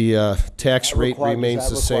 Yes, the tax rate remains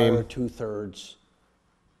the Does that require same. two-thirds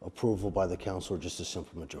approval by the council or just a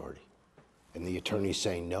simple majority? And the attorney's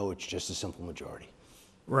saying, no, it's just a simple majority.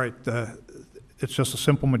 Right, it's just a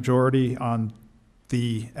simple majority on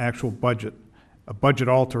the actual budget. A budget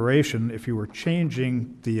alteration, if you were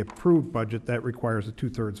changing the approved budget, that requires a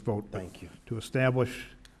two-thirds vote. Thank you. To establish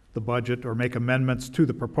the budget or make amendments to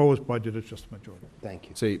the proposed budget, it's just a majority. Thank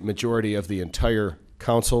you. It's a majority of the entire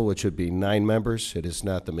council, which would be 9 members. It is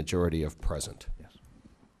not the majority of present. Yes.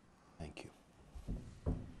 Thank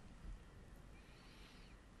you.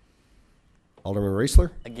 Alderman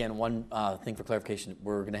Raisler? Again, one thing for clarification,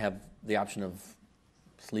 we're going to have the option of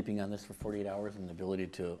sleeping on this for 48 hours and the ability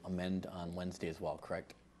to amend on Wednesday as well,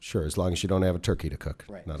 correct? Sure, as long as you don't have a turkey to cook.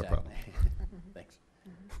 Right, Not exactly. a problem. Thanks.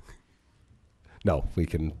 No, we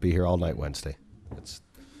can be here all night Wednesday.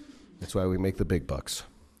 That's why we make the big bucks.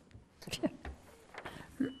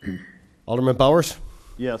 Alderman Bowers?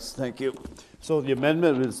 Yes, thank you. So the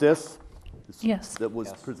amendment is this? Yes. That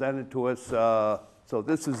was presented to us. So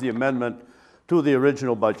this is the amendment to the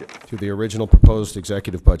original budget. To the original proposed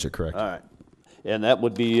executive budget, correct? All right. And that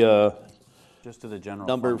would be Just to the general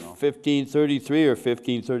number fund, though. 1533 or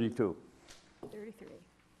 1532? 33.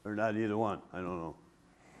 Or not either one, I don't know.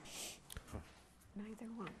 Neither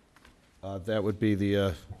one. That would be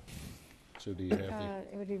the, so do you have the?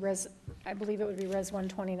 It would be I believe it would be Res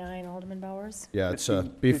 129, Alderman Bowers. Yeah, it's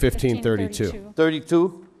B 1532. 1532.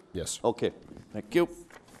 32? Yes. Okay, thank you.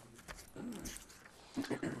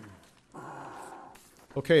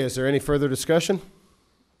 Okay, is there any further discussion?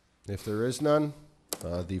 If there is none,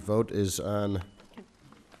 the vote is on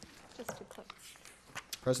Just to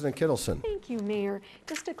President Kittleson. Thank you, Mayor.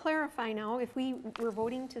 Just to clarify now, if we were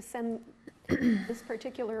voting to send this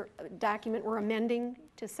particular document, we're amending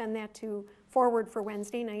to send that forward for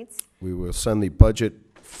Wednesday nights. We will send the budget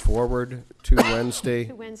forward to Wednesday.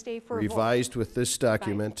 To Wednesday for a vote. Revised with this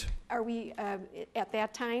document. Are we, at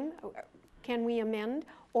that time, can we amend,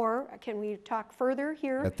 or can we talk further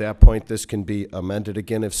here? At that point, this can be amended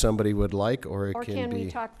again if somebody would like, or it Or can can be.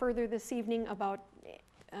 we talk further this evening about,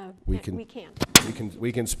 We can. we can.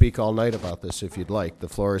 We can speak all night about this if you'd like. The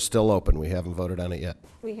floor is still open. We haven't voted on it yet.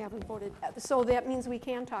 We haven't voted, so that means we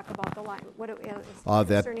can talk about the line,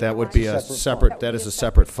 That would be a separate, that is a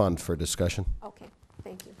separate fund for discussion. Okay,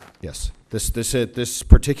 thank you. Yes. This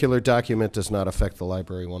particular document does not affect the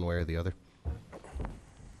library one way or the other. If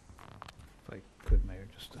I could, Mayor,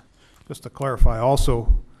 just to clarify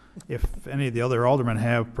also, if any of the other aldermen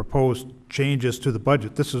have proposed changes to the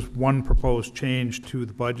budget, this is one proposed change to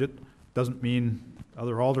the budget. Doesn't mean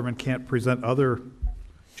other aldermen can't present other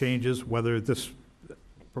changes, whether this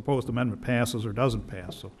proposed amendment passes or doesn't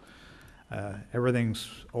pass. So everything's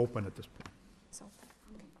open at this point.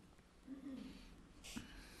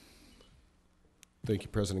 Thank you,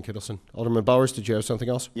 President Kittleson. Alderman Bowers, did you have something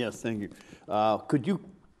else? Yes, thank you. Could you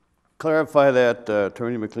clarify that,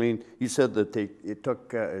 Attorney McLean? You said that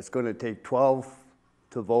it's going to take 12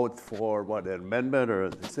 to vote for what, an amendment or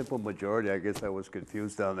a simple majority? I guess I was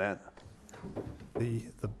confused on that.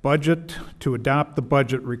 The budget, to adopt the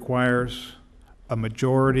budget requires a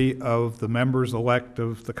majority of the members-elect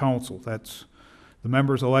of the council. That's, the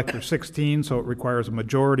members-elect are 16, so it requires a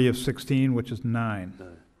majority of 16, which is 9.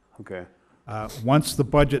 Okay. Once the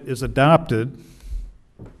budget is adopted,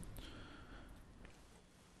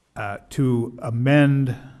 to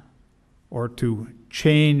amend or to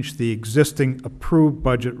change the existing approved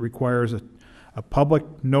budget requires a public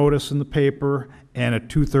notice in the paper and a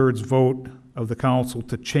 2/3 vote of the council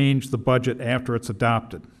to change the budget after it's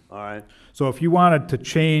adopted. All right. So if you wanted to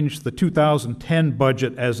change the 2010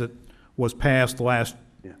 budget as it was passed last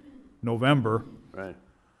November, right,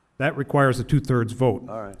 that requires a 2/3 vote.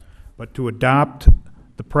 All right. But to adopt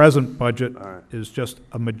the present budget is just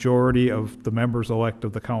a majority of the members-elect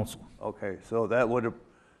of the council. Okay, so that would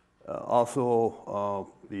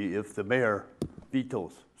also be if the mayor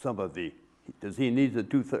vetoes some of the, does he need a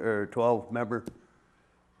 12-member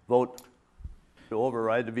vote to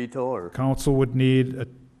override the veto, or? Council would need a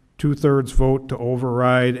 2/3 vote to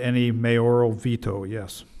override any mayoral veto,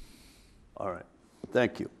 yes. All right,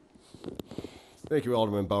 thank you. Thank you,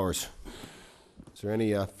 Alderman Bowers. Is there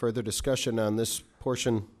any further discussion on this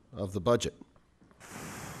portion of the budget?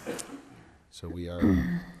 So we are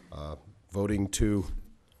voting to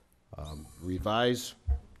revise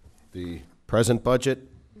the present budget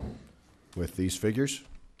with these figures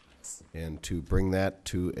and to bring that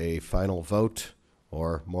to a final vote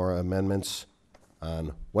or more amendments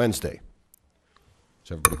on Wednesday.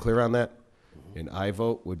 Is everybody clear on that? An aye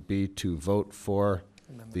vote would be to vote for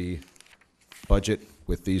the budget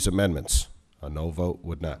with these amendments. A no vote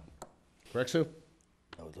would not. Correct, Sue?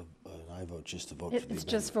 No, an aye vote just to vote for the amendment.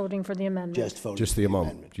 It's just voting for the amendment. Just voting Just for the the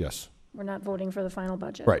amendment, yes. We're not voting for the final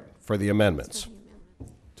budget. Right, for the amendments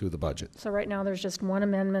to the budget. So right now, there's just one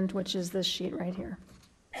amendment, which is this sheet right here.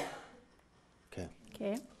 Okay.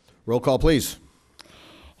 Okay. Roll call, please.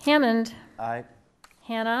 Hammond. Aye.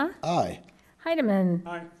 Hannah. Aye. Heidemann.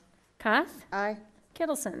 Aye. Koth. Aye.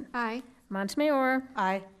 Kittleson. Aye. Montemayor.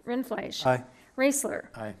 Aye. Rindfleisch. Aye. Raisler.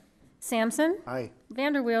 Aye. Sampson. Aye.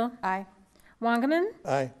 Vanderweel. Aye. Wangerman.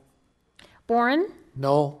 Aye. Boren.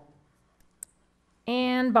 No.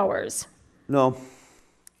 And Bowers. No.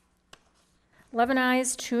 11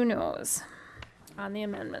 ayes, 2 noes on the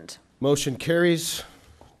amendment. Motion carries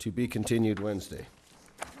to be continued Wednesday.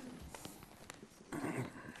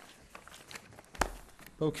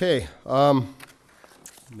 Okay,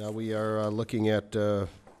 now we are looking at the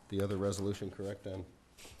other resolution, correct, on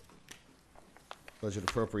budget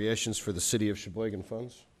appropriations for the City of Sheboygan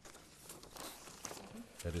funds.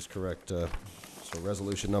 That is correct. So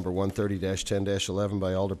resolution number 130-10-11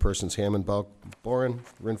 by Alderpersons Hammond, Boren,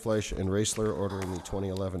 Rindfleisch, and Raisler, ordering the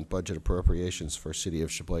 2011 budget appropriations for City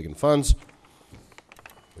of Sheboygan funds.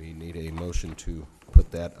 We need a motion to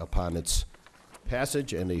put that upon its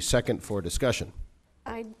passage and a second for discussion.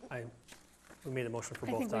 We made a motion for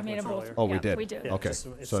I both think we made documents them both. earlier. Oh, we Yeah, did? we did. Yeah, Okay,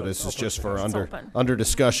 it's so this is open just for discussion. open. under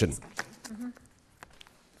discussion.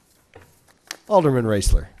 Alderman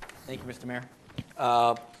Raisler. Thank you, Mr. Mayor.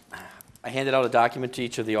 I handed out a document to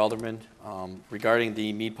each of the aldermen regarding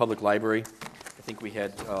the Meade Public Library. I think we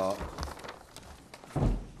had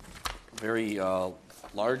very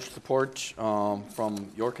large support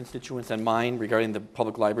from your constituents and mine regarding the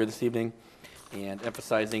public library this evening, and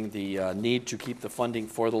emphasizing the need to keep the funding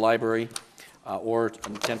for the library or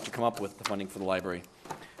an attempt to come up with the funding for the library.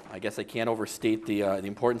 I guess I can't overstate the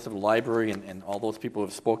importance of the library and all those people who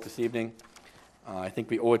have spoke this evening. I think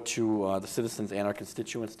we owe it to the citizens and our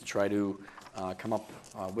constituents to try to come up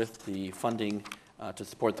with the funding to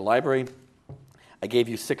support the library. I gave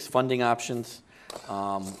you 6 funding options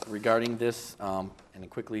regarding this, and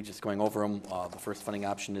quickly just going over them. The first funding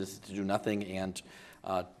option is to do nothing and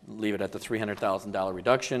leave it at the $300,000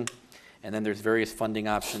 reduction. And then there's various funding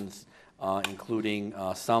options, including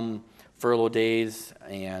some furlough days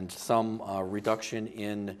and some reduction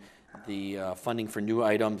in the funding for new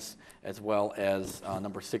items, as well as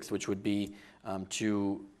number 6, which would be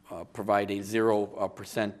to provide a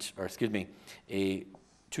 0%, or excuse me, a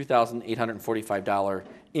 $2,845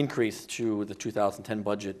 increase to the 2010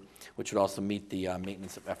 budget, which would also meet the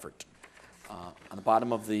maintenance of effort. On the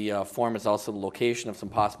bottom of the form is also the location of some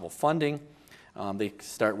possible funding. They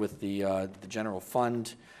start with the general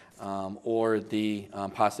fund or the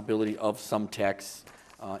possibility of some tax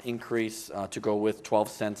increase to go with 12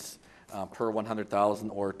 cents per 100,000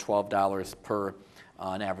 or $12 per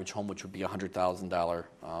an average home, which would be a $100,000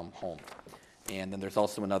 home. And then there's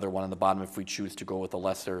also another one on the bottom. If we choose to go with a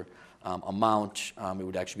lesser amount, it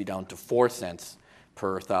would actually be down to 4 cents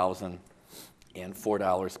per 1,000 and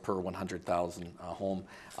 $4 per 100,000 home.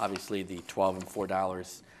 Obviously, the $12 and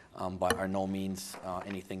 $4 by are no means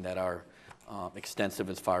anything that are extensive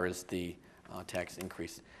as far as the tax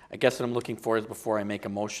increase. I guess what I'm looking for is, before I make a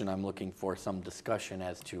motion, I'm looking for some discussion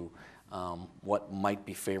as to what might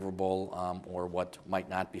be favorable or what might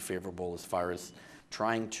not be favorable as far as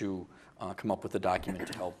trying to come up with a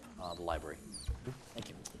document to help the library. Thank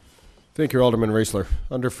you. Thank you, Alderman Raisler.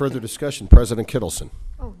 Under further discussion, President Kittleson.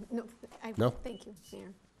 Oh, no. No? Thank you, Mayor.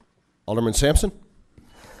 Alderman Sampson?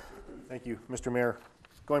 Thank you, Mr. Mayor.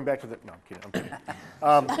 Going back to the, no,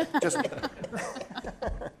 I'm kidding. Just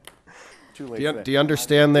too late. Do you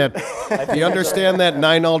understand that? Do you understand that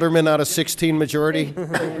 9 aldermen out of 16 majority?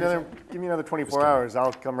 Give me another 24 hours.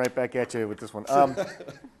 I'll come right back at you with this one.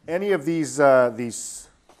 Any of these Alderman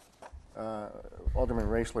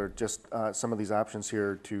Raisler, just some of these options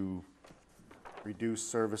here to reduce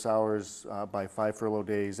service hours by 5 furlough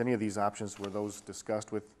days, any of these options, were those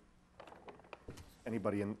discussed with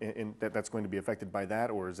anybody in that's going to be affected by that,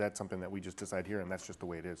 or is that something that we just decide here and that's just the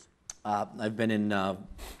way it is? I've been in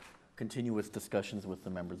continuous discussions with the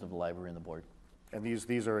members of the library and the board. And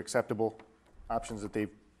these are acceptable options that they've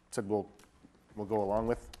said we'll go along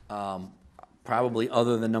with? Probably,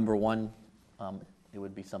 other than number 1, it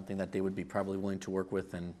would be something that they would be probably willing to work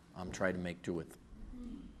with and try to make do with.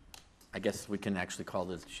 I guess we can actually call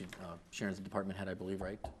this, Sharon's the department head, I believe,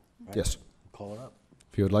 right? Yes. Call it up.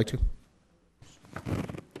 If you would like to. I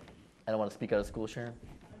don't want to speak out of school, Sharon.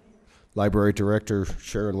 Library Director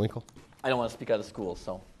Sharon Winkle. I don't want to speak out of school,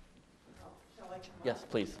 so. Yes,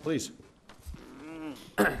 please. Please.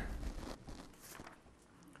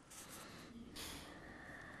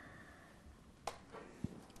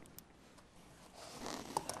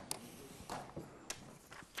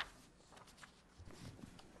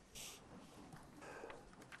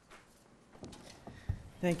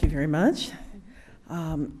 Thank you very much.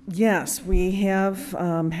 Yes, we have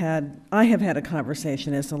I have had a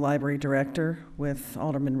conversation as the library director with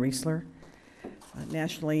Alderman Raisler.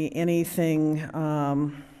 Nationally, anything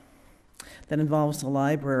that involves the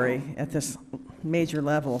library at this major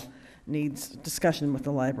level needs discussion with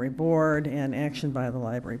the library board and action by the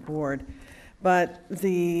library board. But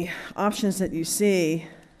the options that you see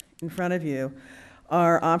in front of you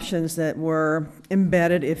are options that were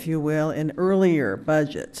embedded, if you will, in earlier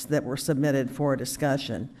budgets that were submitted for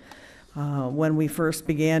discussion. When we first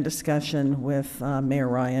began discussion with Mayor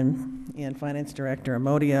Ryan and Finance Director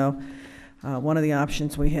Amodio, one of the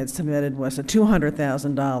options we had submitted was a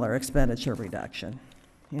 $200,000 expenditure reduction.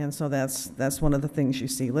 And so that's one of the things you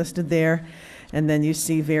see listed there. And then you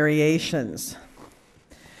see variations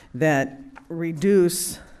that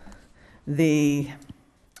reduce the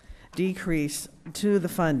decrease to the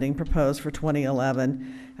funding proposed for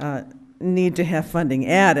 2011, need to have funding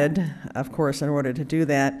added, of course, in order to do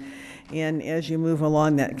that. And as you move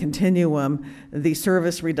along that continuum, the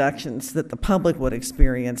service reductions that the public would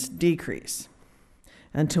experience decrease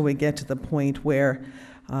until we get to the point where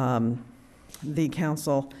the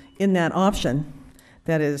council, in that option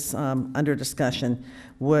that is under discussion,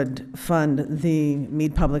 would fund the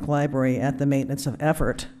Meade Public Library at the maintenance of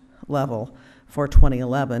effort level for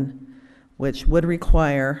 2011, which would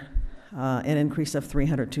require an increase of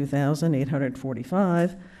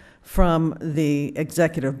 $302,845 from the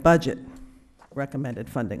executive budget recommended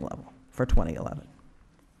funding level for 2011.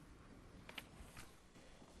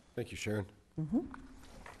 Thank you, Sharon.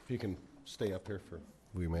 If you can stay up here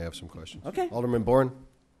we may have some questions. Okay. Alderman Bourne?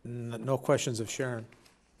 No questions of Sharon.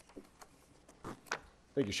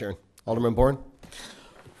 Thank you, Sharon. Alderman Bourne?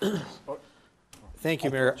 Thank you,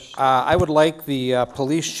 Mayor. I would like the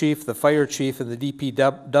police chief, the fire chief, and the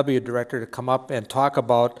DPW director to come up and talk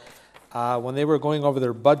about when they were going over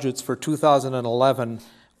their budgets for 2011,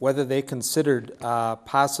 whether they considered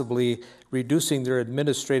possibly reducing their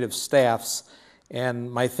administrative staffs.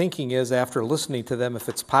 And my thinking is, after listening to them, if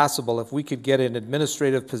it's possible, if we could get an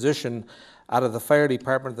administrative position out of the fire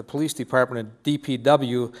department, the police department, and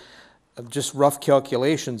DPW, just rough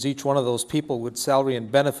calculations, each one of those people with salary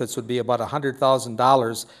and benefits would be about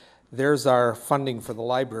 $100,000. There's our funding for the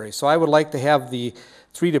library. So I would like to have the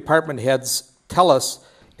three department heads tell us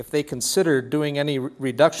if they consider doing any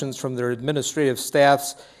reductions from their administrative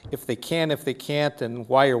staffs, if they can, if they can't, and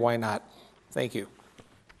why or why not. Thank you.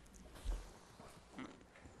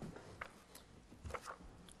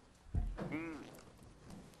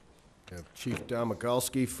 We have Chief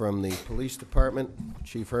Domagalski from the Police Department,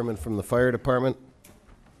 Chief Herman from the Fire Department.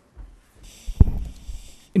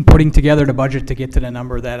 In putting together the budget to get to the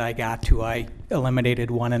number that I got to, I eliminated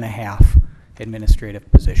 1.5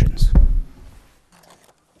 administrative positions.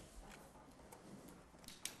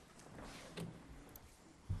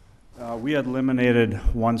 We had eliminated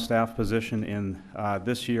one staff position in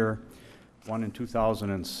this year, one in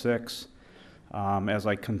 2006. As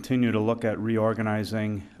I continue to look at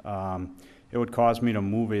reorganizing, it would cause me to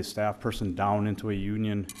move a staff person down into a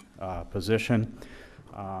union position.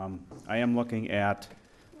 I am looking at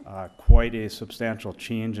quite a substantial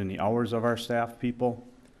change in the hours of our staff people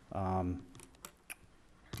for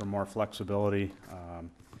more flexibility.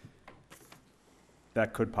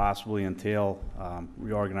 That could possibly entail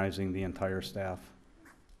reorganizing the entire staff.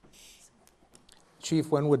 Chief,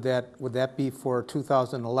 when would that be for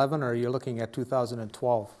 2011, or are you looking at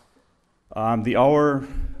 2012? The hour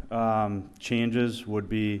changes would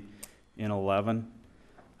be in 11.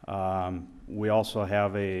 We also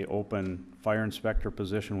have a open fire inspector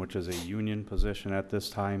position, which is a union position at this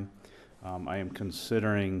time. I am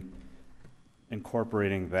considering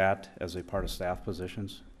incorporating that as a part of staff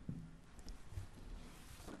positions.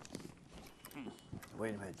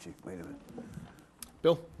 Wait a minute, Chief, wait a minute.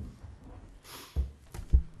 Bill?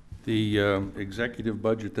 The executive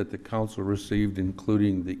budget that the council received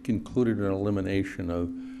included an elimination of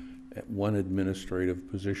one administrative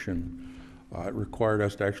position. It required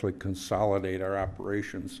us to actually consolidate our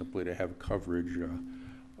operations simply to have coverage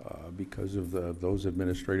because of those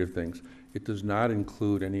administrative things. It does not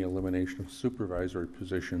include any elimination of supervisory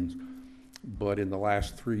positions, but in the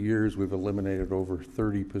last 3 years we've eliminated over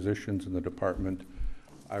 30 positions in the department.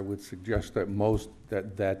 I would suggest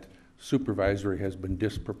that that supervisory has been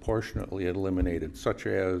disproportionately eliminated, such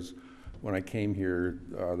as when I came here,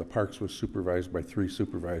 the parks was supervised by 3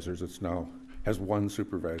 supervisors. It's now has 1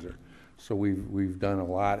 supervisor. So we've done a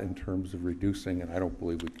lot in terms of reducing, and I don't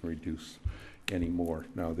believe we can reduce any more.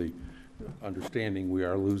 Now, the understanding we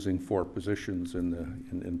are losing 4 positions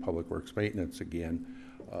in Public Works Maintenance again.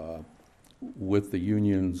 With the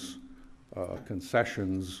union's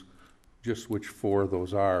concessions, just which 4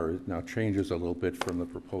 those are now changes a little bit from the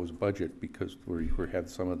proposed budget because we had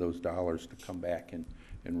some of those dollars to come back and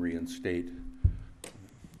reinstate.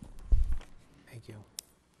 Thank you.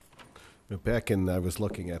 I was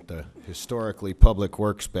looking at the historically Public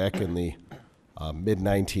Works back in the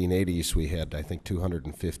mid-1980s. We had, I think,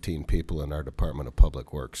 215 people in our Department of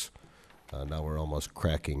Public Works. Now we're almost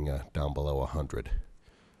cracking down below 100.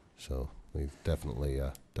 So we've definitely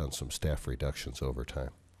done some staff reductions over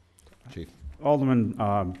time. Chief. Alderman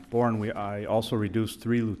Bourne, I also reduced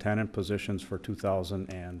 3 lieutenant positions for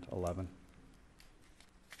 2011.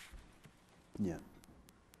 Yeah.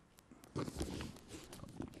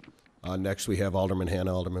 Next we have Alderman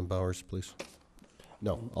Hanna. Alderman Bowers, please.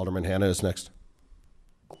 No, Alderman Hanna is next.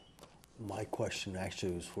 My question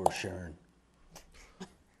actually was for Sharon.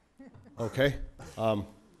 Okay.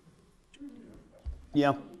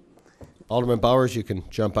 Yeah. Alderman Bowers, you can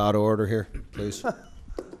jump out of order here, please.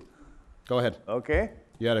 Go ahead. Okay.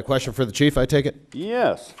 You had a question for the chief, I take it?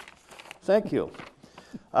 Yes. Thank you.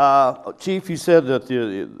 Chief, you said that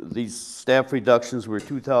these staff reductions were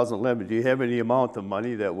 2011. Do you have any amount of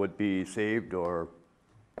money that would be saved or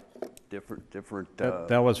different?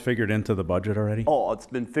 That was figured into the budget already? Oh, it's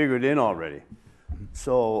been figured in already.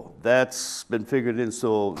 So that's been figured in,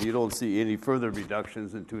 so you don't see any further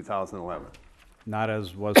reductions in 2011? Not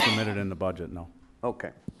as was submitted in the budget, no.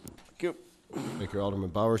 Okay. Thank you. Thank you,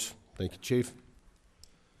 Alderman Bowers. Thank you, Chief.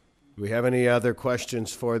 Do we have any other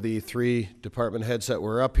questions for the three department heads that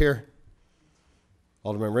were up here?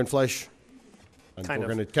 Alderman Rindfleisch? And Kind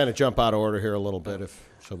we're of. going to kind of jump out of order here a little bit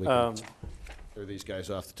so we can clear these guys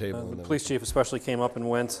off the table. The and then police chief especially came up and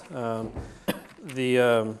went.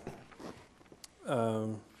 The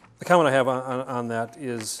comment I have on that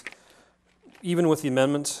is, even with the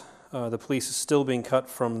amendment, the police is still being cut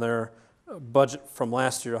from their budget from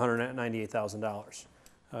last year,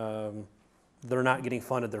 $198,000. They're not getting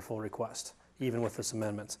funded their full request, even with this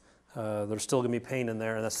amendment. There's still going to be pain in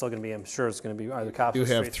there, and that's still going to be, I'm sure it's going to be either cops or You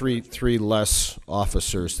have streets. three less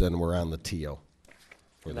officers than were on the TO.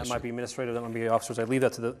 And that might be administrative, that might be officers. I leave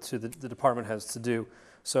that to the department heads to do.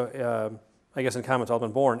 So I guess in comment to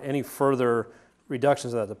Alderman Bourne, any further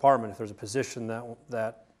reductions of that department, if there's a position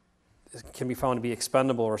that can be found to be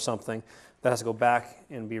expendable or something, that has to go back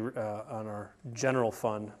and be on our general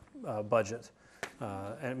fund budget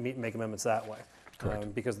and make amendments that way.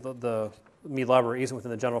 Because the Mead Library isn't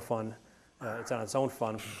within the general fund, it's on its own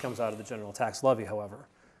fund, it comes out of the general tax levy, however.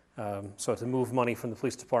 So to move money from the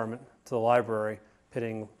police department to the library,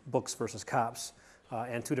 pitting books versus cops,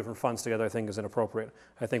 and two different funds together, I think is inappropriate.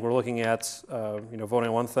 I think we're looking at, voting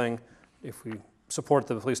on one thing. If we support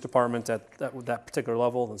the police department at that particular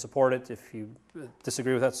level, then support it. If you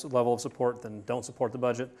disagree with that level of support, then don't support the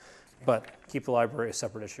budget. But keep the library a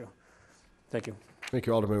separate issue. Thank you. Thank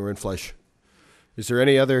you, Alderman Rindfleisch. Is there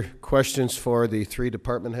any other questions for the three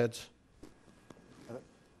department heads?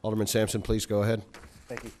 Alderman Sampson, please go ahead.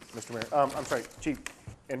 Thank you, Mr. Mayor. I'm sorry, Chief,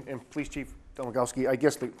 and Police Chief Domagowski, I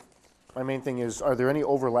guess my main thing is, are there any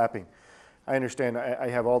overlapping? I understand, I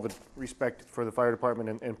have all the respect for the fire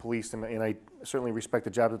department and police, and I certainly respect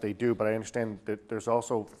the job that they do, but I understand that there's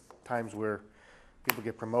also times where people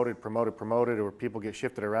get promoted, or people get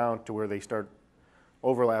shifted around to where they start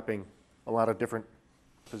overlapping a lot of different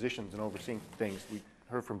positions and overseeing things. We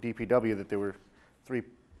heard from DPW that there were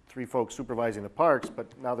three folks supervising the parks, but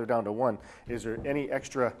now they're down to one. Is there any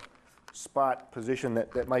extra spot position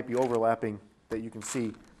that might be overlapping that you can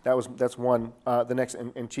see? That's one. The next,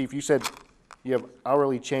 and Chief, you said you have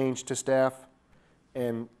hourly change to staff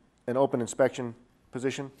and an open inspection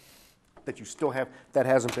position that you still have, that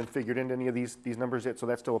hasn't been figured into any of these numbers yet, so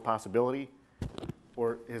that's still a possibility?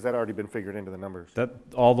 Or has that already been figured into the numbers?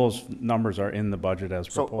 All those numbers are in the budget as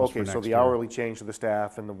proposed for next year. Okay, so the hourly change to the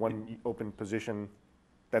staff and the one open position,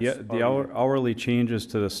 that's Yeah, the hourly changes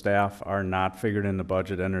to the staff are not figured in the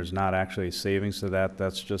budget, and there's not actually savings to that.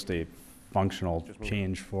 That's just a functional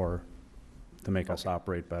change to make us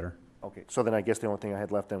operate better. Okay, so then I guess the only thing I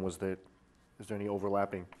had left then was that, is there any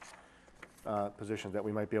overlapping positions that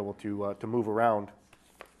we might be able to move around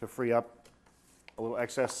to free up a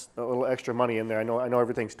little extra money in there? I know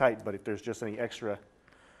everything's tight, but if there's just any extra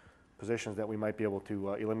positions that we might be able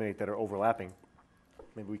to eliminate that are overlapping,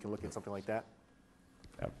 maybe we can look at something like that.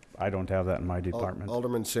 I don't have that in my department.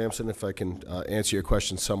 Alderman Sampson, if I can answer your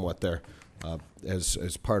question somewhat there.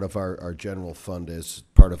 As part of our general fund, as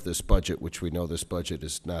part of this budget, which we know this budget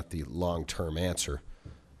is not the long-term answer,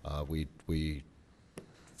 we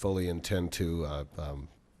fully intend to,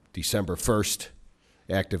 December 1st,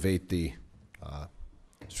 activate the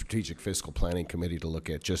Strategic Fiscal Planning Committee to look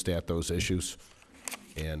at those issues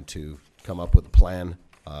and to come up with a plan,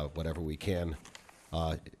 whatever we can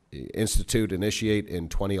initiate in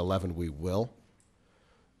 2011, we will.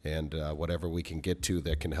 And whatever we can get to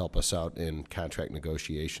that can help us out in contract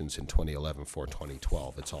negotiations in 2011 for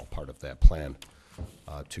 2012. It's all part of that plan.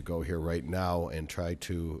 To go here right now and try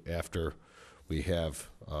to, after we have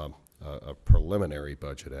a preliminary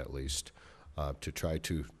budget at least, to try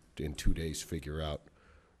to, in 2 days, figure out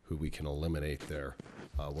who we can eliminate there.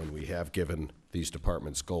 When we have given these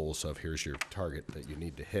departments goals of here's your target that you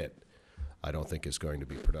need to hit, I don't think is going to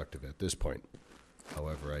be productive at this point.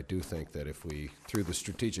 However, I do think that if we, through the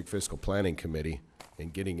Strategic Fiscal Planning Committee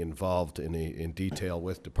and getting involved in detail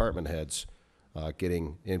with department heads,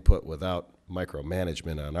 getting input without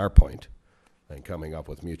micromanagement on our point, and coming up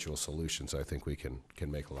with mutual solutions, I think we can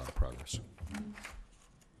make a lot of progress.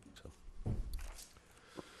 So.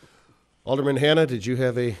 Alderman Hanna, did you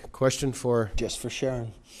have a question for? Just for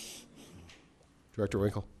Sharon. Director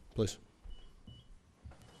Winkle, please.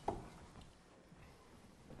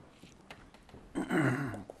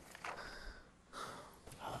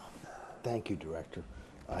 Thank you, Director.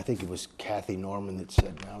 I think it was Kathy Norman that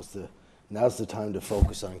said now's the time to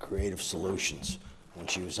focus on creative solutions when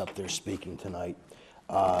she was up there speaking tonight.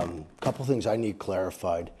 Couple things I need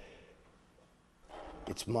clarified.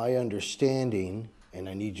 It's my understanding, and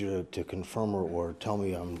I need you to confirm or tell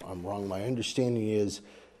me I'm wrong. My understanding is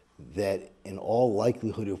that in all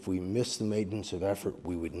likelihood, if we miss the maintenance of effort,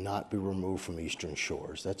 we would not be removed from Eastern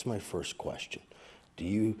Shores. That's my first question.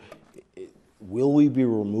 Will we be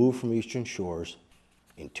removed from Eastern Shores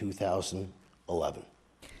in 2011?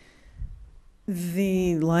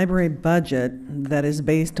 The library budget that is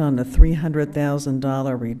based on the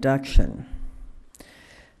 $300,000 reduction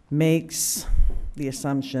makes the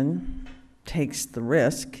assumption, takes the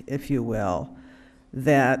risk, if you will,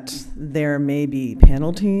 that there may be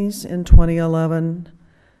penalties in 2011,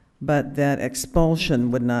 but that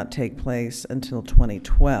expulsion would not take place until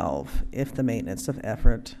 2012 if the maintenance of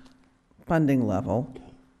effort funding level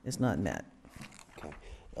is not met. Okay.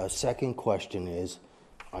 Second question is,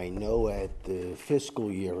 I know at the fiscal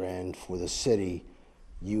year end for the city,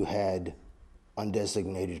 you had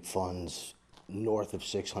undesignated funds north of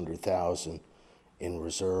 600,000 in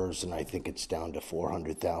reserves, and I think it's down to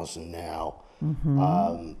 400,000 now.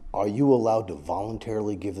 Mm-hmm. Are you allowed to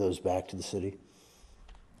voluntarily give those back to the city?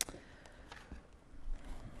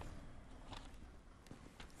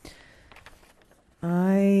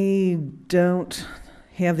 I don't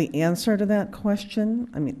have the answer to that question.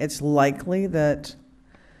 I mean, it's likely that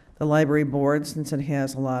the library board, since it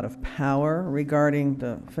has a lot of power regarding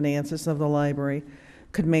the finances of the library,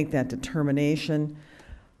 could make that determination.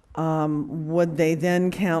 Would they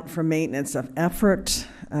then count for maintenance of effort?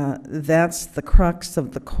 That's the crux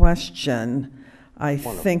of the question. I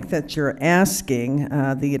think that you're asking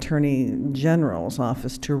the Attorney General's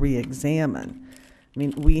office to re-examine. I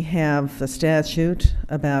mean, we have the statute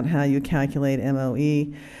about how you calculate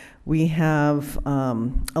MOE. We have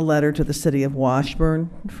a letter to the city of Washburn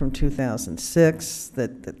from 2006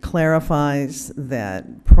 that clarifies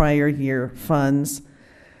that prior year funds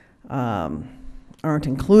aren't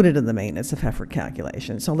included in the maintenance of effort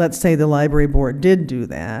calculation. So let's say the library board did do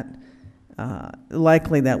that.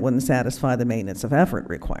 Likely that wouldn't satisfy the maintenance of effort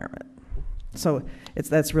requirement. So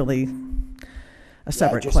that's really a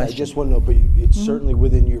separate question. I just want to know, but it's certainly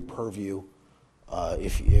within your purview.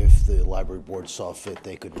 If the library board saw fit,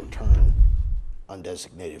 they could return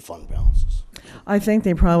undesignated fund balances. I think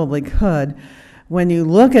they probably could. When you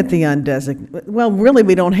look at the undesignated, well, really,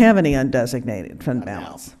 we don't have any undesignated fund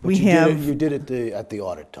balance. But you did it at the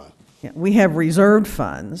audit time. Yeah, we have reserved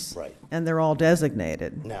funds. Right. And they're all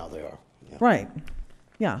designated. Now they are. Yeah. Right.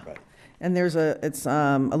 Yeah. Right. And it's it's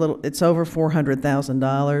over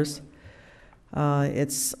 $400,000.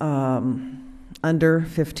 It's under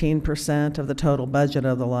 15% of the total budget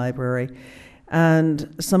of the library.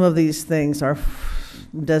 And some of these things are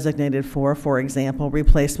designated for example,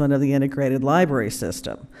 replacement of the integrated library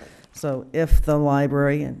system. So if the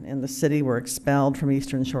library and the city were expelled from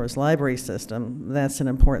Eastern Shore's library system, that's an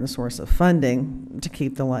important source of funding to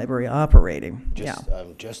keep the library operating.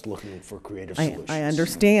 I'm just looking for creative solutions. I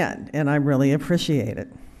understand, and I really appreciate it.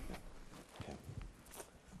 Okay.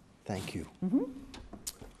 Thank you. Mm-hmm.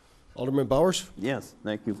 Alderman Bowers? Yes,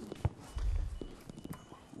 thank you.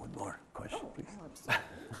 One more question, please.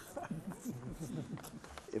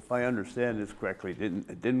 If I understand this correctly,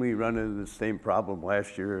 didn't we run into the same problem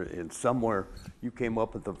last year in somewhere you came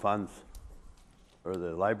up with the funds, or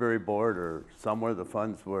the library board, or somewhere the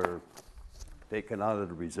funds were taken out of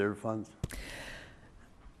the reserve funds?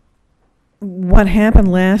 What happened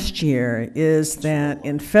last year is that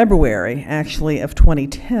in February, actually, of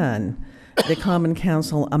 2010, the Common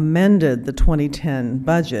Council amended the 2010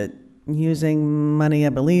 budget using money, I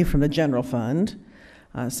believe, from the general fund,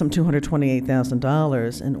 some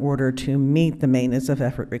 $228,000 in order to meet the maintenance of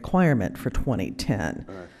effort requirement for 2010.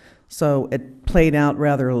 Right. So it played out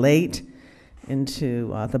rather late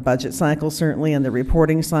into the budget cycle, certainly, and the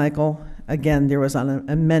reporting cycle. Again, there was an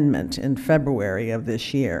amendment in February of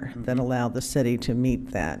this year that allowed the city to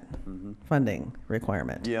meet that funding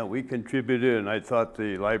requirement. Yeah, we contributed, and I thought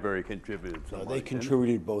the library contributed some No, money, they didn't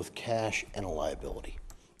contributed both cash and a liability,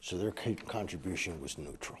 so their contribution was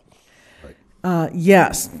neutral.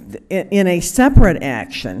 Yes. In a separate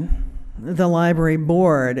action, the library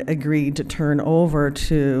board agreed to turn over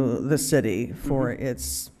to the city for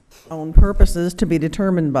its own purposes to be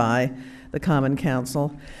determined by the Common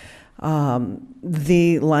Council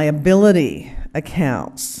the liability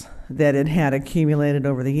accounts that it had accumulated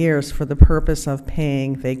over the years for the purpose of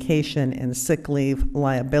paying vacation and sick leave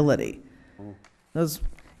liability. Those,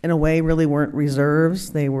 in a way, really weren't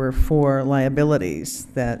reserves. They were for liabilities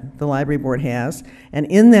that the library board has. And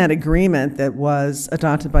in that agreement that was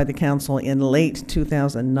adopted by the council in late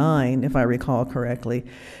 2009, if I recall correctly,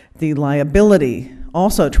 the liability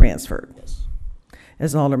also transferred,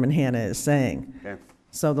 as Alderman Hanna is saying. Okay.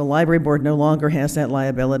 So the library board no longer has that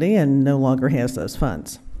liability and no longer has those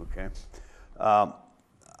funds. Okay.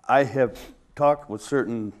 I have talked with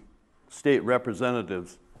certain state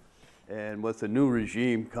representatives, and with the new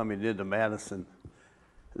regime coming into Madison,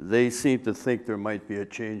 they seem to think there might be a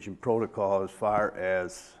change in protocol as far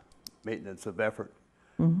as maintenance of effort.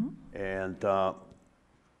 And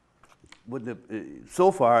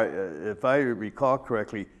so far, if I recall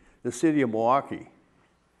correctly, the city of Milwaukee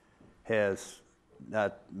has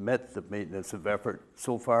not met the maintenance of effort.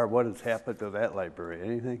 So far, what has happened to that library?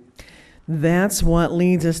 Anything? That's what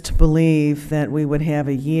leads us to believe that we would have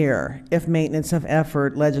a year if maintenance of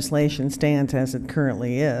effort legislation stands as it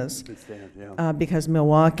currently is. It stands, yeah. Because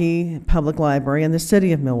Milwaukee Public Library and the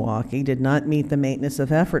city of Milwaukee did not meet the maintenance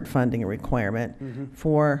of effort funding requirement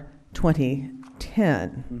for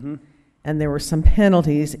 2010. And there were some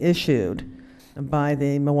penalties issued by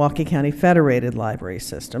the Milwaukee County Federated Library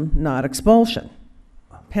System, not expulsion,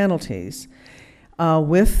 penalties,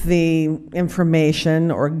 with the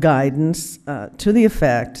information or guidance to the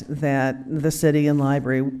effect that the city and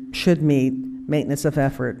library should meet maintenance of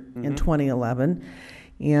effort in 2011.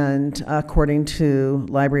 And according to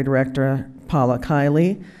Library Director Paula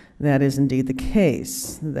Kiley, that is indeed the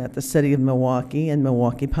case, that the city of Milwaukee and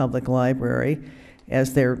Milwaukee Public Library,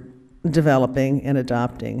 as they're developing and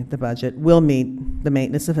adopting the budget, will meet the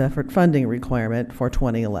maintenance of effort funding requirement for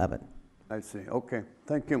 2011. I see. Okay.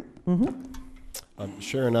 Thank you.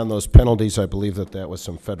 Sharon, on those penalties, I believe that was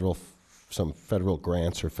some federal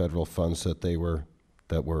grants or federal funds that they were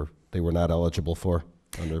not eligible for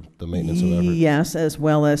under the maintenance of effort. Yes, as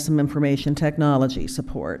well as some information technology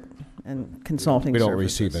support and consulting services. We don't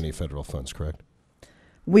receive any federal funds, correct?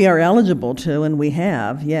 We are eligible to, and we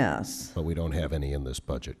have, yes. But we don't have any in this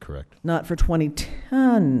budget, correct? Not for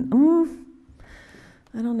 2010.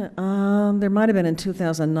 I don't know. There might have been in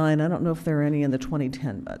 2009. I don't know if there are any in the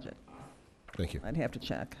 2010 budget. Thank you. I'd have to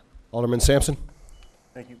check. Alderman Sampson?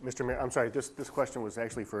 Thank you, Mr. Mayor. I'm sorry, this question was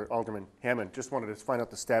actually for Alderman Hammond. Just wanted to find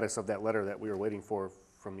out the status of that letter that we were waiting for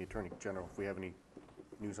from the Attorney General, if we have any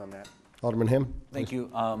news on that. Alderman Hammond? Thank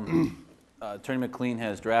you. Attorney McLean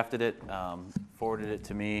has drafted it, forwarded it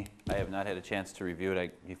to me. I have not had a chance to review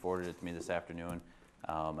it. He forwarded it to me this afternoon.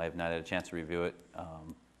 I have not had a chance to review it,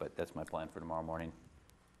 but that's my plan for tomorrow morning.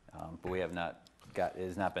 But we have not it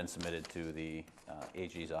has not been submitted to the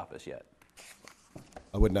AG's office yet.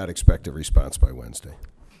 I would not expect a response by Wednesday.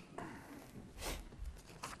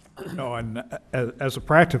 No, and as a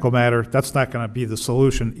practical matter, that's not going to be the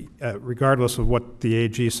solution, regardless of what the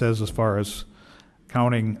AG says as far as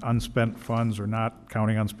counting unspent funds or not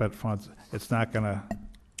counting unspent funds. It's not going to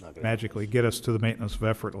magically get us to the maintenance of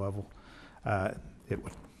effort level. It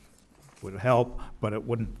would help, but it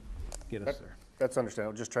wouldn't get us there. That's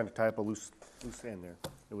understandable. Just trying to tie up a loose end there.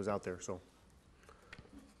 It was out there, so.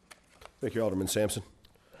 Thank you, Alderman Sampson.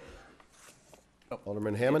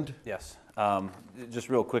 Alderman Hammond? Yes. Just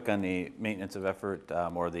real quick on the maintenance of effort,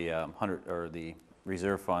 or the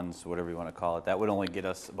reserve funds, whatever you want to call it. That would only get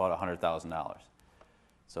us about $100,000.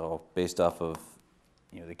 So based off of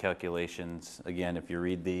the calculations, again, if you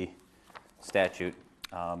read the statute,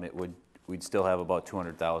 we'd still have about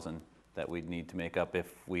 $200,000 that we'd need to make up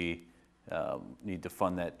if we need to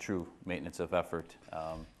fund that true maintenance of effort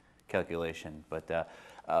calculation. But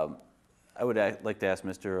I would like to ask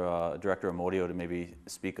Mr. Director Amodio to maybe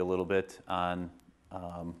speak a little bit on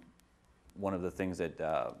one of the things that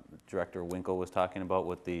Director Winkle was talking about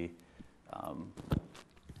with the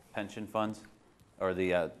pension funds, or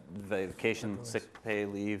the vacation sick pay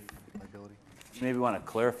leave. Maybe want to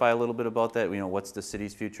clarify a little bit about that. What's the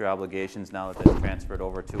city's future obligations now that they've transferred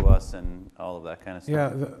over to us and all of that kind of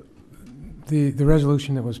stuff? Yeah, the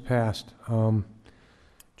resolution that was passed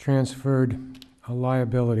transferred a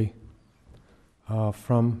liability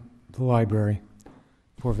from the library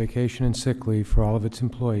for vacation and sick leave for all of its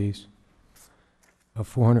employees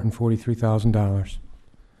of $443,000.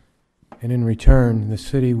 And in return, the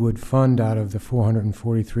city would fund out of the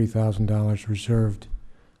 $443,000 reserved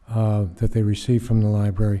that they received from the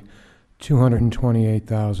library,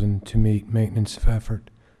 $228,000 to meet maintenance of effort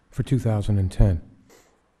for 2010.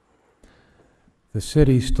 The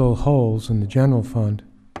city still holds in the general fund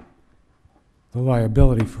the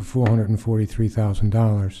liability for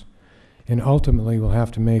 $443,000. and ultimately we'll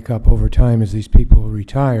have to make up over time as these people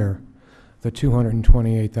retire the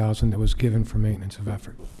 $228,000 that was given for maintenance of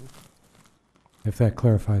effort. If that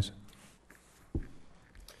clarifies.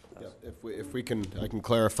 Yeah, if we can, I can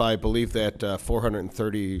clarify, I believe that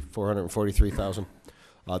 443,000,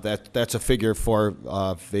 that's a figure for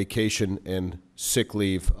vacation and sick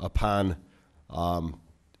leave upon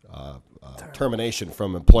termination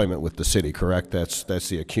from employment with the city, correct? That's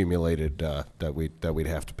the accumulated that we'd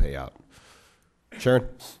have to pay out. Sharon?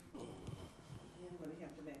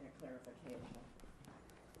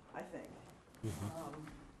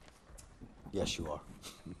 Yes, you are.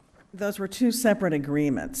 Those were two separate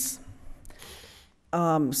agreements.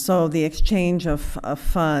 So the exchange of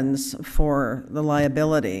funds for the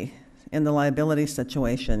liability, in the liability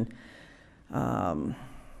situation,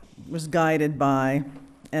 was guided by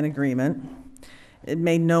an agreement. It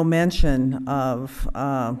made no mention of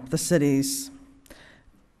the city's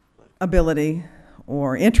ability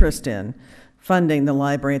or interest in funding the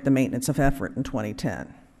library at the maintenance of effort in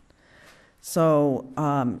 2010. So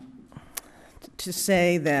to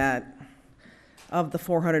say that of the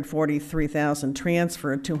 443,000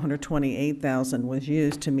 transferred, 228,000 was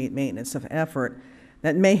used to meet maintenance of effort,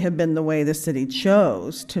 that may have been the way the city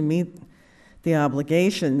chose to meet the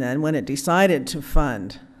obligation then when it decided to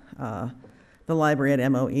fund the library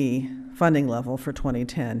at MOE funding level for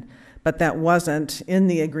 2010. But that wasn't in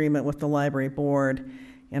the agreement with the library board,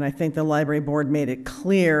 and I think the library board made it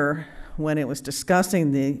clear when it was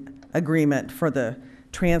discussing the agreement for the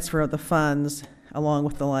transfer of the funds along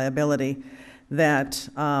with the liability that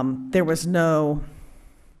there was no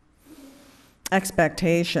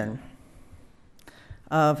expectation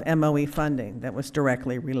of MOE funding that was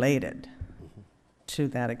directly related to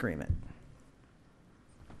that agreement.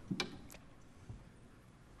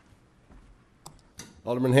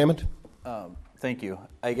 Alderman Hammond? Thank you.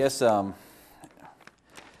 I guess,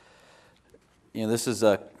 this is,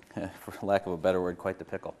 for lack of a better word, quite the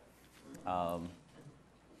pickle.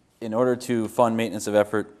 In order to fund maintenance of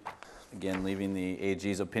effort, again, leaving the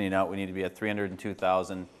AG's opinion out, we need to be at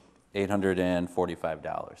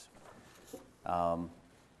 $302,845.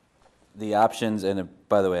 The options, and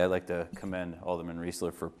by the way, I'd like to commend Alderman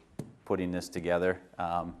Riesler for putting this together.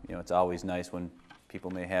 It's always nice when people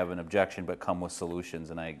may have an objection but come with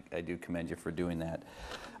solutions, and I do commend you for doing that.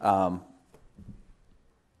 But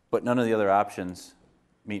none of the other options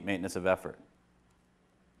meet maintenance of effort.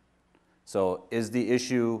 So is the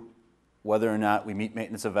issue whether or not we meet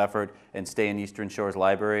maintenance of effort and stay in Eastern Shores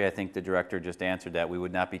Library? I think the director just answered that. We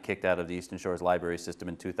would not be kicked out of the Eastern Shores Library system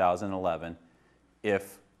in 2011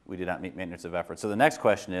 if we did not meet maintenance of effort. So the next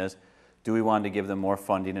question is, do we want to give them more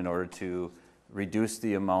funding in order to reduce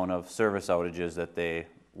the amount of service outages that they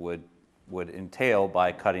would entail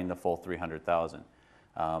by cutting the full 300,000?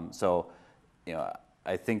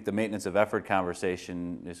 I think the maintenance of effort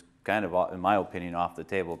conversation is kind of, in my opinion, off the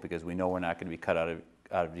table because we know we're not going to be cut out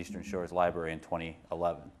of Eastern Shores Library in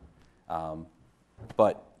 2011.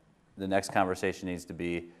 But the next conversation needs to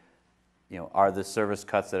be, are the service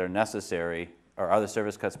cuts that are necessary, or are the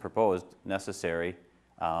service cuts proposed necessary,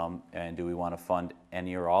 and do we want to fund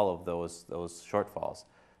any or all of those shortfalls?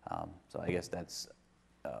 So I guess that's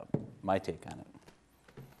my take on it.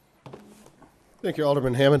 Thank you,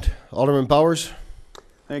 Alderman Hammond. Alderman Bowers?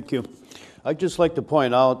 Thank you. I'd just like to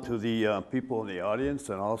point out to the people in the audience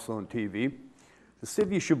and also on TV, the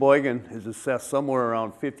city of Sheboygan is assessed somewhere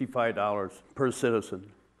around $55 per citizen.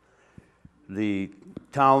 The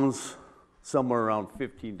towns, somewhere around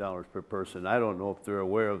 $15 per person. I don't know if they're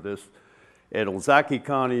aware of this. At Ozaukee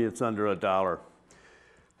County, it's under $1.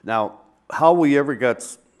 Now, how we ever got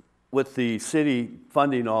with the city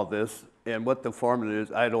funding all this and what the formula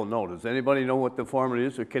is, I don't know. Does anybody know what the formula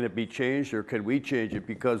is, or can it be changed, or can we change it?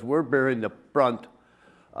 Because we're bearing the brunt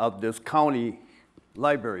of this county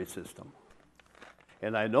library system.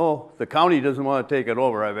 And I know the county doesn't want to take it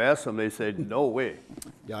over. I've asked them, they said, no way.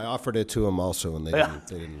 Yeah, I offered it to them also, and they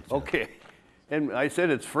didn't. Okay. And I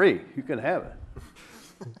said, it's free. You can have it.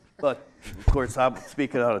 But, of course, I'm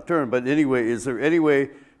speaking out of turn. But anyway, is there any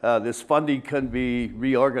way this funding can be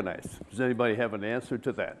reorganized? Does anybody have an answer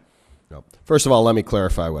to that? No. First of all, let me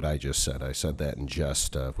clarify what I just said. I said that in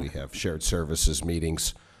jest. We have shared services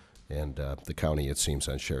meetings, and the county, it seems,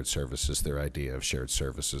 on shared services, their idea of shared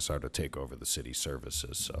services are to take over the city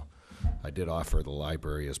services. So I did offer the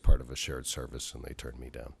library as part of a shared service, and they turned me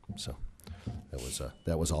down. So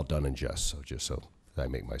that was all done in jest, so just so I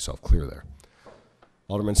make myself clear there.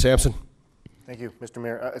 Alderman Sampson? Thank you, Mr.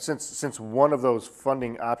 Mayor. Since one of those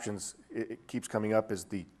funding options it keeps coming up is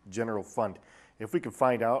the general fund, if we can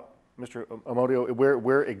find out, Mr. Amodio,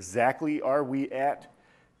 where exactly are we at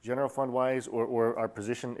general fund wise, or our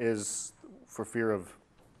position is for fear of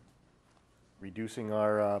reducing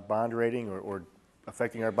our bond rating or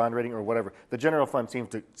affecting our bond rating or whatever? The general fund seems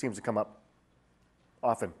to come up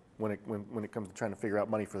often when it comes to trying to figure out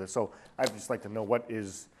money for this. So I'd just like to know what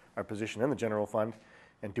is our position in the general fund,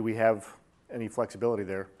 and do we have any flexibility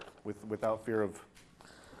there without fear of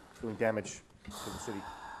doing damage to the city?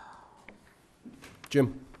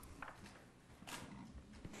 Jim?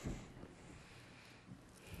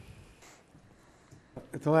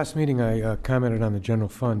 At the last meeting, I commented on the general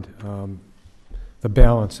fund, the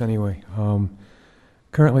balance anyway.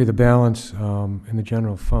 Currently, the balance in the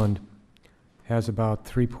general fund has about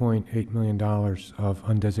 $3.8 million of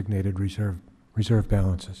undesignated reserve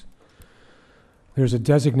balances. There's a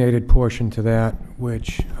designated portion to that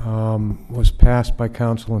which was passed by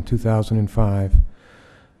council in 2005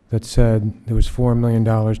 that said there was $4 million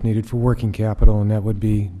needed for working capital, and that would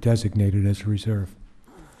be designated as a reserve.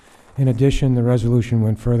 In addition, the resolution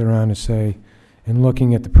went further on to say, in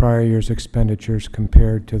looking at the prior year's expenditures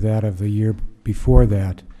compared to that of the year before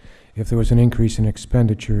that, if there was an increase in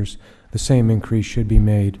expenditures, the same increase should be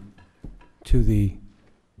made to the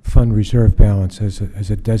fund reserve balance as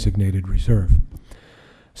a designated reserve.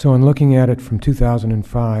 So in looking at it from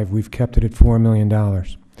 2005, we've kept it at $4 million.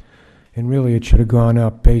 And really, it should have gone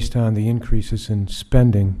up based on the increases in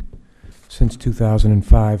spending since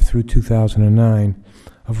 2005 through 2009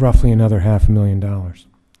 of roughly another $500,000.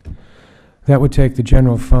 That would take the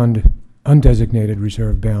general fund undesignated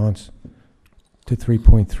reserve balance to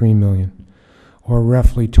 $3.3 million, or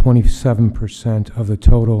roughly 27% of the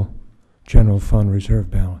total general fund reserve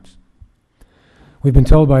balance. We've been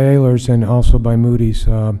told by Ehlers and also by Moody's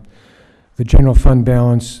the general fund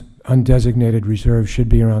balance undesignated reserve should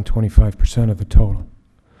be around 25% of the total.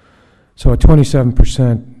 So at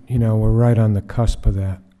 27%, we're right on the cusp of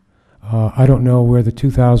that. I don't know where the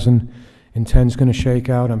 2010 is going to shake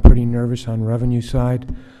out. I'm pretty nervous on revenue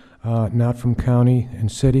side, not from county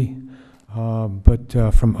and city,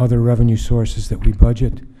 but from other revenue sources that we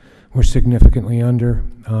budget. We're significantly under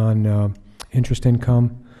on interest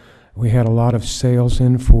income. We had a lot of sales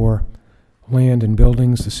in for land and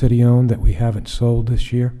buildings the city owned that we haven't sold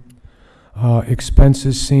this year.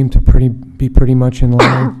 Expenses seem to be pretty much in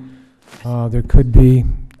line. There could be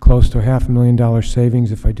close to $500,000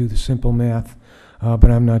 savings if I do the simple math, but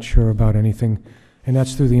I'm not sure about anything. And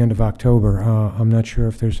that's through the end of October. I'm not sure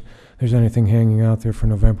if there's anything hanging out there for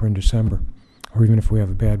November and December, or even if we have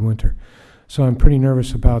a bad winter. So I'm pretty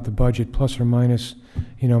nervous about the budget, plus or minus.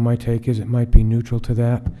 My take is it might be neutral to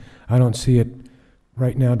that. I don't see it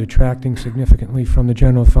right now detracting significantly from the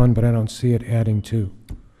general fund, but I don't see it adding to,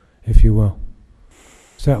 if you will.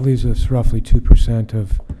 So that leaves us roughly 2%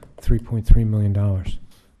 of $3.3 million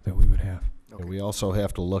that we would have. And we also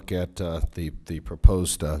have to look at the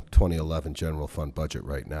proposed 2011 general fund budget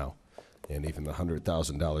right now. And even the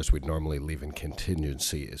 $100,000 we'd normally leave in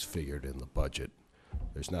contingency is figured in the budget.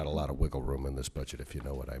 There's not a lot of wiggle room in this budget, if you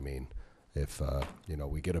know what I mean. If,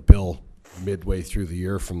 we get a bill midway through the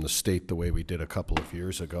year from the state the way we did a couple of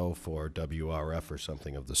years ago for WRF or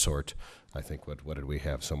something of the sort, I think, what did we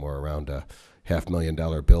have? Somewhere around a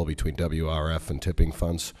 $500,000 bill between WRF and tipping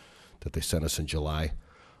funds that they sent us in July.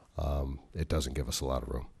 It doesn't give us a lot of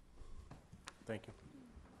room. Thank you.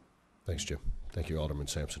 Thanks, Jim. Thank you, Alderman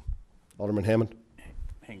Sampson. Alderman Hammond?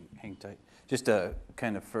 Hang tight. Just to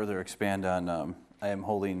kind of further expand on, I am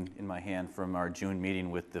holding in my hand from our June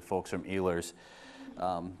meeting with the folks from Ehlers.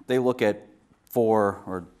 They look at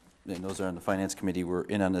and those are on the Finance Committee, we're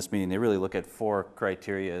in on this meeting, they really look at 4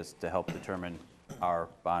 criteria to help determine our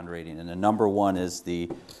bond rating. And the number 1 is the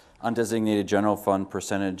undesignated general fund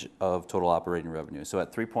percentage of total operating revenue. So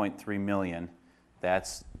at $3.3 million,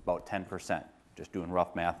 that's about 10%, just doing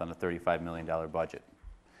rough math on a $35 million budget.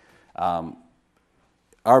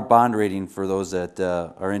 Our bond rating, for those that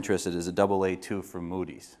are interested, is a AA2 from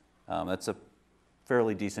Moody's. That's a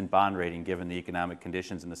fairly decent bond rating given the economic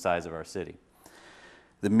conditions and the size of our city.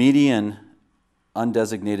 The median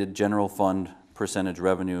undesignated general fund percentage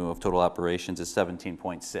revenue of total operations is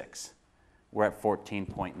 17.6. We're at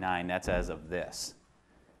 14.9. That's as of this.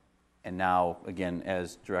 And now, again,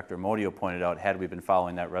 as Director Modio pointed out, had we been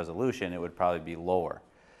following that resolution, it would probably be lower.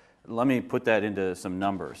 Let me put that into some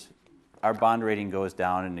numbers. Our bond rating goes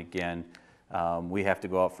down, and again, we have to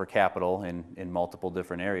go out for capital in multiple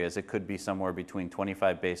different areas. It could be somewhere between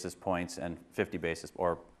 25 basis points and 50 basis,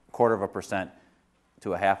 or 1/4% to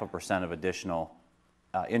 0.5% of additional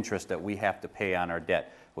interest that we have to pay on our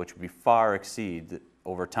debt, which would far exceed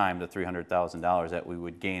over time the $300,000 that we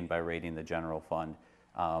would gain by rating the general fund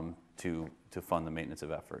to fund the maintenance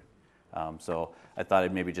of effort. So I thought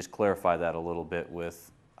I'd maybe just clarify that a little bit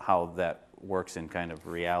with how that works in kind of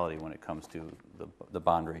reality when it comes to the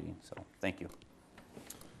bond rating. So, thank you.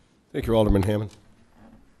 Thank you, Alderman Hammond.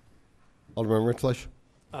 Alderman Rindfleisch?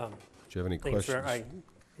 Do you have any Thanks, questions?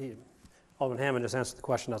 Sir. Alderman Hammond just answered the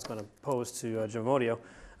question I was going to pose to Jim Odio.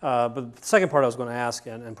 But the second part I was going to ask,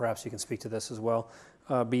 and perhaps you can speak to this as well,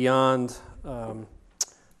 beyond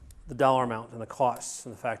the dollar amount and the costs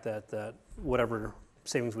and the fact that whatever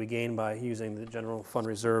savings we gain by using the general fund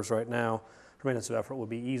reserves right now for maintenance of effort will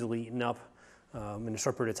be easily eaten up in a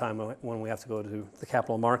short period of time when we have to go to the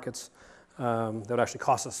capital markets. That would actually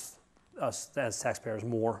cost us as taxpayers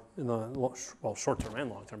more in the short term and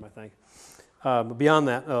long term, I think. But beyond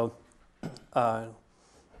that,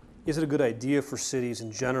 is it a good idea for cities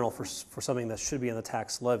in general for something that should be on the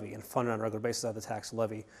tax levy and funded on a regular basis out of the tax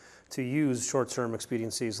levy to use short-term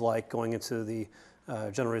expediencies like going into the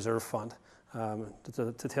general reserve fund to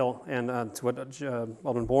what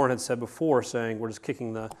Alderman Bourne had said before, saying we're just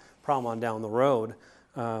kicking the problem on down the road.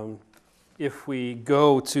 If we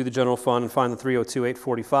go to the general fund and find the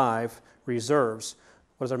 302,845 reserves,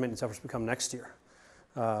 what does our maintenance efforts become next year?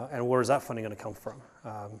 And where is that funding going to come from?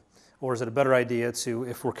 Or is it a better idea to,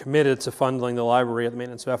 if we're committed to funding the library at the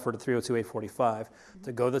maintenance effort at 302,845,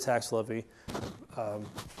 to go to the tax levy,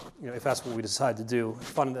 if that's what we decide to do,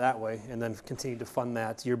 fund it that way, and then continue to fund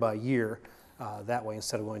that year by year that way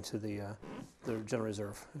instead of going to the general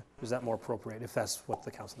reserve? Is that more appropriate if that's what the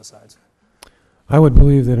council decides? I would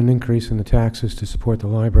believe that an increase in the taxes to support the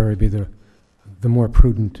library be the more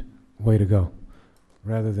prudent way to go,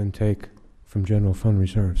 rather than take from general fund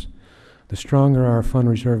reserves. The stronger our fund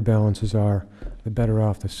reserve balances are, the better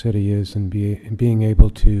off the city is in being able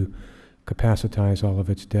to capacitize all of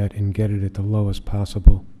its debt and get it at the lowest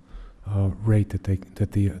possible rate that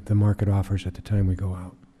the market offers at the time we go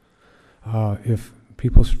out. If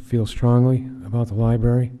people feel strongly about the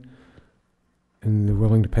library and they're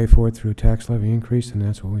willing to pay for it through a tax levy increase, then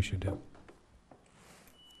that's what we should do.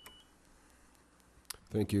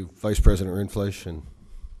 Thank you, Vice President Rindfleisch and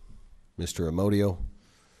Mr. Amodio.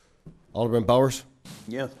 Alderman Bowers?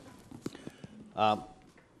 Yes.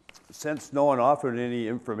 Since no one offered any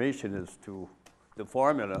information as to the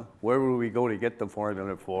formula, where will we go to get the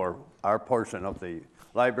formula for our portion of the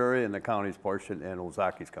library and the county's portion and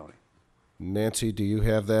Ozaki's county? Nancy, do you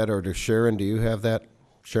have that, or Sharon, do you have that?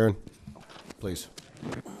 Sharon, please.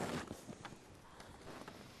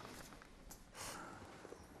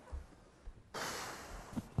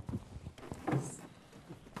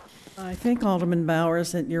 I think, Alderman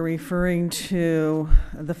Bowers, that you're referring to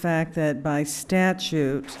the fact that by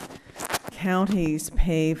statute, counties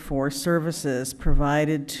pay for services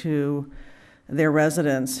provided to their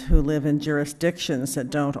residents who live in jurisdictions that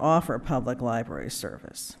don't offer public library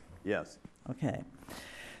service. Yes. Okay.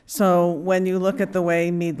 So when you look at the way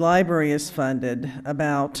Mead Library is funded,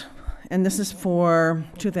 and this is for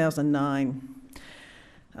 2009,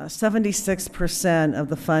 76% of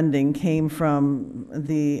the funding came from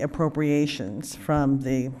the appropriations from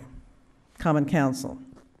the Common Council,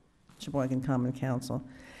 Sheboygan Common Council.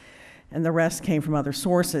 And the rest came from other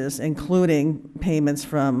sources, including payments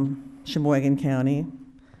from Sheboygan County,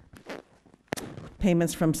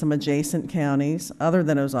 payments from some adjacent counties other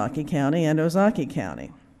than Ozaukee County and Ozaukee County,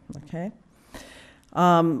 okay?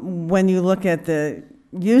 When you look at the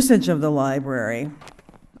usage of the library,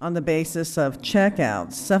 on the basis of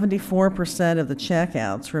checkouts, 74% of the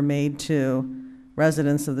checkouts were made to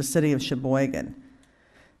residents of the city of Sheboygan.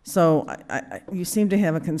 So you seem to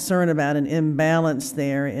have a concern about an imbalance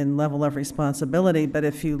there in level of responsibility, but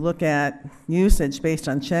if you look at usage based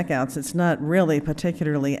on checkouts, it's not really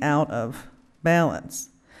particularly out of balance.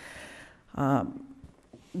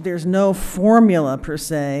 There's no formula per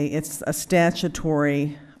se. It's a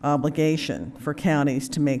statutory obligation for counties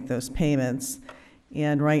to make those payments.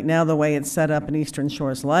 And right now, the way it's set up in Eastern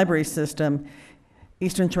Shore's library system,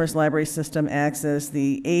 Eastern Shore's library system acts as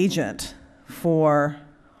the agent for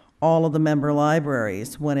all of the member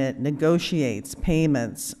libraries when it negotiates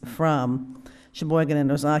payments from Sheboygan and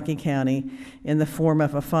Ozaukee County in the form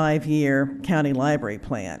of a 5-year county library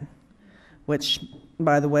plan, which,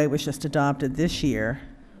 by the way, was just adopted this year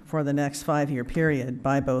for the next 5-year period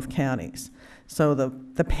by both counties. So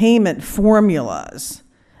the payment formulas,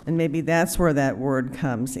 and maybe that's where that word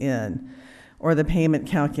comes in, or the payment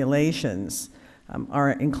calculations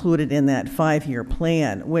are included in that 5-year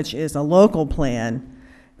plan, which is a local plan.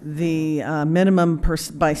 The minimum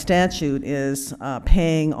by statute is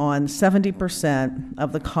paying on 70%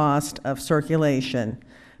 of the cost of circulation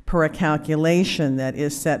per a calculation that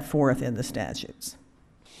is set forth in the statutes.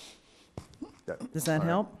 Does that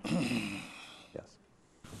help? Yes.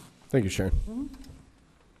 Thank you, Sharon.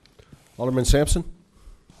 Alderman Sampson?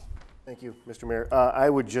 Thank you, Mr. Mayor. I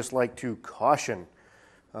would just like to caution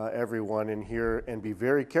everyone in here and be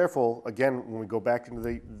very careful, again, when we go back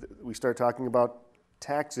into we start talking about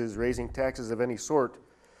taxes, raising taxes of any sort.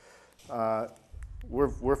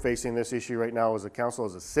 We're facing this issue right now as a council,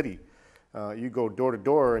 as a city. You go door to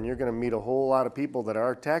door and you're going to meet a whole lot of people that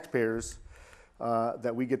are taxpayers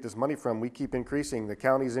that we get this money from. We keep increasing. The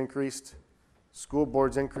county's increased, school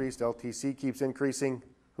board's increased, LTC keeps increasing.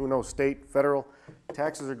 Who knows, state, federal,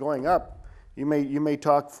 taxes are going up. You may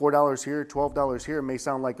talk $4 here, $12 here. It may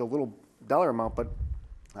sound like a little dollar amount, but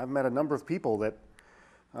I've met a number of people that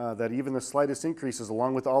that even the slightest increases,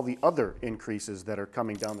 along with all the other increases that are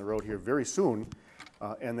coming down the road here very soon,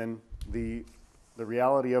 and then the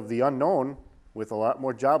reality of the unknown with a lot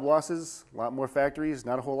more job losses, a lot more factories,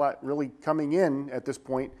 not a whole lot really coming in at this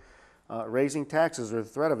point, raising taxes or the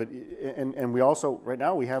threat of it. And we also, right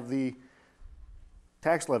now, we have the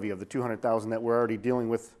tax levy of the $200,000 that we're already dealing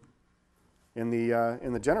with in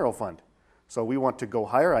the general fund. So we want to go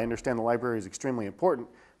higher. I understand the library is extremely important,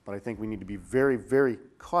 but I think we need to be very, very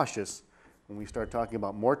cautious when we start talking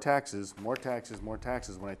about more taxes, more taxes, more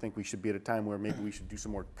taxes, when I think we should be at a time where maybe we should do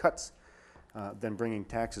some more cuts than bringing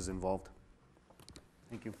taxes involved.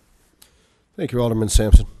 Thank you. Thank you, Alderman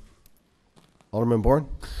Sampson. Alderman Bourne?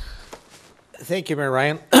 Thank you, Mayor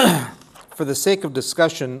Ryan. For the sake of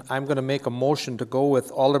discussion, I'm going to make a motion to go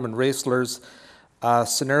with Alderman Raisler's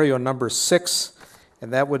scenario number 6,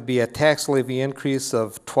 and that would be a tax levy increase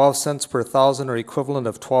of 12 cents per thousand, or equivalent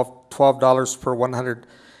of $12 per 100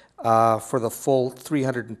 for the full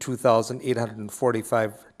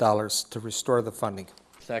 $302,845 to restore the funding.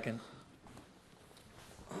 Second.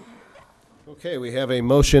 Okay, we have a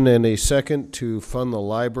motion and a second to fund the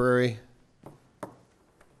library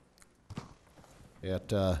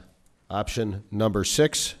at option number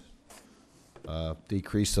 6.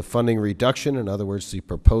 Decrease the funding reduction, in other words, the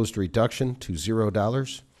proposed reduction to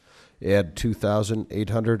 $0. Add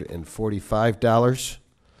 $2,845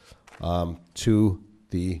 to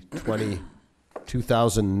the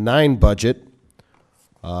 2009 budget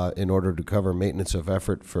in order to cover maintenance of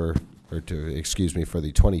effort for the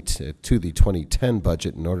 2010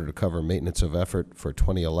 budget in order to cover maintenance of effort for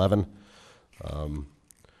 2011,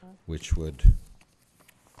 which would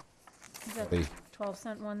Is that the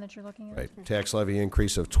 12-cent one that you're looking at? right, tax levy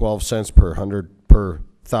increase of 12 cents per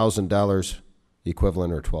 $1,000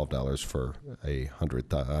 equivalent, or $12 for a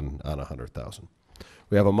hundred on 100,000.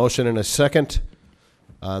 We have a motion and a second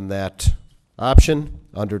on that option.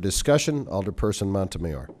 Under discussion, Alderperson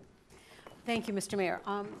Montemayor. Thank you, Mr. Mayor.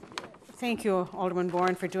 Thank you, Alderman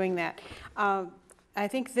Bourne, for doing that. I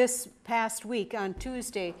think this past week on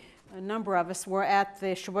Tuesday, a number of us were at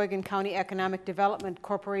the Sheboygan County Economic Development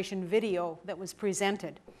Corporation video that was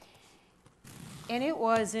presented. And it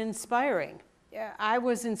was inspiring. I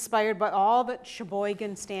was inspired by all that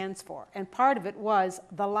Sheboygan stands for. And part of it was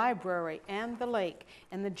the library and the lake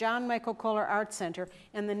and the John Michael Kohler Art Center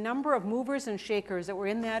and the number of movers and shakers that were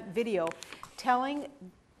in that video telling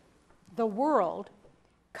the world,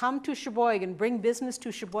 come to Sheboygan, bring business to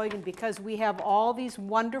Sheboygan, because we have all these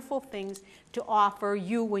wonderful things to offer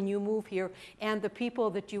you when you move here, and the people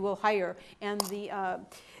that you will hire, and the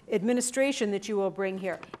administration that you will bring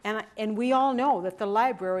here. And we all know that the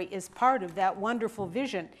library is part of that wonderful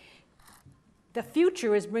vision. The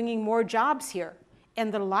future is bringing more jobs here,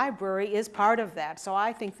 and the library is part of that. So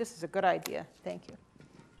I think this is a good idea. Thank you.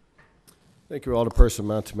 Thank you, Alderperson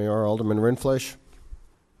Montemayor. Alderman Rindfleisch.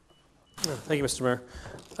 Thank you, Mr. Mayor.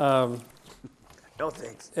 No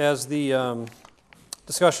thanks. As the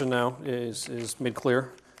discussion now is made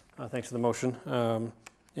clear, thanks to the motion, and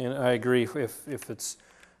I agree. If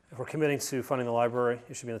we're committing to funding the library,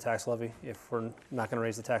 it should be in the tax levy. If we're not going to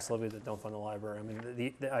raise the tax levy, then don't fund the library. I mean,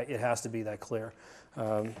 it has to be that clear.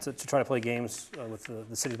 To try to play games with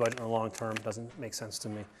the city's budget in the long term doesn't make sense to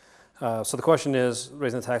me. So the question is,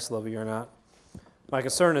 raising the tax levy or not? My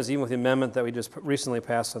concern is, even with the amendment that we just recently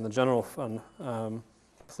passed on the general fund,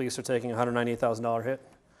 police are taking a $198,000 hit.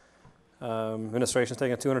 Administration's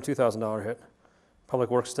taking a $202,000 hit. Public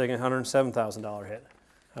Works is taking a $107,000 hit.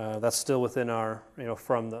 That's still within our,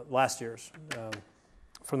 from the last year's,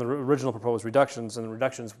 from the original proposed reductions, and the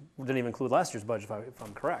reductions didn't even include last year's budget, if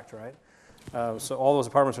I'm correct, right? So all those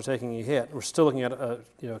departments are taking a hit. We're still looking at,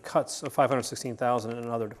 cuts of $516,000 in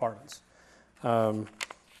other departments.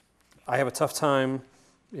 I have a tough time,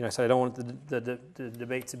 I said I don't want the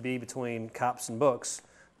debate to be between cops and books,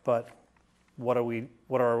 but what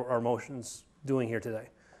are our motions doing here today?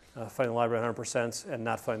 Funding the library 100% and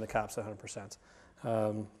not funding the cops 100%.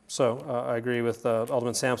 So I agree with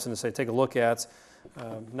Alderman Sampson to say take a look at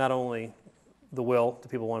not only the will, do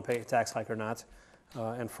people want to pay a tax hike or not,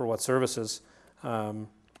 and for what services,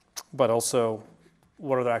 but also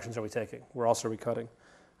what other actions are we taking? Where else are we cutting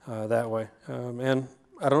that way? And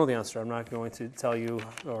I don't know the answer. I'm not going to tell you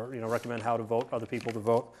or recommend how to vote, other people to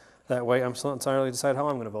vote that way. I'm still entirely decide how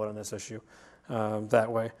I'm going to vote on this issue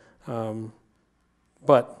that way.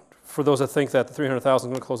 But for those that think that the $300,000 is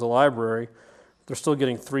going to close the library, they're still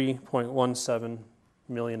getting $3.17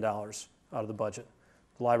 million out of the budget.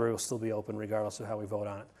 The library will still be open regardless of how we vote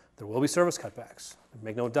on it. There will be service cutbacks.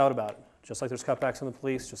 Make no doubt about it. Just like there's cutbacks in the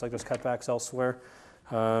police, just like there's cutbacks elsewhere.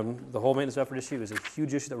 The whole maintenance effort issue is a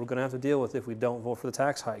huge issue that we're going to have to deal with if we don't vote for the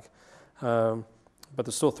tax hike. But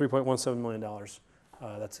there's still $3.17 million.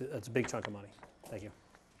 That's a big chunk of money. Thank you.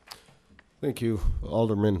 Thank you,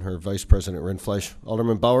 Alderman, or Vice President Rindfleisch.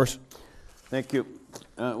 Alderman Bowers? Thank you.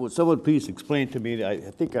 Would someone please explain to me, I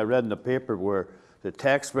think I read in the paper where the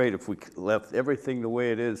tax rate, if we left everything the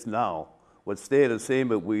way it is now, would stay the same,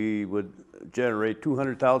 but we would generate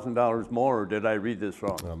 $200,000 more, or did I read this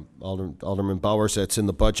wrong? Alderman Bowers, that's in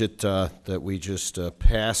the budget that we just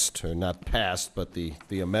passed, or not passed, but the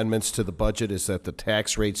amendments to the budget is that the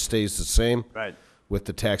tax rate stays the same. Right. With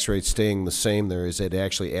the tax rate staying the same, it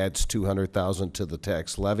actually adds $200,000 to the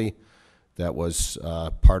tax levy. That was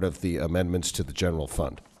part of the amendments to the general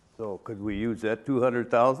fund. So could we use that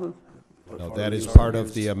 $200,000? No, that is part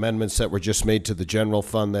of the amendments that were just made to the general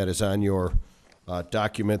fund. That is on your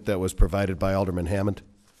document that was provided by Alderman Hammond.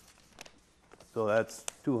 So that's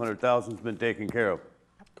 $200,000's been taken care of.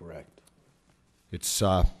 Correct. It's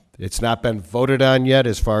not been voted on yet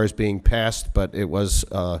as far as being passed, but it was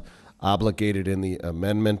obligated in the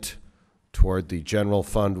amendment toward the general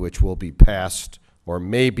fund, which will be passed or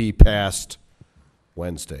may be passed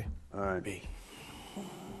Wednesday. All right.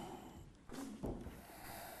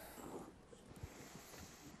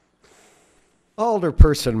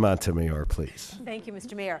 Alderperson Montemayor, please. Thank you,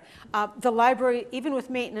 Mr. Mayor. The library, even with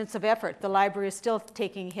maintenance of effort, the library is still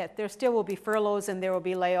taking a hit. There still will be furloughs and there will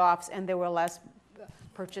be layoffs and there will less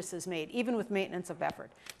purchases made, even with maintenance of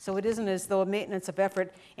effort. So it isn't as though maintenance of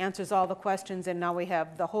effort answers all the questions and now we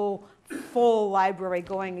have the whole full library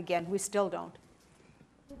going again. We still don't.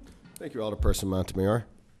 Thank you, Alderperson Montemayor.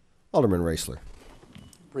 Alderman Raisler.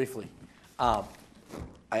 Briefly, I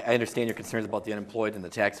understand your concerns about the unemployed and the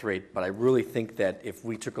tax rate, but I really think that if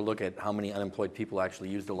we took a look at how many unemployed people actually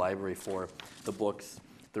use the library for the books,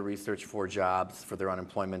 the research for jobs, for their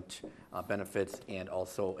unemployment benefits, and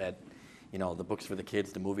also at the books for the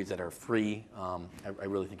kids, the movies that are free, I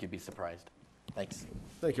really think you'd be surprised. Thanks.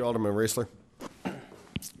 Thank you, Alderman Raisler.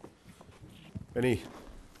 Any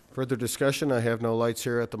further discussion? I have no lights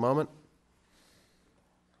here at the moment.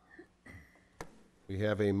 We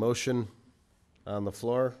have a motion on the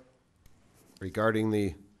floor regarding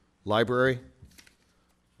the library,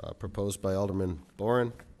 proposed by Alderman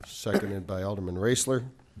Boren, seconded by Alderman Raisler,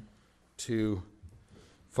 to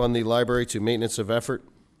fund the library to maintenance of effort,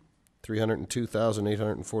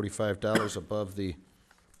 $302,845 above the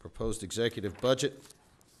proposed executive budget.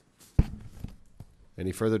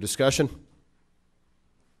 Any further discussion?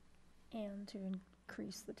 And to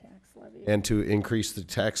increase the tax levy. And to increase the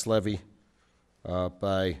tax levy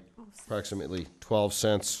by approximately 12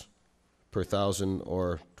 cents per thousand,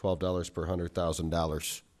 or $12 per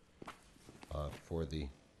 $100,000 for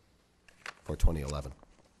 2011.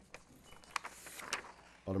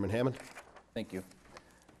 Alderman Hammond. Thank you.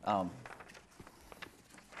 I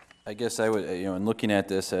guess I would, in looking at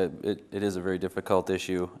this, it is a very difficult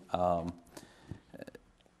issue.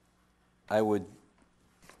 I would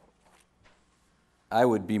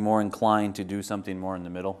be more inclined to do something more in the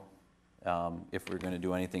middle. If we're going to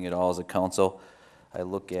do anything at all as a council. I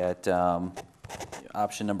look at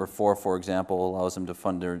option number 4, for example, allows them to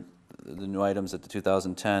fund the new items at the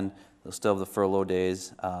 2010. They'll still have the furlough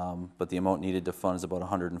days, but the amount needed to fund is about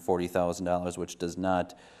 $140,000, which does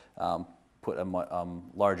not put a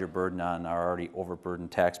larger burden on our already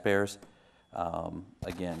overburdened taxpayers.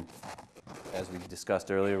 Again, as we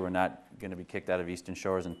discussed earlier, we're not going to be kicked out of Eastern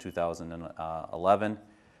Shores in 2011.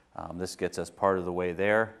 This gets us part of the way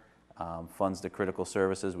there. Funds the critical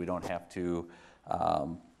services. We don't have to,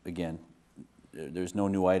 again, there's no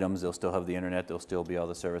new items. They'll still have the internet. There'll still be all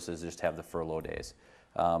the services, just have the furlough days.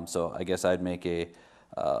 So I guess I'd make and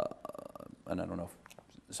I don't know if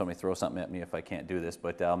somebody throw something at me if I can't do this,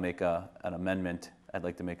 but I'll make an amendment. I'd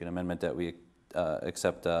like to make an amendment that we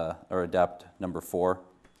accept or adopt number 4,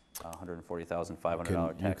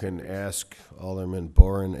 $140,500 tax. You can ask Alderman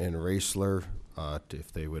Boren and Raisler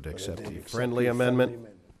if they would accept the friendly amendment.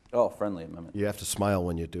 Oh, friendly amendment. You have to smile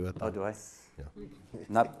when you do it, though. Oh, do I? Yeah.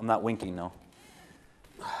 I'm not winking, no.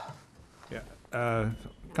 Yeah.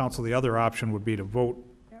 Council, the other option would be to vote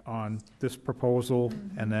on this proposal,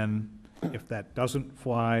 and then if that doesn't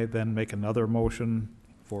fly, then make another motion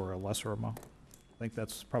for a lesser amount. I think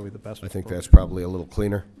that's probably the best. I think approach. that's probably a little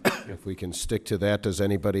cleaner. If we can stick to that, does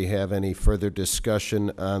anybody have any further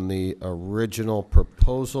discussion on the original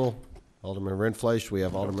proposal? Alderman Rindfleisch, we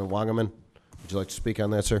have Alderman Wangerman. Would you like to speak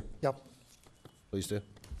on that, sir? Yep. Please do.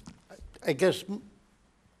 I guess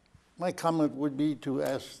my comment would be to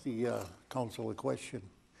ask the council a question.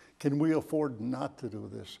 Can we afford not to do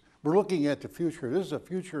this? We're looking at the future. This is a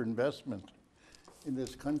future investment in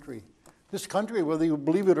this country. This country, whether you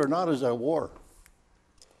believe it or not, is at war.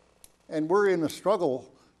 And we're in a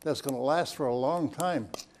struggle that's going to last for a long time.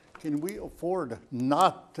 Can we afford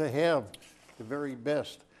not to have the very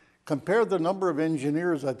best? Compare the number of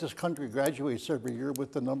engineers that this country graduates every year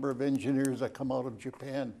with the number of engineers that come out of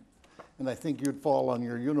Japan. And I think you'd fall on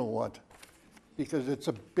your you-know-what, because it's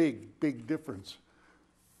a big, big difference.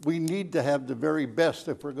 We need to have the very best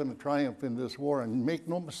if we're going to triumph in this war. And make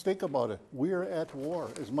no mistake about it, we're at war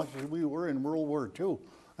as much as we were in World War II.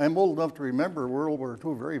 I'm old enough to remember World War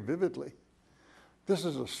II very vividly. This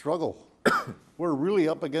is a struggle. We're really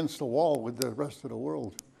up against the wall with the rest of the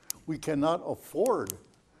world. We cannot afford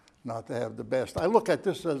not to have the best. I look at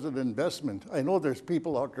this as an investment. I know there's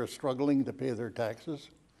people out there struggling to pay their taxes.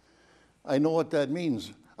 I know what that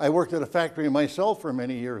means. I worked at a factory myself for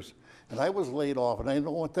many years, and I was laid off, and I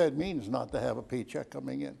know what that means not to have a paycheck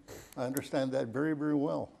coming in. I understand that very, very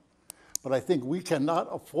well. But I think we cannot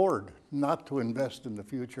afford not to invest in the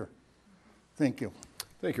future. Thank you.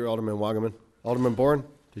 Thank you, Alderman Wangerman. Alderman Bourne,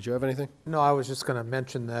 did you have anything? No, I was just going to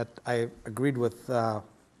mention that I agreed with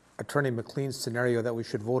Attorney McLean's scenario that we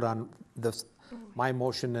should vote on this, my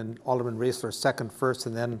motion and Alderman Raisler's second first,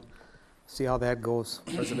 and then see how that goes.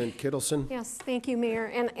 President Kittleson? Yes, thank you, Mayor.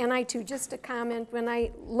 And I too, just a comment, when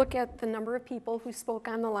I look at the number of people who spoke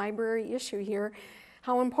on the library issue here,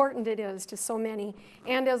 how important it is to so many.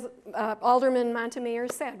 And as Alderman Montemayor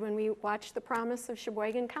said, when we watched The Promise of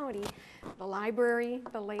Sheboygan County, the library,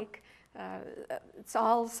 the lake, it's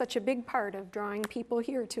all such a big part of drawing people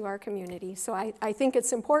here to our community. So I think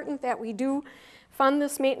it's important that we do fund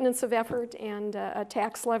this maintenance of effort, and a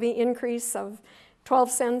tax levy increase of 12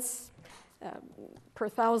 cents per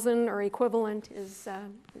thousand or equivalent is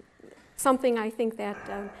something I think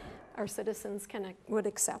that our citizens would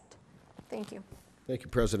accept. Thank you. Thank you,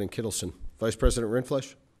 President Kittleson. Vice President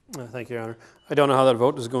Rindfleisch? Thank you, Your Honor. I don't know how that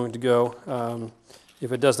vote is going to go.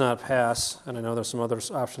 If it does not pass, and I know there's some other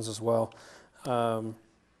options as well, that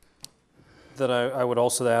I would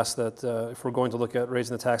also ask that if we're going to look at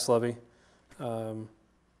raising the tax levy, then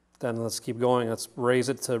let's keep going. Let's raise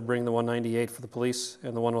it to bring the 198 for the police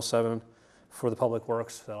and the 107 for the public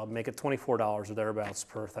works. That'll make it $24 or thereabouts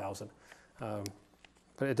per thousand. But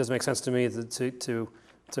it does make sense to me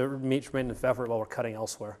to meet maintenance effort while we're cutting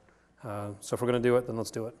elsewhere. So if we're going to do it, then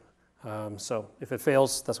let's do it. So if it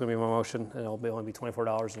fails, that's going to be my motion, and it'll only be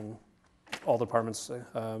 $24 in all departments.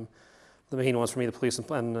 The main ones for me, the police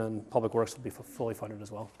and public works, will be fully funded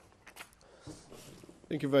as well.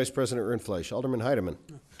 Thank you, Vice President Rindfleisch. Alderman Heidemann.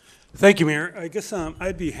 Thank you, Mayor. I guess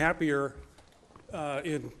I'd be happier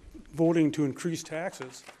in voting to increase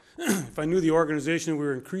taxes if I knew the organization we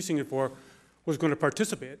were increasing it for was going to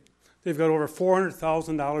participate. They've got over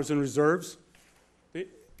 $400,000 in reserves.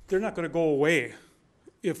 They're not going to go away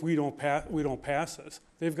if we don't pass this.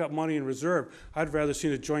 They've got money in reserve. I'd rather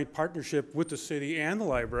see a joint partnership with the city and the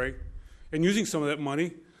library, and using some of that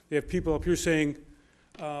money. They have people up here saying,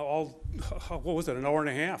 what was it, an hour and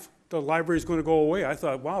a half? The library's going to go away. I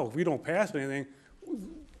thought, wow, if we don't pass anything,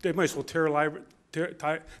 they might as well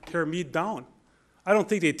tear Meade down. I don't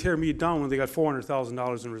think they'd tear Meade down when they got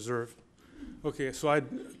 $400,000 in reserve. Okay, so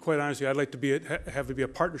quite honestly, I'd like to have to be a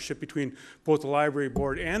partnership between both the library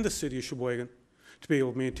board and the city of Sheboygan to be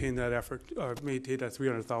able to maintain that effort, maintain that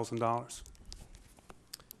 $300,000.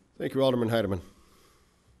 Thank you, Alderman Heidemann. Do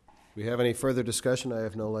we have any further discussion? I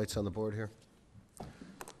have no lights on the board here.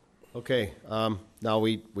 Okay, now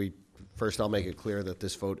first I'll make it clear that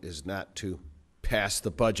this vote is not to pass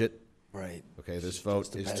the budget. Right. Okay, this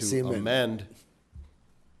vote is pass to the amend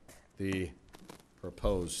the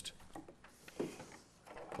proposed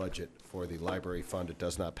budget for the library fund. It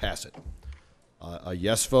does not pass it. A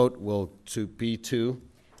yes vote will be to?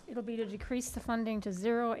 It'll be to decrease the funding to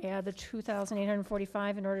zero, add the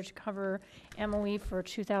 $2,845 in order to cover MOE for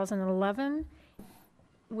 2011,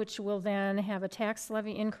 which will then have a tax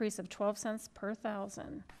levy increase of 12 cents per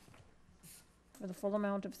thousand for the full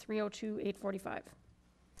amount of $302,845.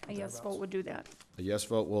 A yes vote would do that. A yes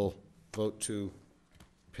vote will vote to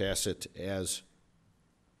pass it as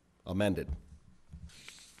amended.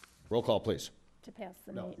 Roll call, please. to pass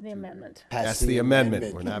No, the amendment. Pass the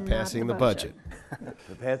amendment. We're not Not passing the the budget.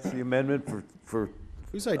 To pass the amendment for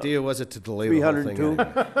Whose idea was it to delay the whole thing? 302?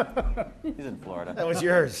 anyway? He's in Florida. That was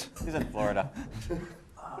yours. He's in Florida.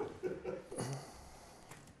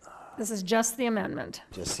 This is just the amendment,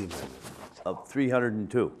 Just the amendment. Of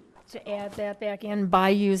 302. to add that back in by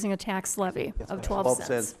using a tax levy of 12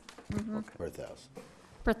 cents. Per thousand.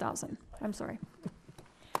 Per thousand, I'm sorry.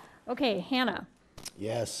 Okay, Hannah.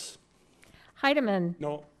 Yes. Heidemann.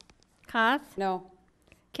 No. Koth. No.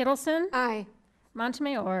 Kittleson. Aye.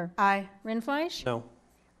 Montemayor. Aye. Rindfleisch. No.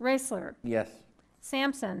 Reisler. Yes.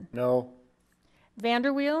 Sampson. No.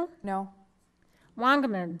 Vanderweel. No.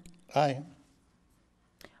 Wangerman. Aye.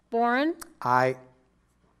 Boren. Aye.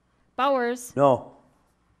 Bowers. No.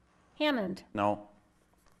 Hammond. No.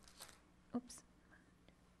 Oops.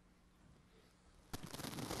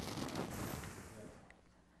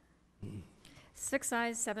 Six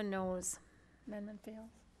ayes, 7 noes. Amendment fails.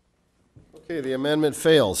 Okay, the amendment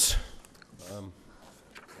fails.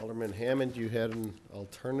 Alderman Hammond, you had an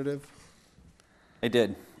alternative? I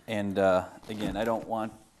did. And again, I don't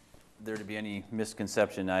want there to be any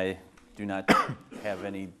misconception. I do not have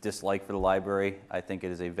any dislike for the library. I think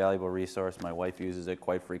it is a valuable resource. My wife uses it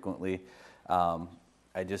quite frequently.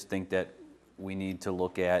 I just think that we need to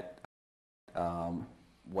look at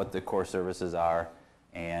what the core services are.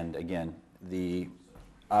 And again, the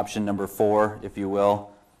option number 4, if you will,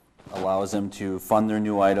 allows them to fund their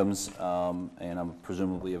new items and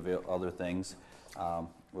presumably other things.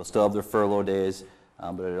 We'll still have their furlough days,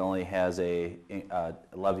 but it only has a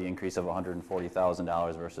levy increase of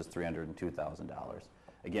 $140,000 versus $302,000.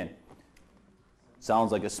 Again,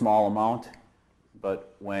 sounds like a small amount,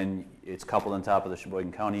 but when it's coupled on top of the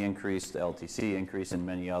Sheboygan County increase, the LTC increase, and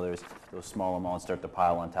many others, those small amounts start to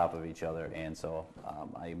pile on top of each other. And so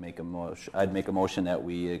I'd make a motion that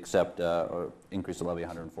we accept or increase the levy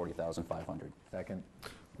 $140,500. Second.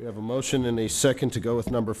 We have a motion and a second to go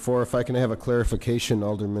with number 4. If I can have a clarification,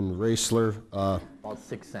 Alderman Reisler. About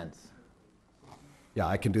 6 cents. Yeah,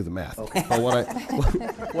 I can do the math. But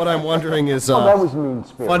what I'm wondering is that was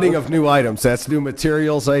mean-spirited. funding of new items. That's new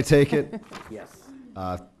materials, I take it? Yes.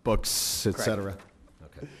 Books, et cetera?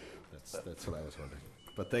 Okay, that's what I was wondering.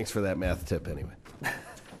 But thanks for that math tip anyway.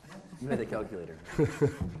 You had the calculator.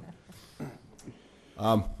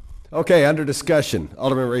 Okay, under discussion.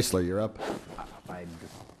 Alderman Reisler, you're up.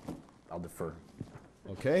 I'll defer.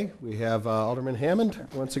 Okay, we have Alderman Hammond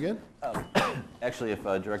once again. Actually, if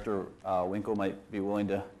Director Winkle might be willing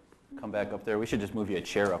to come back up there, we should just move you a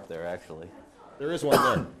chair up there, actually. There is one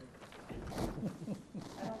there.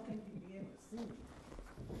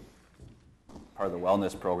 Part of the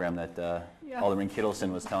wellness program that Alderman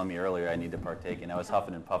Kittleson was telling me earlier I need to partake in. I was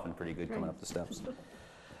huffing and puffing pretty good coming up the steps.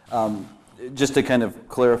 Just to kind of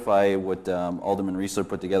clarify what Alderman Reisler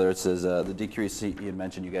put together, it says the decrease, he had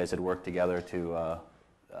mentioned you guys had worked together to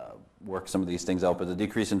work some of these things out, but the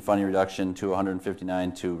decrease in funding reduction to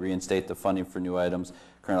 159 to reinstate the funding for new items,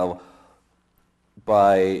 current level,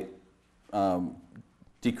 by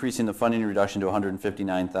decreasing the funding reduction to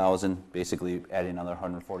 159,000, basically adding another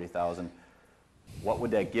 140,000. What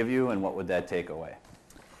would that give you and what would that take away?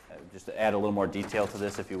 Just to add a little more detail to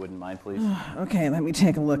this, if you wouldn't mind, please. Okay, let me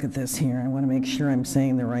take a look at this here. I want to make sure I'm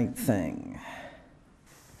saying the right thing.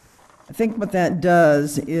 I think what that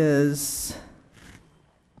does is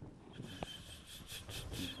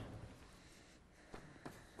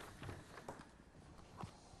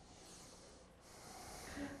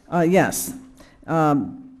yes,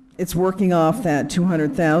 it's working off that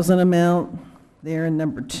 200,000 amount there in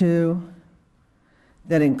number 2.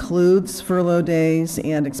 That includes furlough days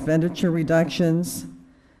and expenditure reductions,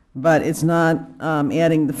 but it's not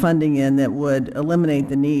adding the funding in that would eliminate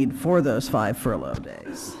the need for those 5 furlough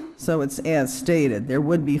days. So it's as stated, there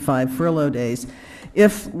would be 5 furlough days.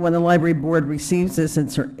 If, when the library board receives this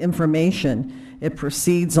information, it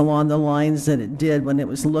proceeds along the lines that it did when it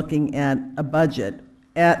was looking at a budget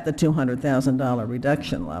at the $200,000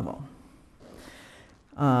 reduction level.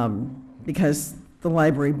 Because the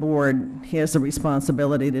library board has the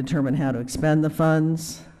responsibility to determine how to expend the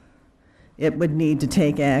funds. It would need to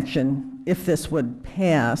take action, if this would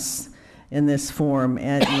pass in this form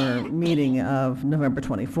at your meeting of November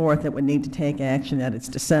 24th, it would need to take action at its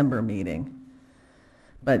December meeting.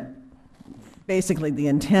 But basically, the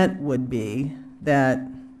intent would be that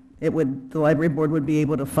the library board would be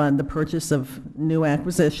able to fund the purchase of new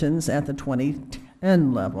acquisitions at the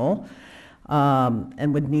 2010 level,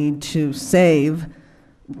 and would need to save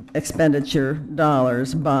expenditure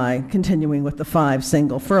dollars by continuing with the 5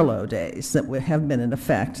 single furlough days that would have been in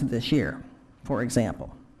effect this year, for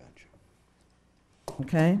example.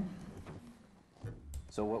 Okay?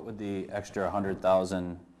 So what would the extra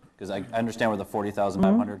 100,000, because I understand where the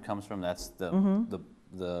 40,500 comes from, that's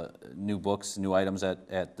the new books, new items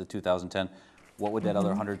at the 2010. What would that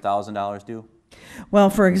other $100,000 do? Well,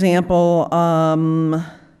 for example,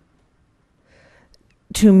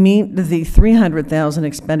 to meet the 300,000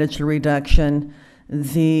 expenditure reduction,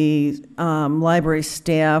 the library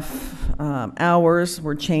staff hours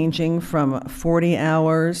were changing from 40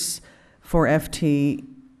 hours for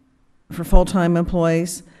for full-time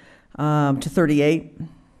employees to 38.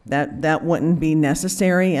 That wouldn't be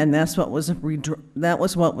necessary, and that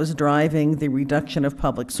was what was driving the reduction of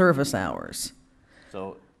public service hours.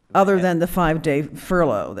 So, other than the 5-day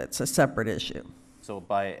furlough, that's a separate issue. So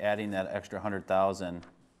by adding that extra 100,000,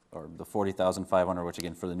 or the 40,500, which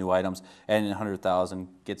again for the new items, adding 100,000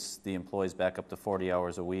 gets the employees back up to 40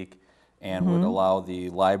 hours a week, and would allow the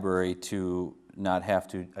library to not have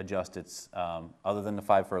to adjust its, other than the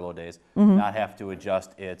 5 furlough days, not have to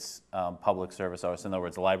adjust its public service hours. In other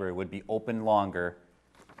words, the library would be open longer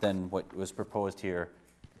than what was proposed here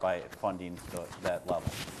by funding that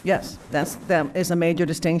level. Yes, that is a major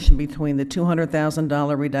distinction between the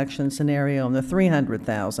 $200,000 reduction scenario and the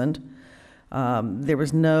 $300,000. There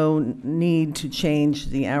was no need to change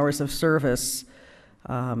the hours of service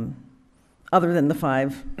other than the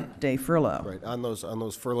 5-day furlough. Right, on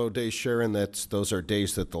those furlough days, Sharon, those are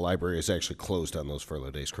days that the library is actually closed on those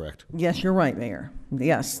furlough days, correct? Yes, you're right, Mayor.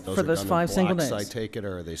 Yes, for those 5 single days. I take it,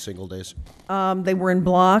 or are they single days? They were in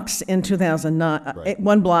blocks in 2009, Right.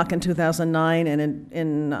 one block in 2009, and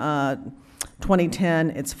in 2010,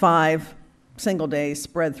 it's 5 single days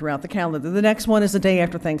spread throughout the calendar. The next one is the day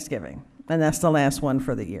after Thanksgiving, and that's the last one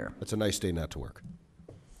for the year. It's a nice day not to work.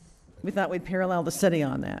 We thought we'd parallel the city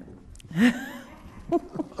on that.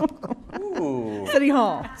 Ooh. City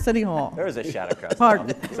Hall, City Hall. There was a shot across. Pardon.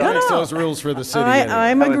 That makes those rules for the city.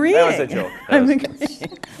 I'm agreeing. That was a joke. I'm agreeing.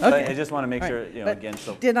 Okay. I just want to make sure, But again,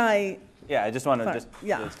 so. did I? Yeah, I just want to Fine. just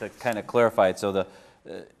Yeah. to kind of clarify it. So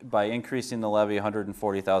by increasing the levy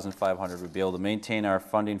 140,500, we'd be able to maintain our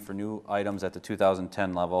funding for new items at the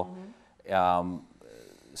 2010 level.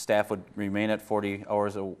 Staff would remain at 40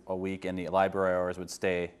 hours a week, and the library hours would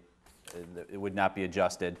stay. It would not be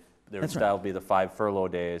adjusted. There would That's right. still be the 5 furlough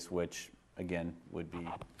days, which again would be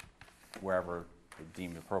wherever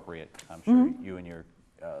deemed appropriate. I'm sure you and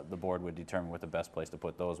the board would determine what the best place to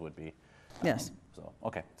put those would be. Yes. So,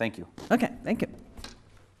 okay, thank you. Okay, thank you.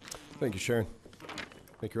 Thank you, Sharon.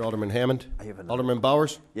 Thank you, Alderman Hammond. I have another- Alderman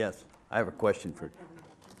Bowers? Yes, I have a question for.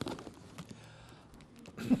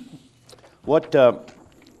 What,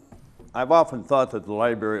 I've often thought that the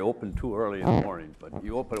library opened too early in the morning, but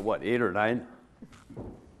you open at what, 8 or 9?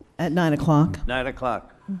 At 9 o'clock. 9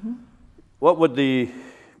 o'clock. What would be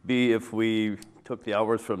if we took the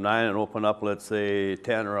hours from 9 and open up, let's say,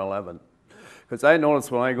 10 or 11? Because I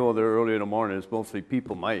notice when I go there early in the morning, it's mostly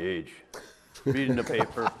people my age, reading the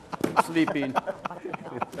paper, sleeping.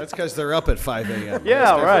 That's because they're up at 5 a.m.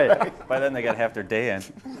 Yeah, right. By then they got half their day in.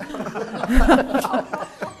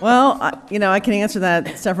 Well, I can answer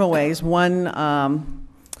that several ways. One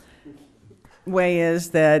way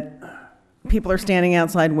is that people are standing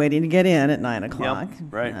outside waiting to get in at 9 o'clock. Yep,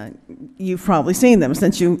 right. You've probably seen them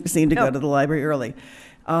since you seem to go to the library early.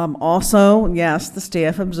 Also, yes, the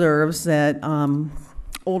staff observes that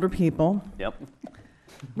older people, Yep.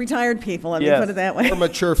 retired people, let me Yes. put it that way. Or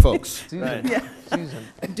mature folks. Right. Yeah.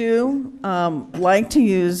 do like to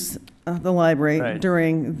use the library Right.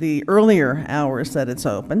 during the earlier hours that it's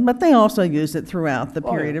open, but they also use it throughout the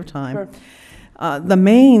period of time. Sure. The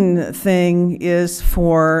main thing is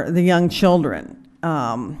for the young children.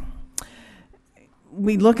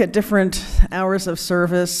 We look at different hours of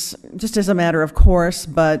service just as a matter of course,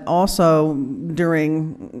 but also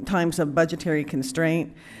during times of budgetary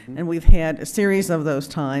constraint. And we've had a series of those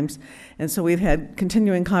times. And so we've had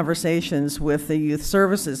continuing conversations with the youth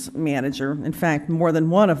services manager, in fact, more than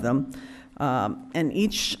one of them. And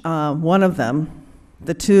each one of them,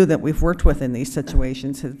 the two that we've worked with in these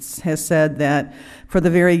situations, has said that for the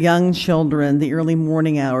very young children, the early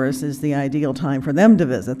morning hours is the ideal time for them to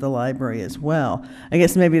visit the library as well. I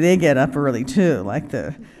guess maybe they get up early too, like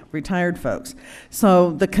the retired folks. So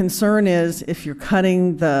the concern is if you're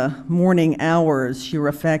cutting the morning hours, you're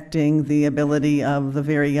affecting the ability of the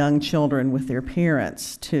very young children with their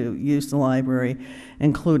parents to use the library,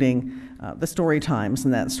 including the story times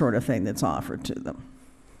and that sort of thing that's offered to them.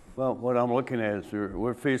 Well, what I'm looking at is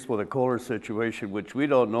we're faced with a Kohler situation, which we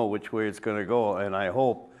don't know which way it's going to go, and I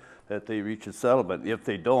hope that they reach a settlement. If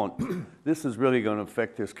they don't, this is really going to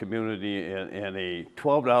affect this community, and a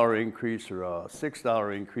 $12 increase or a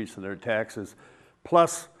 $6 increase in their taxes,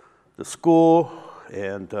 plus the school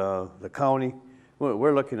and the county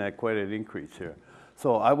we're looking at quite an increase here.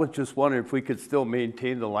 So I was just wondering if we could still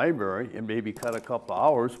maintain the library and maybe cut a couple of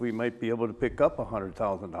hours, we might be able to pick up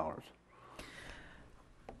 $100,000.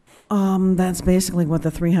 That's basically what the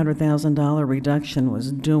 $300,000 reduction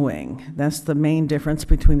was doing. That's the main difference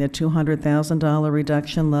between the $200,000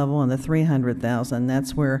 reduction level and the $300,000.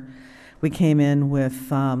 That's where we came in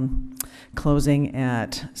with closing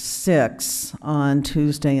at 6 on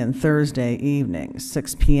Tuesday and Thursday evenings,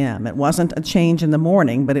 6 p.m. It wasn't a change in the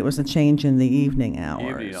morning, but it was a change in the evening hours.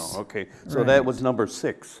 Evening hour, okay. So Right. that was number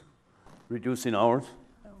 6, reducing hours?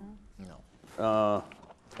 No.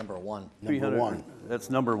 Number 1. Number 1. That's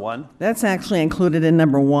number 1? That's actually included in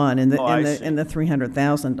number 1 in the Oh, I see. in the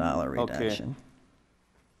 $300,000 reduction.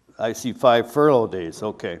 I see 5 furlough days,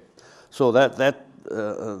 okay. So that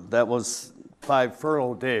was 5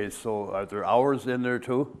 furlough days, so are there hours in there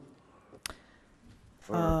too?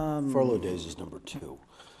 Furlough days is number 2.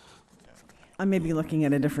 I may be looking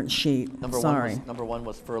at a different sheet, sorry. Number one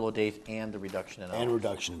was furlough days and the reduction in hours. And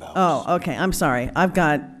reduction of hours. Oh, okay, I'm sorry. I've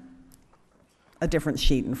got a different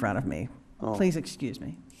sheet in front of me. Oh. Please excuse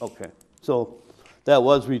me. Okay, so that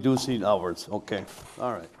was reducing hours, okay.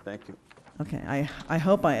 All right, thank you. Okay, I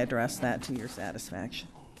hope I addressed that to your satisfaction.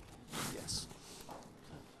 Yes.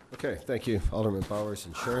 Okay, thank you, Alderman Bowers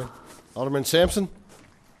and Sharon. Alderman Sampson?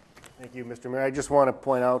 Thank you, Mr. Mayor. I just want to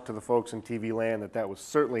point out to the folks in TV land that that was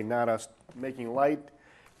certainly not us making light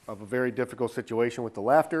of a very difficult situation with the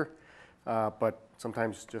laughter, but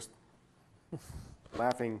sometimes just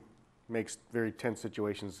laughing makes very tense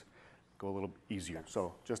situations go a little easier.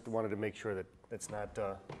 So just wanted to make sure that it's not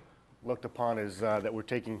looked upon as that we're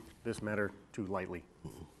taking this matter too lightly.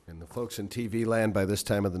 And the folks in TV land by this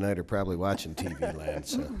time of the night are probably watching TV land,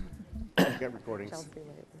 so. Got recordings.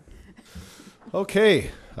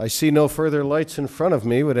 Okay, I see no further lights in front of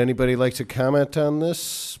me. Would anybody like to comment on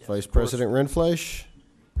this? Yes, Vice President Rindfleisch?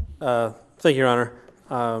 Thank you, Your Honor.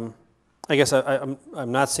 I guess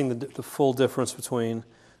I'm not seeing the full difference between,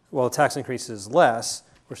 while the tax increase is less,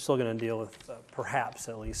 we're still going to deal with perhaps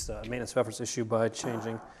at least a maintenance of efforts issue by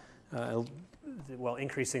changing,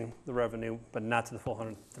 increasing the revenue, but not to the full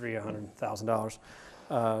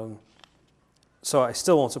 $100,000. So I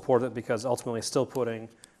still won't support it because ultimately it's still putting,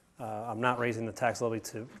 I'm not raising the tax levy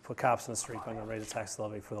to put cops in the street, but I'm going to raise the tax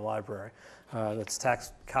levy for the library. That's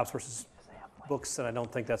cops versus books, and I don't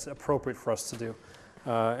think that's appropriate for us to do.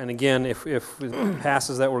 And again, if it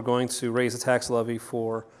passes that we're going to raise the tax levy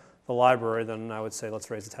for the library, then I would say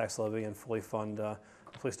let's raise the tax levy and fully fund the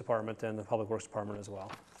police department and the public works department as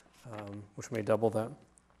well, which may double that.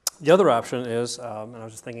 The other option is, and I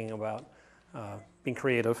was just thinking about being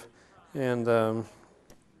creative, and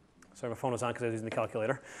sorry, my phone was on because I was using the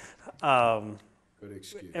calculator. Good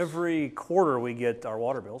excuse. Every quarter we get our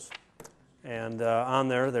water bills, and on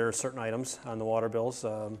there are certain items on the water bills,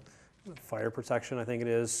 fire protection, I think it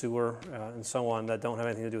is, sewer, and so on, that don't have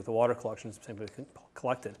anything to do with the water collection, it's simply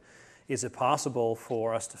collected. Is it possible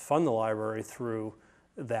for us to fund the library through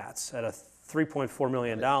that at a $3.4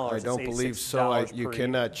 million? I don't believe so. You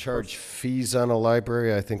cannot charge fees on a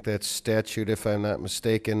library. I think that's statute, if I'm not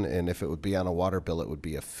mistaken, and if it would be on a water bill, it would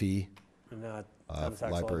be a fee. And not on the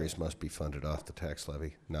tax libraries levy. must be funded off the tax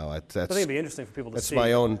levy. No, I think it'd be interesting for people to see.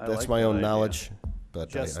 That's my own knowledge, but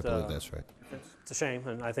Just, I believe that's right. It's a shame,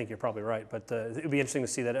 and I think you're probably right, but it would be interesting to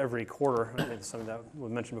see that every quarter. I think it's something that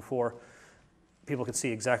was mentioned before. People could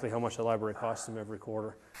see exactly how much the library costs them every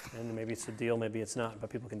quarter, and maybe it's a deal, maybe it's not, but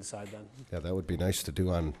people can decide then. Yeah, that would be nice to do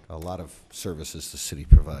on a lot of services the city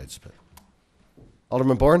provides. But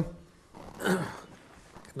Alderman Bourne?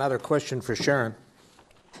 Another question for Sharon.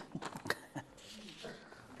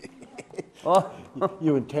 Oh,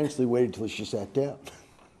 you intentionally waited till she sat down.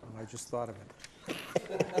 I just thought of it.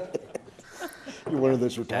 You're one of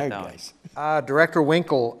those retired guys. Director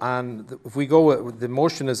Winkle, if we go, the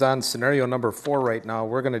motion is on scenario number 4 right now.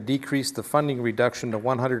 We're going to decrease the funding reduction to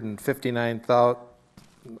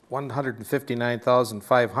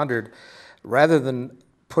 $159,500 rather than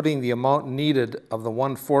putting the amount needed of the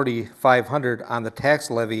 $140,500 on the tax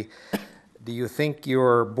levy. Do you think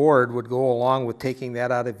your board would go along with taking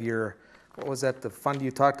that out of your, what was that, the fund you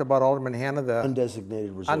talked about, Alderman Hanna? The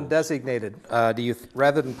undesignated reserves. Undesignated.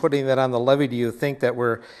 Rather than putting that on the levy, do you think that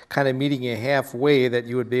we're kind of meeting you halfway, that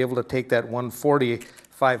you would be able to take that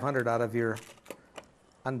 $140,500 out of your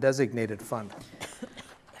undesignated fund?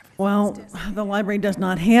 Well, the library does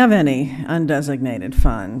not have any undesignated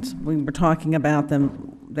funds. We were talking about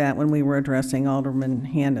that when we were addressing Alderman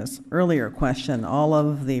Hanna's earlier question. All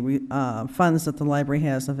of the funds that the library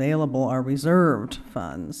has available are reserved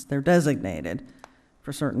funds. They're designated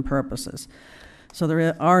for certain purposes. So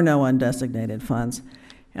there are no undesignated funds.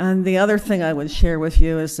 And the other thing I would share with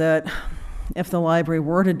you is that if the library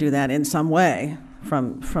were to do that in some way,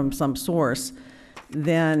 from some source,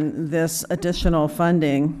 then this additional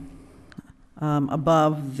funding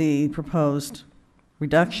above the proposed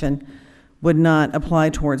reduction would not apply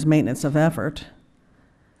towards maintenance of effort.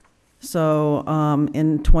 So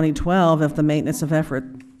in 2012, if the maintenance of effort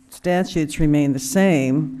statutes remain the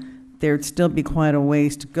same, there'd still be quite a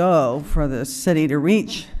ways to go for the city to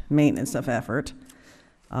reach maintenance of effort,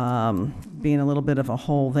 being a little bit of a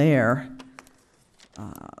hole there.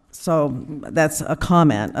 So that's a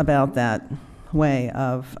comment about that way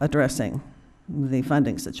of addressing the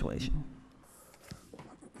funding situation.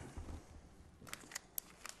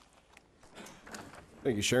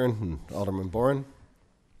 Thank you, Sharon and Alderman Boren.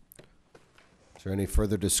 Is there any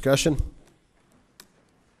further discussion?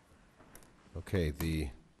 Okay, the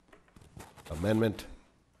amendment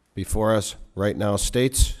before us right now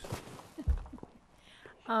states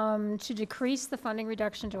to decrease the funding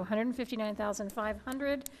reduction to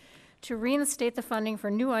 $159,500, to reinstate the funding for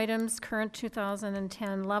new items, current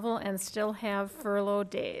 2010 level, and still have furlough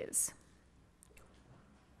days.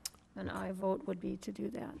 An aye vote would be to do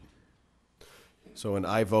that. So an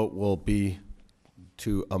aye vote will be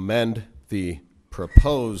to amend the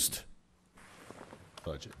proposed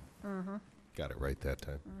budget. Got it right that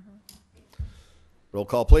time. Roll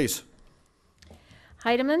call, please.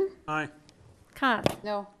 Heidemann? Aye. Cott?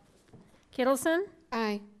 No. Kittleson?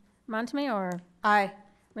 Aye. Montemayor? Aye.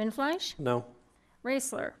 Rindfleisch? No.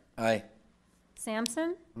 Raisler? Aye.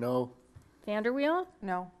 Sampson? No. Vanderweel?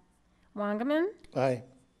 No. Wangerman? Aye.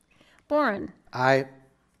 Boren? Aye.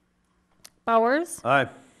 Bowers? Aye.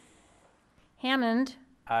 Hammond?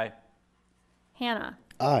 Aye. Hannah?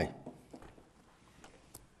 Aye.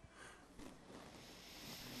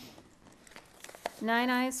 Nine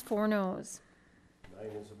ayes, 4 noes. 9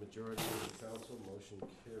 is a majority of the council. Motion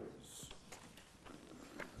carries.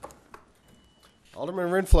 Alderman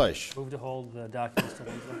Rindfleisch. Move to hold the documents till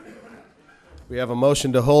Wednesday. We have a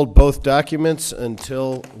motion to hold both documents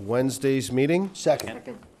until Wednesday's meeting. Second.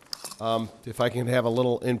 If I can have a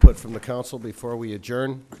little input from the council before we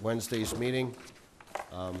adjourn Wednesday's meeting.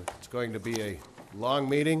 It's going to be a long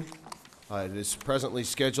meeting. It is presently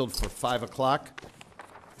scheduled for 5 o'clock,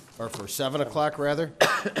 or for 7 o'clock, rather.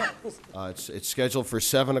 It's scheduled for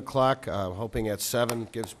 7 o'clock. Hoping at 7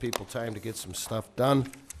 gives people time to get some stuff done,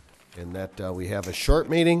 and that we have a short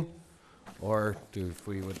meeting. Or if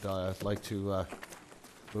we would like to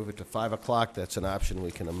move it to 5 o'clock, that's an option. We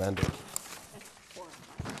can amend it.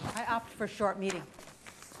 I opt for short meeting.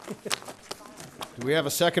 Do we have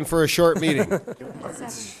a second for a short meeting?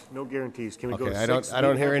 No guarantees. Can we go Okay, to 6? I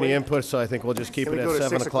don't hear any halfway? input, so I think we'll just keep Can it we at go to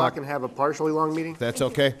 7 6 o'clock. and have a partially long meeting? That's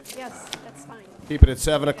okay? Yes, that's fine. Keep it at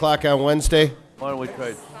 7 o'clock on Wednesday? Why don't we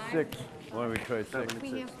try 6? Why don't we try 6?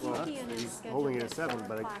 We have TPN is scheduled holding it at at 7, 7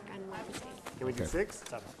 but I- o'clock on Wednesday. Can we do 6?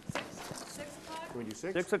 6 o'clock? Can we do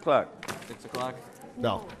 6? 6 o'clock. 6 o'clock?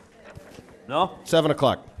 No, No? 7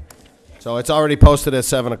 o'clock. So it's already posted at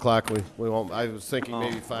 7 o'clock. We won't, I was thinking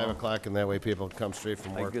maybe 5 o'clock, and that way people can come straight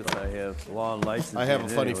from I work. guess I have law and license. I have a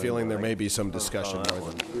funny feeling there may be some discussion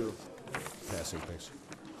more than passing things.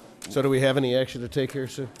 So do we have any action to take here,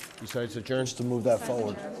 Sue, besides adjourn? Just to move that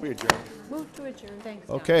forward. We adjourn. Move to adjourn. Thanks.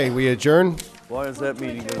 Okay, we adjourn. Why is that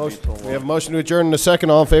meeting going to be so long? We have a motion to adjourn in a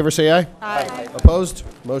second. All in favor, say aye. Aye. Opposed?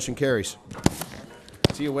 Motion carries.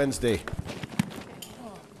 See you Wednesday.